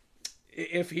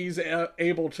if he's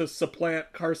able to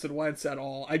supplant Carson Wentz at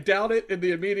all. I doubt it in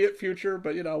the immediate future,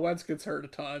 but, you know, Wentz gets hurt a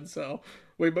ton, so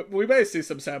we may see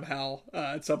some Sam Howell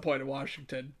at some point in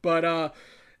Washington. But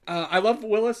I love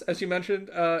Willis, as you mentioned,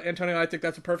 Antonio. I think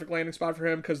that's a perfect landing spot for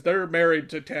him because they're married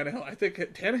to Tannehill. I think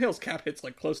Tannehill's cap hit's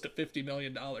like close to $50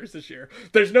 million this year.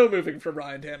 There's no moving from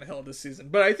Ryan Tannehill this season.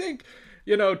 But I think,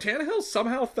 you know, Tannehill's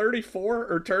somehow 34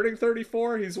 or turning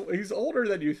 34. He's older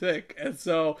than you think. And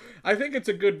so I think it's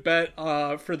a good bet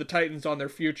for the Titans on their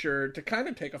future to kind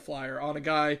of take a flyer on a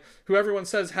guy who everyone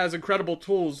says has incredible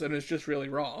tools and is just really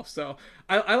raw. So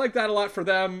I like that a lot for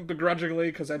them, begrudgingly,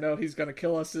 because I know he's going to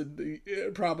kill us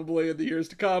probably in the years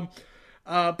to come.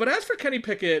 But as for Kenny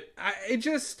Pickett,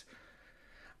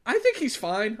 I think he's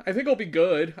fine. I think he'll be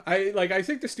good. I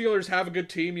think the Steelers have a good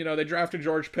team. You know, they drafted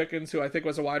George Pickens, who I think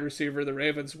was a wide receiver the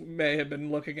Ravens may have been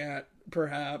looking at,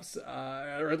 perhaps,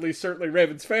 or at least certainly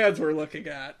Ravens fans were looking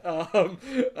at. I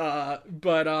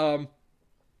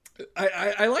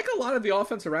like a lot of the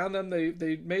offense around them.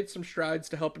 They made some strides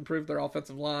to help improve their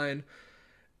offensive line,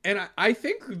 and I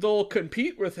think they'll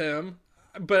compete with him.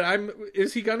 But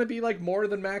is he going to be like more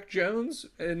than Mac Jones?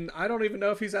 And I don't even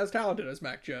know if he's as talented as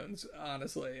Mac Jones,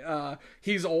 honestly.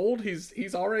 He's old.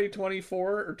 He's already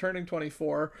 24 or turning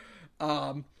 24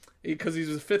 because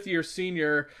he's a fifth-year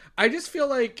senior. I just feel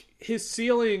like his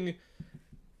ceiling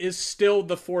is still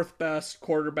the fourth best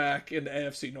quarterback in the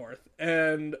AFC North.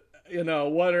 And, you know,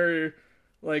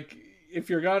 if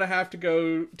you're going to have to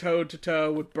go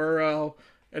toe-to-toe with Burrow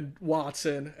and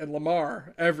Watson and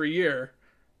Lamar every year,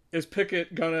 is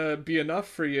Pickett gonna be enough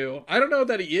for you? I don't know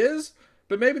that he is,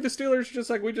 but maybe the Steelers are just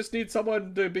like, we just need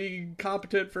someone to be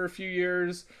competent for a few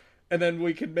years, and then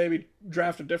we can maybe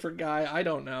draft a different guy. I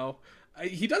don't know.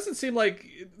 He doesn't seem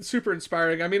like super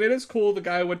inspiring. I mean, it is cool the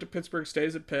guy went to Pittsburgh,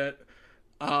 stays at Pitt,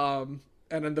 and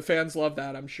then the fans love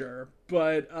that, I'm sure.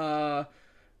 But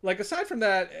aside from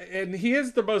that, and he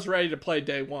is the most ready to play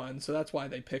day one, so that's why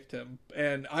they picked him.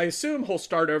 And I assume he'll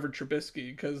start over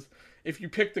Trubisky, because if you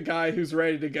pick the guy who's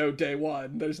ready to go day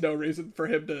one, there's no reason for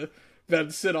him to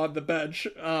then sit on the bench.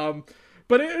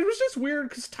 But it was just weird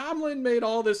because Tomlin made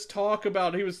all this talk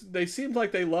about they seemed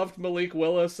like they loved Malik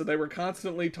Willis, and they were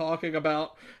constantly talking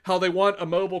about how they want a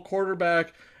mobile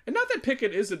quarterback. And not that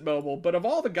Pickett isn't mobile, but of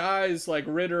all the guys like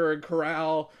Ritter and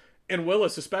Corral and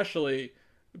Willis especially,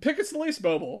 Pickett's the least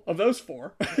mobile of those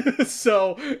four.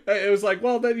 So it was like,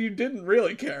 well, then you didn't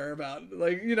really care about,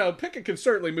 like, you know, Pickett can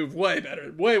certainly move way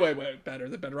better, way better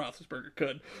than Ben Roethlisberger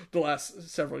could the last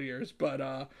several years.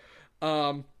 But,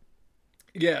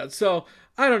 yeah, so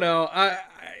I don't know. I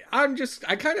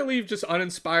kind of leave just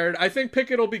uninspired. I think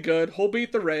Pickett will be good. He'll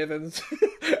beat the Ravens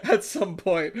at some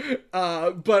point.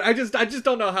 But I just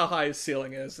don't know how high his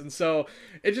ceiling is. And so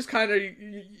it just kind of,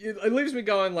 it leaves me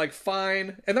going like,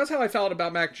 fine. And that's how I felt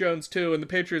about Mac Jones too. And the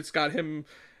Patriots got him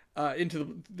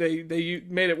they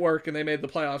made it work, and they made the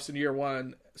playoffs in year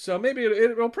one. So maybe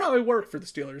it'll probably work for the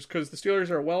Steelers, because the Steelers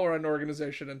are a well-run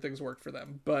organization and things work for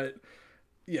them. But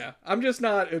yeah, I'm just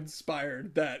not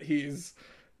inspired that he's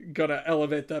gonna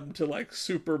elevate them to like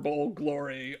Super Bowl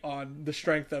glory on the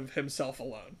strength of himself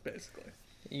alone, basically.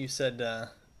 You said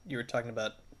you were talking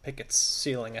about Pickett's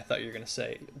ceiling. I thought you were going to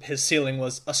say his ceiling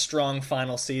was a strong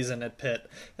final season at Pitt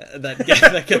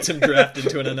that gets him drafted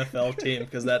to an NFL team,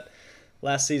 because that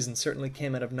last season certainly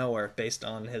came out of nowhere based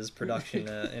on his production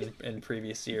in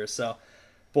previous years. So,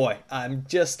 boy,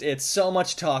 it's so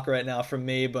much talk right now from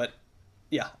me, but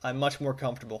yeah, I'm much more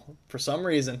comfortable for some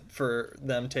reason for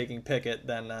them taking Pickett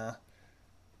than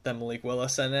Malik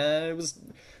Willis, and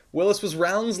Willis was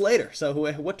rounds later. So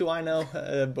what do I know?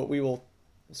 But we will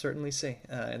certainly see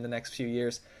in the next few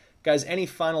years. Guys, any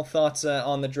final thoughts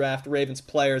on the draft? Ravens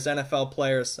players, NFL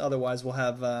players. Otherwise, we'll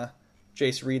have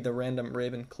Jace read the random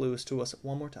Raven clues to us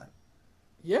one more time.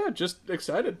 Yeah, just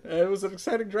excited. It was an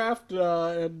exciting draft,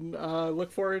 and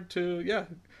look forward to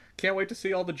can't wait to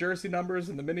see all the jersey numbers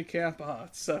and the mini camp.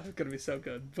 It's going to be so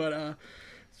good. But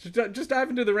just dive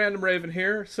into the random Raven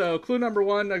here. So clue number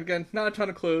one, again, not a ton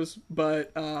of clues,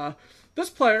 but this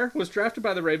player was drafted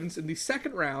by the Ravens in the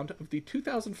second round of the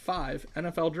 2005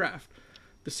 NFL Draft.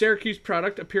 The Syracuse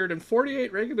product appeared in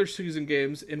 48 regular season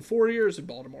games in 4 years in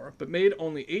Baltimore, but made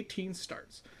only 18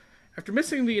 starts. After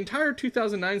missing the entire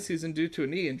 2009 season due to a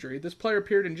knee injury, this player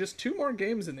appeared in just 2 more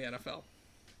games in the NFL,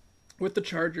 with the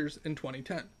Chargers in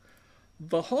 2010.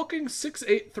 The hulking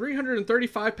 6'8",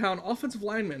 335-pound offensive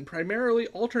lineman primarily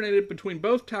alternated between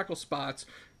both tackle spots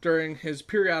during his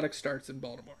periodic starts in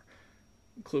Baltimore.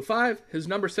 Clue 5, his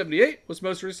number 78 was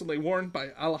most recently worn by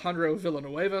Alejandro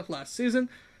Villanueva last season.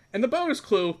 And the bonus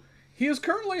clue, he is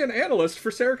currently an analyst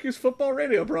for Syracuse football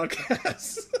radio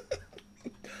broadcasts.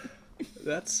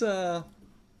 That's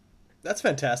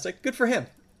fantastic. Good for him.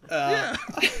 Yeah.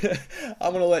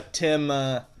 I'm going to let Tim,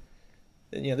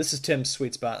 this is Tim's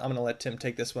sweet spot. I'm going to let Tim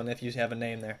take this one if you have a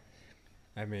name there.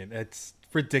 I mean, it's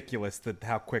ridiculous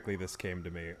how quickly this came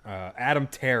to me. Adam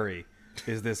Terry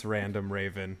is this random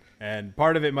Raven. And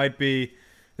part of it might be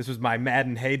this was my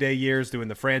Madden heyday years doing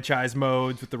the franchise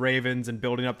modes with the Ravens and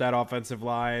building up that offensive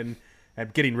line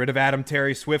and getting rid of Adam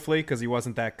Terry swiftly because he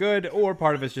wasn't that good. Or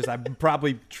part of it's just I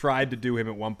probably tried to do him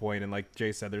at one point. And like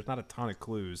Jay said, there's not a ton of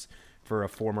clues for a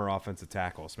former offensive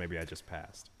tackle. So maybe I just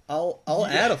passed. I'll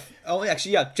add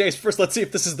Jace, first let's see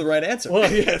if this is the right answer.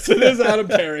 Well, yes, it is Adam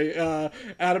Terry.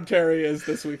 Adam Terry is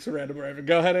this week's Random Raven.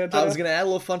 Go ahead, Antonio. I was going to add a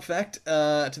little fun fact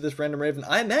to this Random Raven.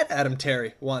 I met Adam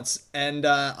Terry once, and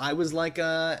I was like,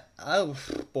 high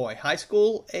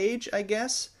school age, I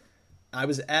guess. I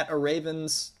was at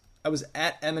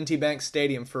M&T Bank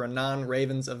Stadium for a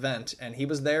non-Ravens event, and he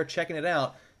was there checking it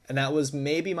out, and that was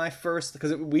maybe my first,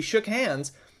 because we shook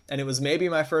hands, and it was maybe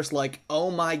my first,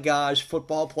 oh my gosh,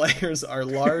 football players are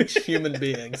large human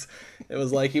beings. It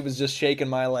was like he was just shaking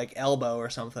my, elbow or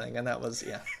something, and that was,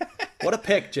 yeah. What a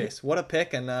pick, Jace. What a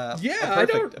pick, and a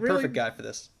perfect guy for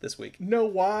this week. Know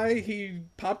why he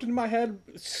popped into my head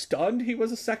stunned he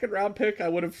was a second-round pick. I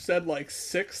would have said,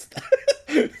 6th,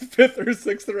 5th or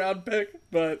 6th round pick.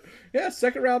 But, yeah,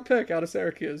 second-round pick out of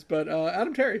Syracuse. But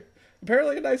Adam Terry.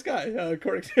 Apparently a nice guy,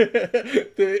 according to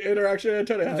the interaction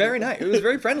Antonio had. Very nice. It was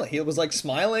very friendly. He was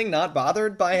smiling, not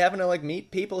bothered by having to meet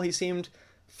people. He seemed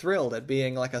thrilled at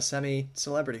being a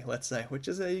semi-celebrity, let's say, which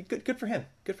is a good for him.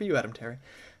 Good for you, Adam Terry.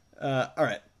 All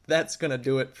right, that's gonna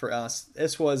do it for us.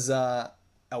 This was a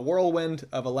whirlwind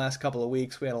of the last couple of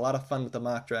weeks. We had a lot of fun with the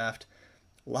mock draft,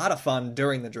 a lot of fun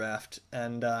during the draft,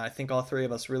 and I think all three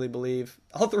of us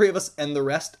and the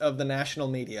rest of the national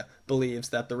media believes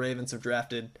that the Ravens have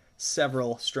drafted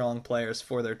several strong players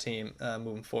for their team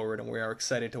moving forward, and we are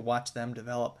excited to watch them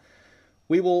develop.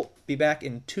 We will be back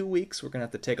in 2 weeks. We're going to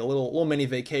have to take a little mini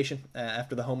vacation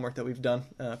after the homework that we've done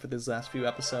for these last few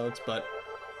episodes, but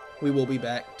we will be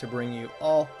back to bring you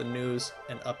all the news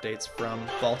and updates from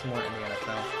Baltimore and the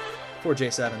NFL. For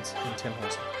Jace Evans and Tim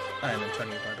Horson, I am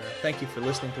Antonio Barbera. Thank you for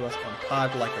listening to us on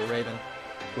Pod Like a Raven.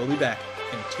 We'll be back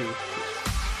in 2 weeks.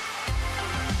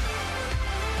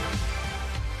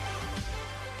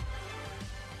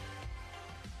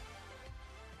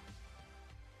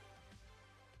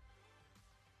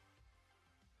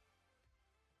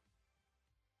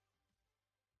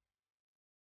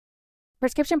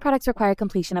 Prescription products require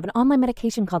completion of an online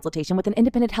medication consultation with an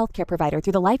independent healthcare provider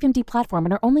through the LifeMD platform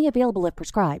and are only available if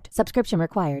prescribed. Subscription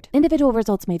required. Individual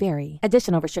results may vary.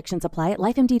 Additional restrictions apply at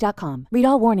lifemd.com. Read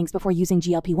all warnings before using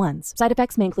GLP-1s. Side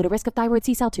effects may include a risk of thyroid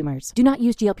C-cell tumors. Do not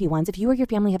use GLP-1s if you or your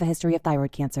family have a history of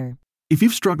thyroid cancer. If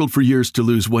you've struggled for years to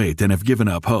lose weight and have given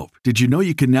up hope, did you know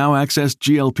you can now access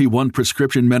GLP-1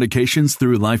 prescription medications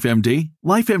through LifeMD?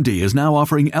 LifeMD is now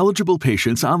offering eligible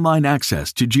patients online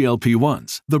access to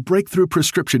GLP-1s, the breakthrough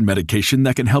prescription medication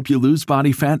that can help you lose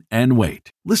body fat and weight.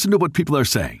 Listen to what people are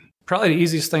saying. Probably the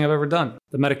easiest thing I've ever done.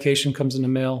 The medication comes in the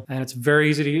mail, and it's very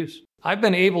easy to use. I've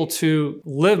been able to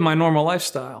live my normal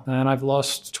lifestyle, and I've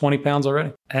lost 20 pounds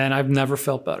already, and I've never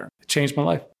felt better. It changed my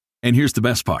life. And here's the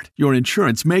best part. Your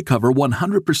insurance may cover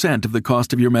 100% of the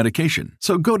cost of your medication.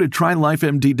 So go to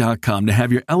TryLifeMD.com to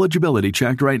have your eligibility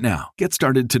checked right now. Get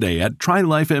started today at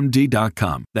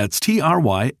TryLifeMD.com. That's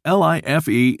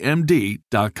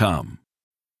TryLifeMD.com.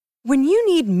 When you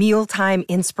need mealtime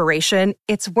inspiration,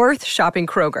 it's worth shopping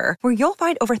Kroger, where you'll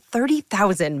find over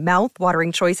 30,000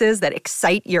 mouth-watering choices that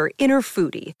excite your inner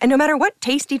foodie. And no matter what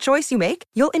tasty choice you make,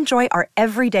 you'll enjoy our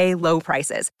everyday low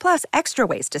prices, plus extra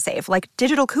ways to save, like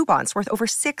digital coupons worth over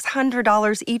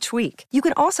 $600 each week. You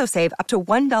can also save up to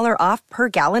 $1 off per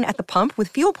gallon at the pump with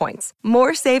fuel points.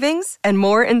 More savings and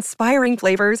more inspiring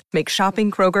flavors make shopping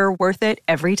Kroger worth it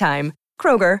every time.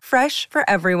 Kroger, fresh for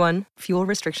everyone. Fuel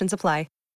restrictions apply.